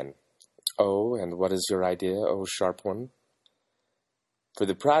two men. Oh, and what is your idea, oh sharp one? For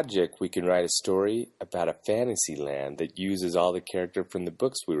the project, we can write a story about a fantasy land that uses all the character from the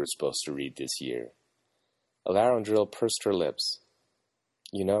books we were supposed to read this year. Elaryindril pursed her lips.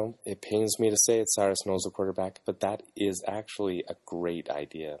 You know, it pains me to say it, Cyrus Knowles, the quarterback, but that is actually a great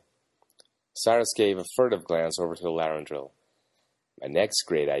idea. Cyrus gave a furtive glance over to Elaryindril. My next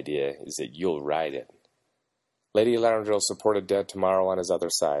great idea is that you'll ride it. Lady Elaryindril supported Dead Tomorrow on his other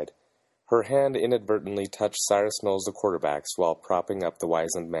side. Her hand inadvertently touched Cyrus Knowles, the quarterback's, while propping up the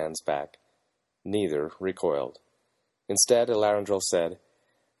wizened man's back. Neither recoiled. Instead, Elaryindril said,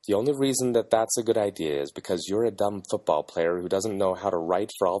 The only reason that that's a good idea is because you're a dumb football player who doesn't know how to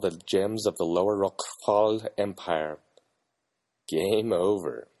write for all the gems of the Lower Rockfall Empire. Game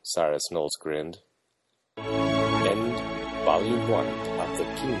over, Cyrus Knowles grinned. End Volume 1 of the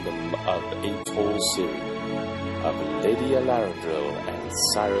Kingdom of Atoll series of Lady Elaryindril and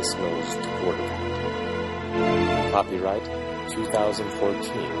Cyrus Knowles the quarterback. Copyright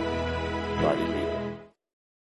 2014. Marty.